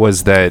apartment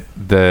was that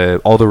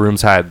all the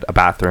rooms had a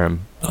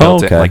bathroom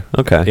built in, like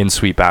in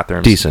suite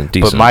bathrooms. Decent.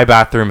 But my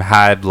bathroom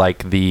had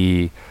like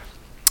the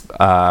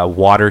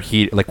water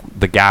heat, like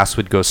the gas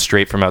would go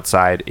straight from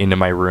outside into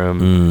my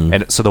room,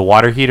 and so the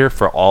water heater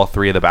for all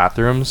three of the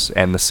bathrooms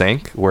and the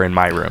sink were in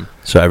my room.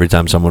 So every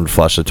time someone would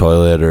flush the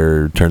toilet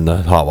or turn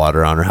the hot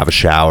water on or have a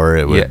shower,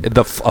 it would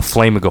a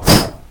flame would go.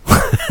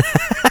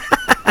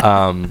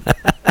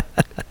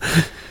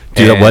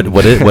 Do you know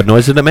what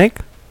noise did it make?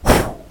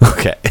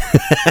 Okay.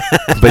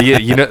 But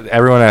you know,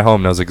 everyone at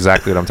home knows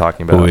exactly what I'm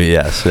talking about. Oh,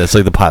 yes, it's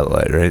like the pilot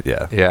light, right?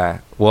 Yeah. Yeah.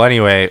 Well,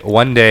 anyway,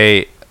 one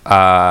day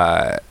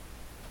I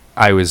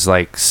was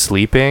like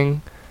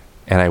sleeping,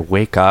 and I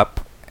wake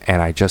up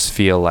and I just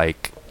feel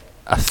like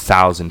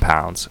 1,000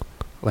 pounds.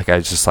 Like I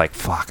was just like,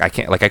 fuck, I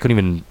can't. Like I couldn't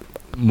even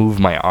move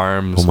my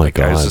arms. Oh my like,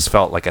 God. I just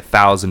felt like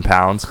 1,000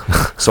 pounds.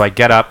 So I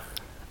get up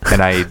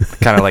and I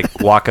kind of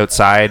like walk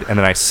outside, and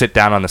then I sit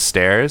down on the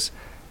stairs,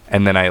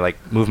 and then I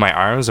like move my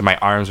arms, and my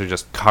arms are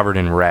just covered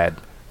in red.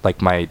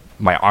 Like my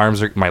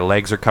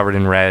legs are covered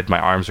in red, my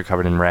arms are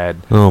covered in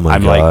red. Oh my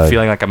I'm God. like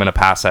feeling like I'm gonna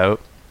pass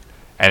out,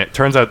 and it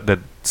turns out that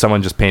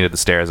someone just painted the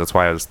stairs. That's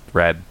why I was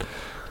red.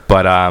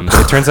 But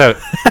it turns out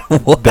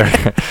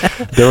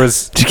there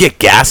was. Did you get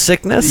gas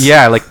sickness?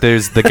 Yeah, like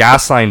the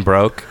gas line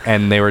broke,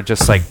 and they were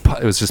just like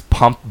it was just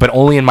pumped, but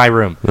only in my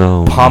room,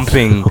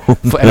 pumping,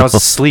 and I was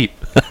asleep.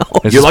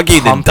 You're lucky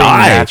you didn't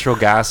die. Natural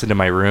gas into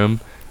my room.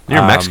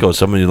 You're in Mexico.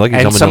 You're lucky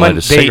someone light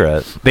a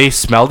cigarette. They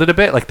smelled it a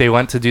bit. Like they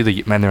went to do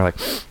the man. They're like,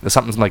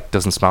 something like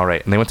doesn't smell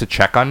right, and they went to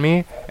check on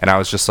me, and I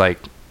was just like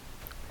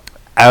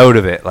out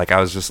of it. Like I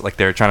was just like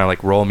they were trying to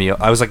like roll me.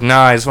 I was like,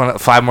 nah, I just want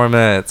 5 more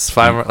minutes.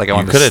 5 more. Like I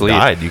wanted to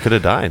sleep. You could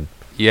have died.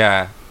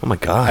 Yeah. Oh my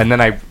God. And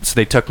then so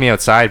they took me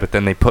outside, but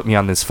then they put me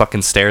on this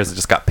fucking stairs that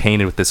just got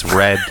painted with this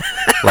red,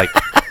 like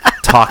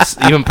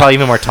probably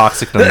even more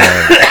toxic than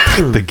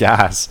the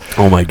gas.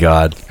 Oh my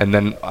God. And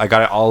then I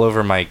got it all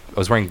over I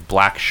was wearing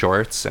black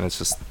shorts, and it's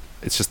just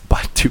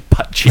two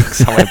butt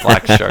cheeks on my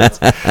black shorts.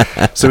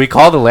 So we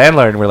called the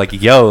landlord, and we're like,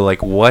 yo,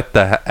 like what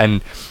the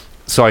and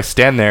so I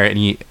stand there, and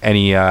he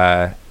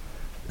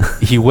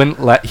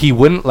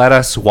wouldn't let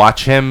us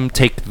watch him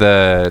take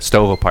the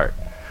stove apart,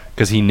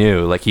 because he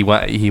knew, like he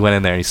went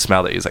in there and he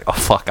smelled it. He's like, oh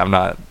fuck, I'm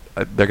not.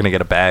 They're gonna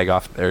get a bag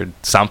off or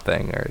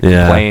something or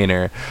complain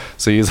or.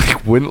 So he was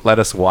like, wouldn't let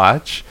us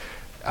watch.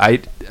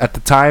 At the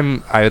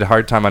time I had a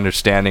hard time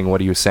understanding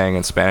what he was saying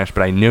in Spanish,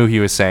 but I knew he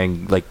was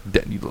saying like,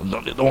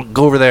 don't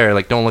go over there,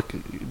 like don't look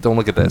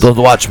at this. Don't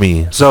watch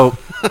me. So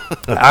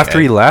after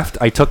he left,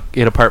 I took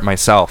it apart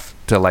myself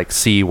to like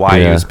see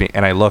why he was being,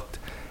 and I looked,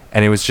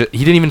 and it was just he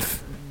didn't even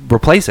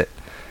replace it.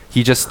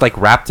 He just like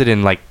wrapped it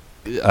in like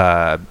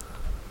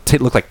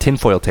looked like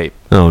tinfoil tape.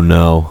 Oh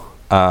no.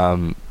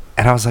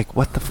 And I was like,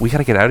 what we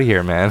gotta get out of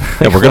here, man.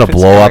 Yeah, we're gonna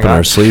blow up in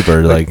our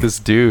sleeper, like this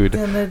dude.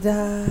 Gonna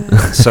die.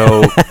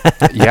 So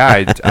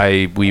yeah,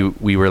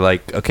 we were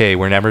like, okay,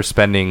 we're never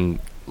spending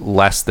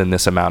less than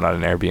this amount on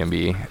an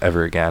Airbnb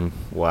ever again.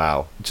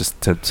 Wow.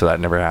 Just so that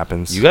never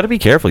happens. You got to be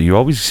careful. You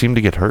always seem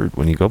to get hurt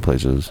when you go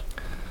places.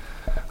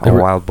 A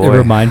wild boy. It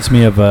reminds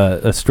me of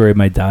a story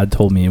my dad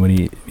told me when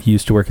he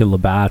used to work at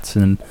Labatt's,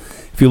 and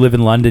if you live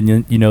in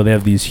London, you know they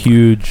have these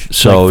huge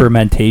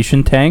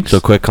fermentation tanks. So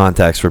quick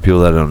context for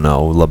people that don't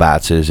know,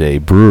 Labatt's is a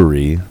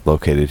brewery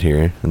located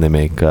here, and they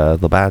make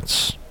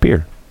Labatt's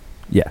beer.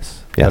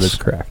 Yes, that is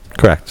correct.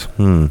 Correct.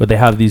 But they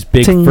have these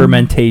big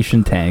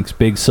fermentation tanks,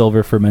 big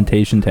silver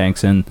fermentation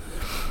tanks, and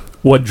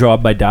what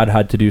job my dad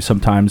had to do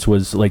sometimes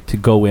was like to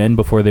go in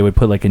before they would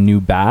put like a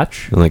new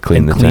batch and like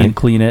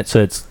clean it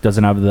so it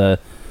doesn't have the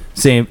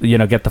same,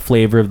 get the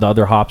flavor of the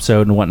other hops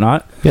out and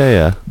whatnot.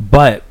 Yeah.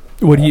 But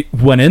when he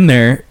went in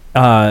there,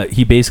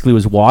 he basically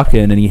was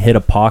walking and he hit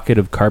a pocket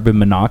of carbon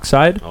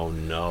monoxide. Oh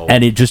no!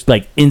 And it just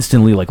like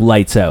instantly like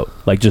lights out,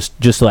 like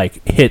just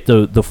like hit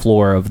the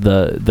floor of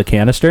the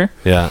canister.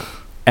 Yeah.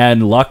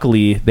 And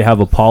luckily, they have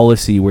a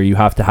policy where you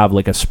have to have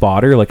like a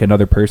spotter, like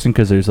another person,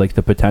 because there's like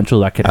the potential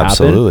that could happen.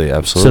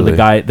 Absolutely. So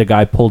the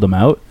guy pulled him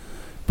out.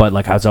 But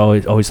like I was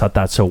always thought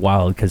that's so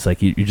wild because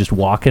like you just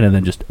walk in and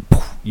then just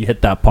poof, you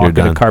hit that pocket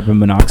of carbon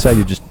monoxide,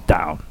 you're just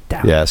down.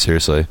 Yeah,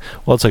 seriously.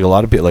 Well, it's like a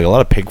lot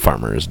of pig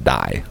farmers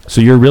die.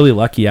 So you're really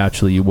lucky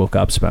actually you woke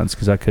up, Spence,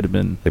 because that could have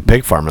been like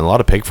pig farming. A lot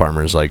of pig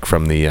farmers like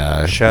from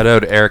the shout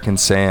out Eric and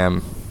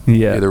Sam.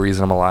 Yeah, you're the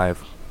reason I'm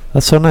alive.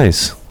 That's so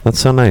nice.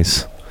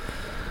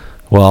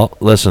 Well,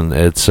 listen,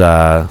 it's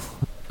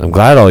I'm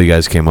glad all you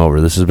guys came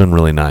over. This has been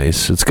really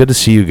nice. It's good to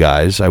see you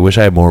guys. I wish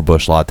I had more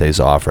Busch Lattes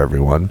to offer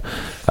everyone,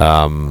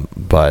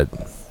 but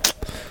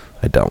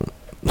I don't.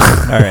 All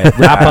right,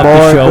 wrap up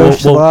the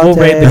show. We'll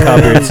raid the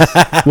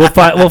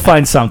cupboards. We'll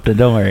find something.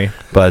 Don't worry.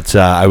 But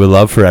I would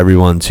love for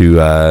everyone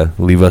to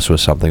leave us with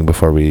something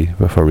before we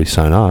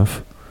sign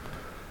off.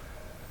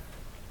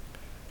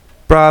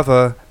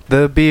 Brava,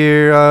 the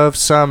beer of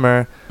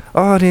summer,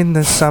 all in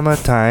the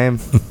summertime.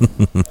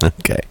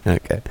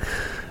 Okay.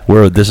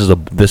 This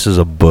is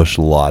a Busch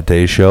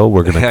Latte show.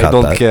 We're gonna cut that. I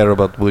don't care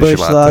about Busch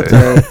Latte.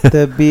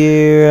 The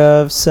beer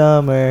of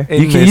summer.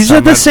 You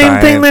said the same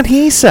thing that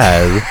he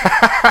said.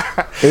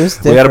 It was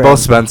different. We are both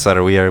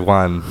Spencer. We are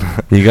one.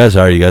 You guys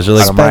are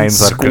like our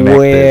minds are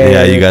connected.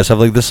 Yeah, you guys have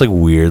like this like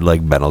weird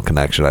like mental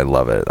connection. I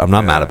love it. I'm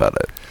not mad about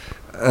it.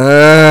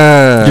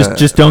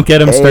 Just don't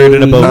get him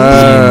started about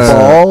beans.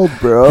 Bald,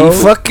 bro. He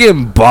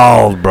fucking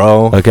bald,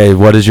 bro. Okay,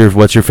 what's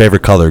your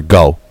favorite color?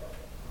 Go.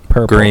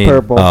 Purple. Green.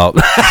 Purple. Oh.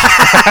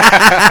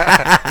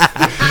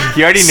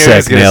 You already knew Sick. I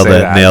was gonna Nailed say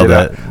it. that. Nailed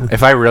it.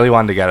 If I really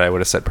wanted to get it, I would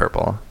have said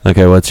purple.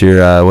 Okay, what's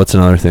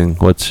another thing?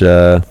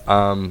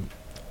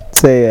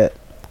 Say it.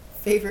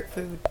 Favorite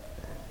food.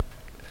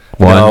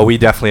 One. No, we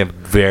definitely have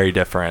very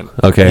different.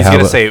 Okay, he's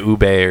gonna say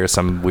ube or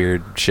some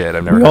weird shit.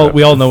 I've never.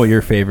 We all know what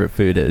your favorite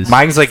food is.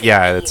 Mine's like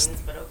it's.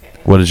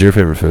 What is your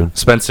favorite food?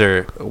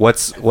 Spencer,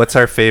 what's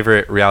our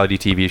favorite reality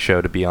TV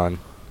show to be on?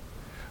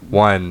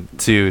 1,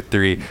 2,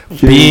 3.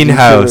 Bean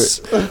House.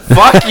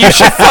 Fuck, you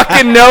should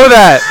fucking know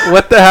that.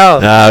 What the hell?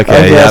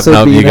 Okay, yeah,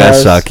 no, you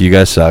guys suck. You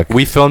guys suck.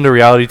 We filmed a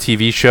reality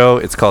TV show.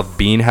 It's called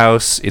Bean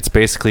House. It's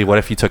basically what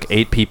if you took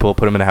 8 people,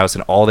 put them in a house,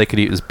 and all they could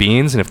eat was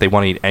beans, and if they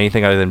want to eat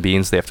anything other than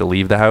beans, they have to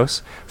leave the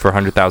house for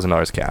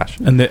 $100,000 cash.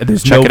 And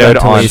there's check no it out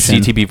on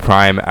ventilation. CTV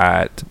Prime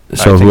at.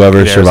 So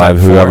whoever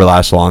survives, whoever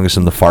lasts longest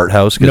in the fart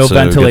house gets the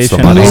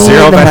ventilation. money.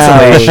 Zero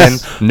ventilation,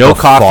 no The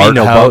coffee, fart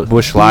no house.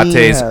 Busch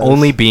Lattes,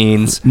 only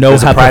beans. No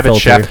There's a HEPA private filter.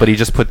 chef, but he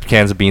just put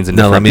cans of beans in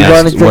No, let different me You ask-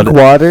 want to drink what-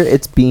 water?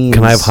 It's beans.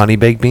 Can I have honey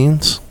baked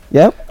beans?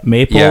 Yep.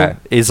 Maple. Yeah,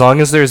 as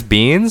long as there's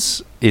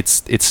beans,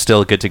 it's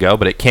still good to go.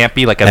 But it can't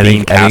be like a bean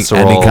Any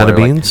casserole. kind of or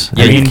like- beans?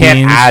 Yeah, you Green can't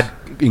beans. add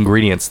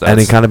ingredients though.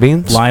 Any kind of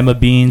beans? Lima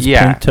beans,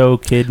 Yeah. pinto,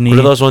 kidney. What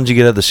are those ones you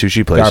get at the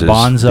sushi places?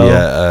 Garbanzo.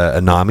 Yeah,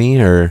 anami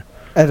or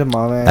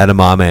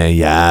edamame.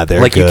 Yeah,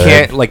 they're like good. you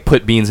can't like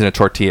put beans in a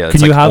tortilla. It's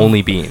Can you like have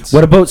only beans.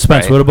 What about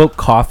Spence? Right? What about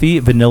coffee?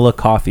 Vanilla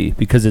coffee,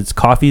 because it's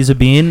coffee is a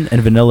bean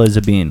and vanilla is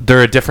a bean.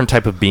 They're a different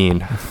type of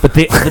bean. But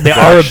they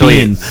are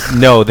Actually, a bean.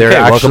 No, they're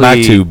actually. Welcome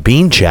back to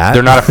Bean Chat.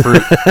 They're not a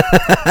fruit.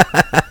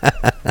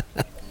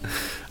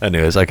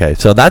 Anyways, okay,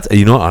 so that's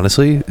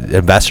honestly,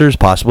 investors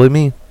possibly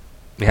me.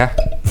 Yeah,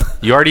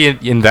 you already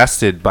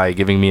invested by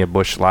giving me a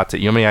Busch Latte.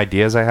 You know how many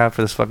ideas I have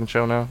for this fucking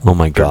show now? Oh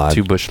my There are god,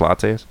 2 Busch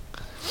Lattes.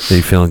 Are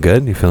you feeling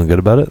good? You feeling good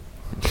about it?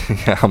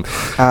 Yeah,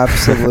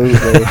 Absolutely.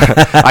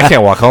 I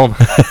can't walk home.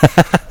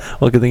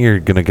 Well, good thing you're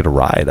gonna get a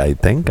ride. I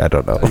think. I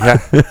don't know. Yeah,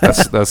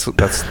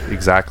 that's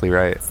exactly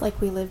right. It's like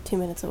we live 2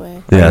 minutes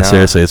away. Yeah, know.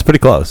 seriously, it's pretty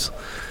close.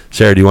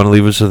 Sarah, do you want to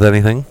leave us with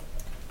anything?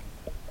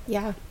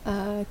 Yeah.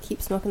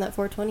 Keep smoking that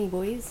 420,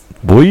 boys.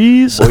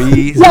 Boys.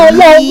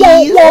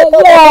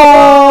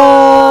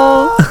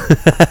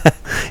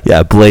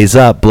 Yeah, blaze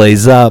up,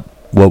 blaze up.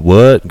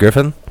 What,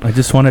 Griffin? I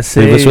just want to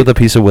say. Leave us with a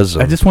piece of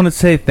wisdom. I just want to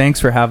say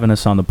thanks for having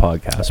us on the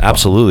podcast. Bob.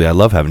 Absolutely, I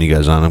love having you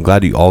guys on. I'm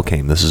glad you all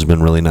came. This has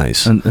been really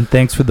nice. And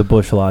thanks for the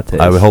Busch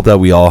Lattes. I would hope that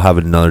we all have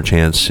another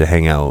chance to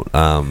hang out.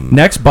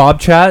 Next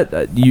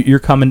Bobchat, you're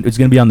coming. It's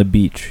going to be on the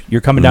beach.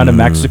 You're coming down to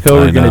Mexico.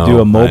 We're going to do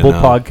a mobile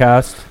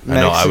podcast.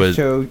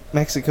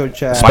 Mexico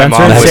chat.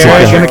 Spencer and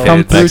Sarah are going to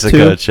come through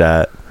Mexico too.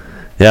 chat.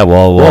 Yeah,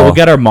 well, we'll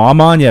get our mom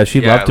on. Yeah,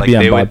 she'd Yeah, love to like be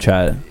on they would-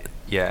 Bobchat.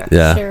 Yeah.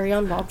 Yeah. Sherry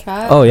on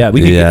Bobchat. Oh yeah,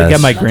 we could Yes.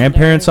 get my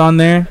grandparents on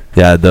there.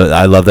 Yeah,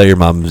 I love that your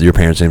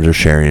parents' names are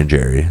Sherry and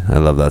Jerry. I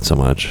love that so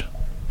much.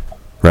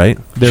 Right?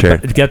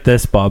 Get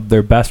this, Bob.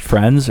 Their best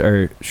friends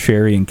are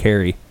Sherry and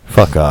Carrie.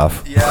 Fuck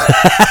off.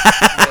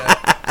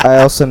 I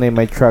also named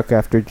my truck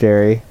after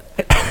Jerry.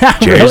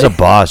 Jerry's a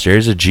boss.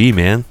 Jerry's a G,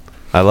 man.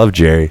 I love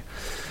Jerry.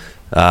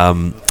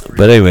 But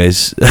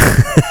anyways,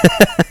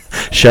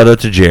 shout out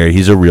to Jerry.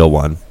 He's a real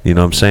one. You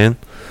know what I'm saying?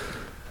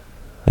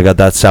 I got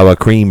that sour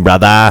cream,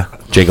 brother.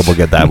 Jacob will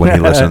get that when he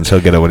listens. He'll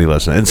get it when he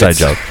listens. Inside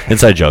joke.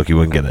 Inside joke. You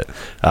wouldn't get it.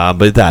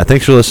 But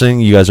thanks for listening.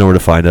 You guys know where to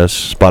find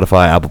us.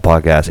 Spotify, Apple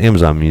Podcasts,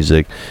 Amazon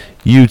Music,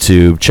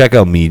 YouTube. Check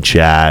out Mead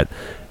Chat.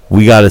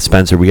 We got it,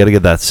 Spencer. We got to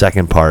get that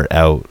second part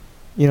out.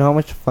 You know how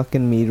much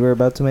fucking mead we're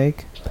about to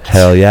make?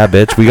 Hell yeah,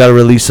 bitch. We got to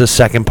release the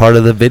second part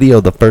of the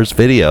video, the first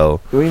video.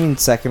 What do you mean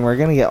second? We're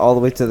gonna get all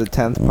the way to the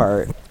 10th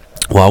part.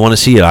 Well, I want to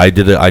see it.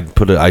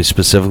 I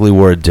specifically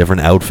wore a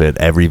different outfit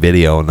every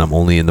video, and I'm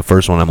only in the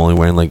first one. I'm only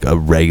wearing like a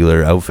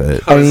regular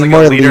outfit. I need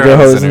more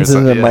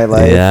lederhosens in my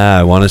life. Yeah,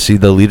 I want to see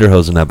the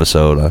lederhosen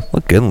episode. I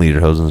look good in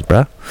lederhosens,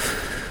 bruh.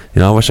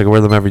 You know, I wish I could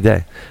wear them every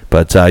day.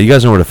 But you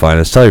guys know where to find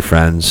us. Tell your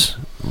friends.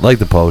 Like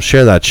the post.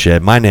 Share that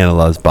shit. My Nana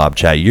loves Bob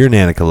Chat. Your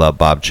Nana could love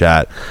Bob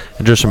Chat.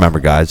 And just remember,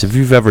 guys, if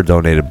you've ever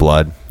donated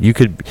blood,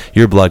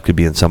 your blood could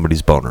be in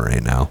somebody's boner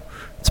right now.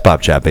 It's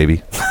Bob Chat,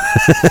 baby.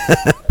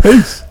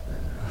 Peace.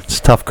 It's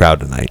a tough crowd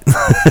tonight.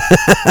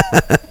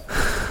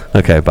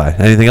 Okay, bye.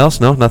 Anything else?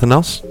 No? Nothing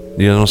else?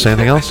 You don't say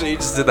anything else? You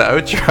just did the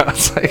outro. I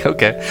was like,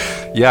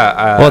 okay.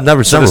 Yeah. Well,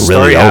 it's never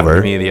really over.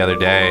 To me the other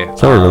day.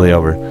 It's never really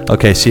over.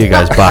 Okay, see you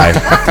guys. Bye.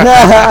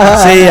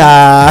 See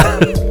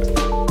ya.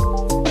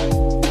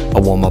 I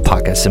want my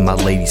pockets and my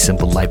lady,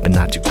 simple life but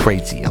not too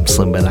crazy. I'm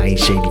slim but I ain't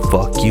shady,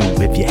 fuck you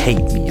if you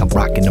hate me. I'm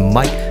rocking the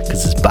mic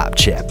cause it's Bob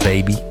Chat,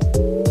 baby.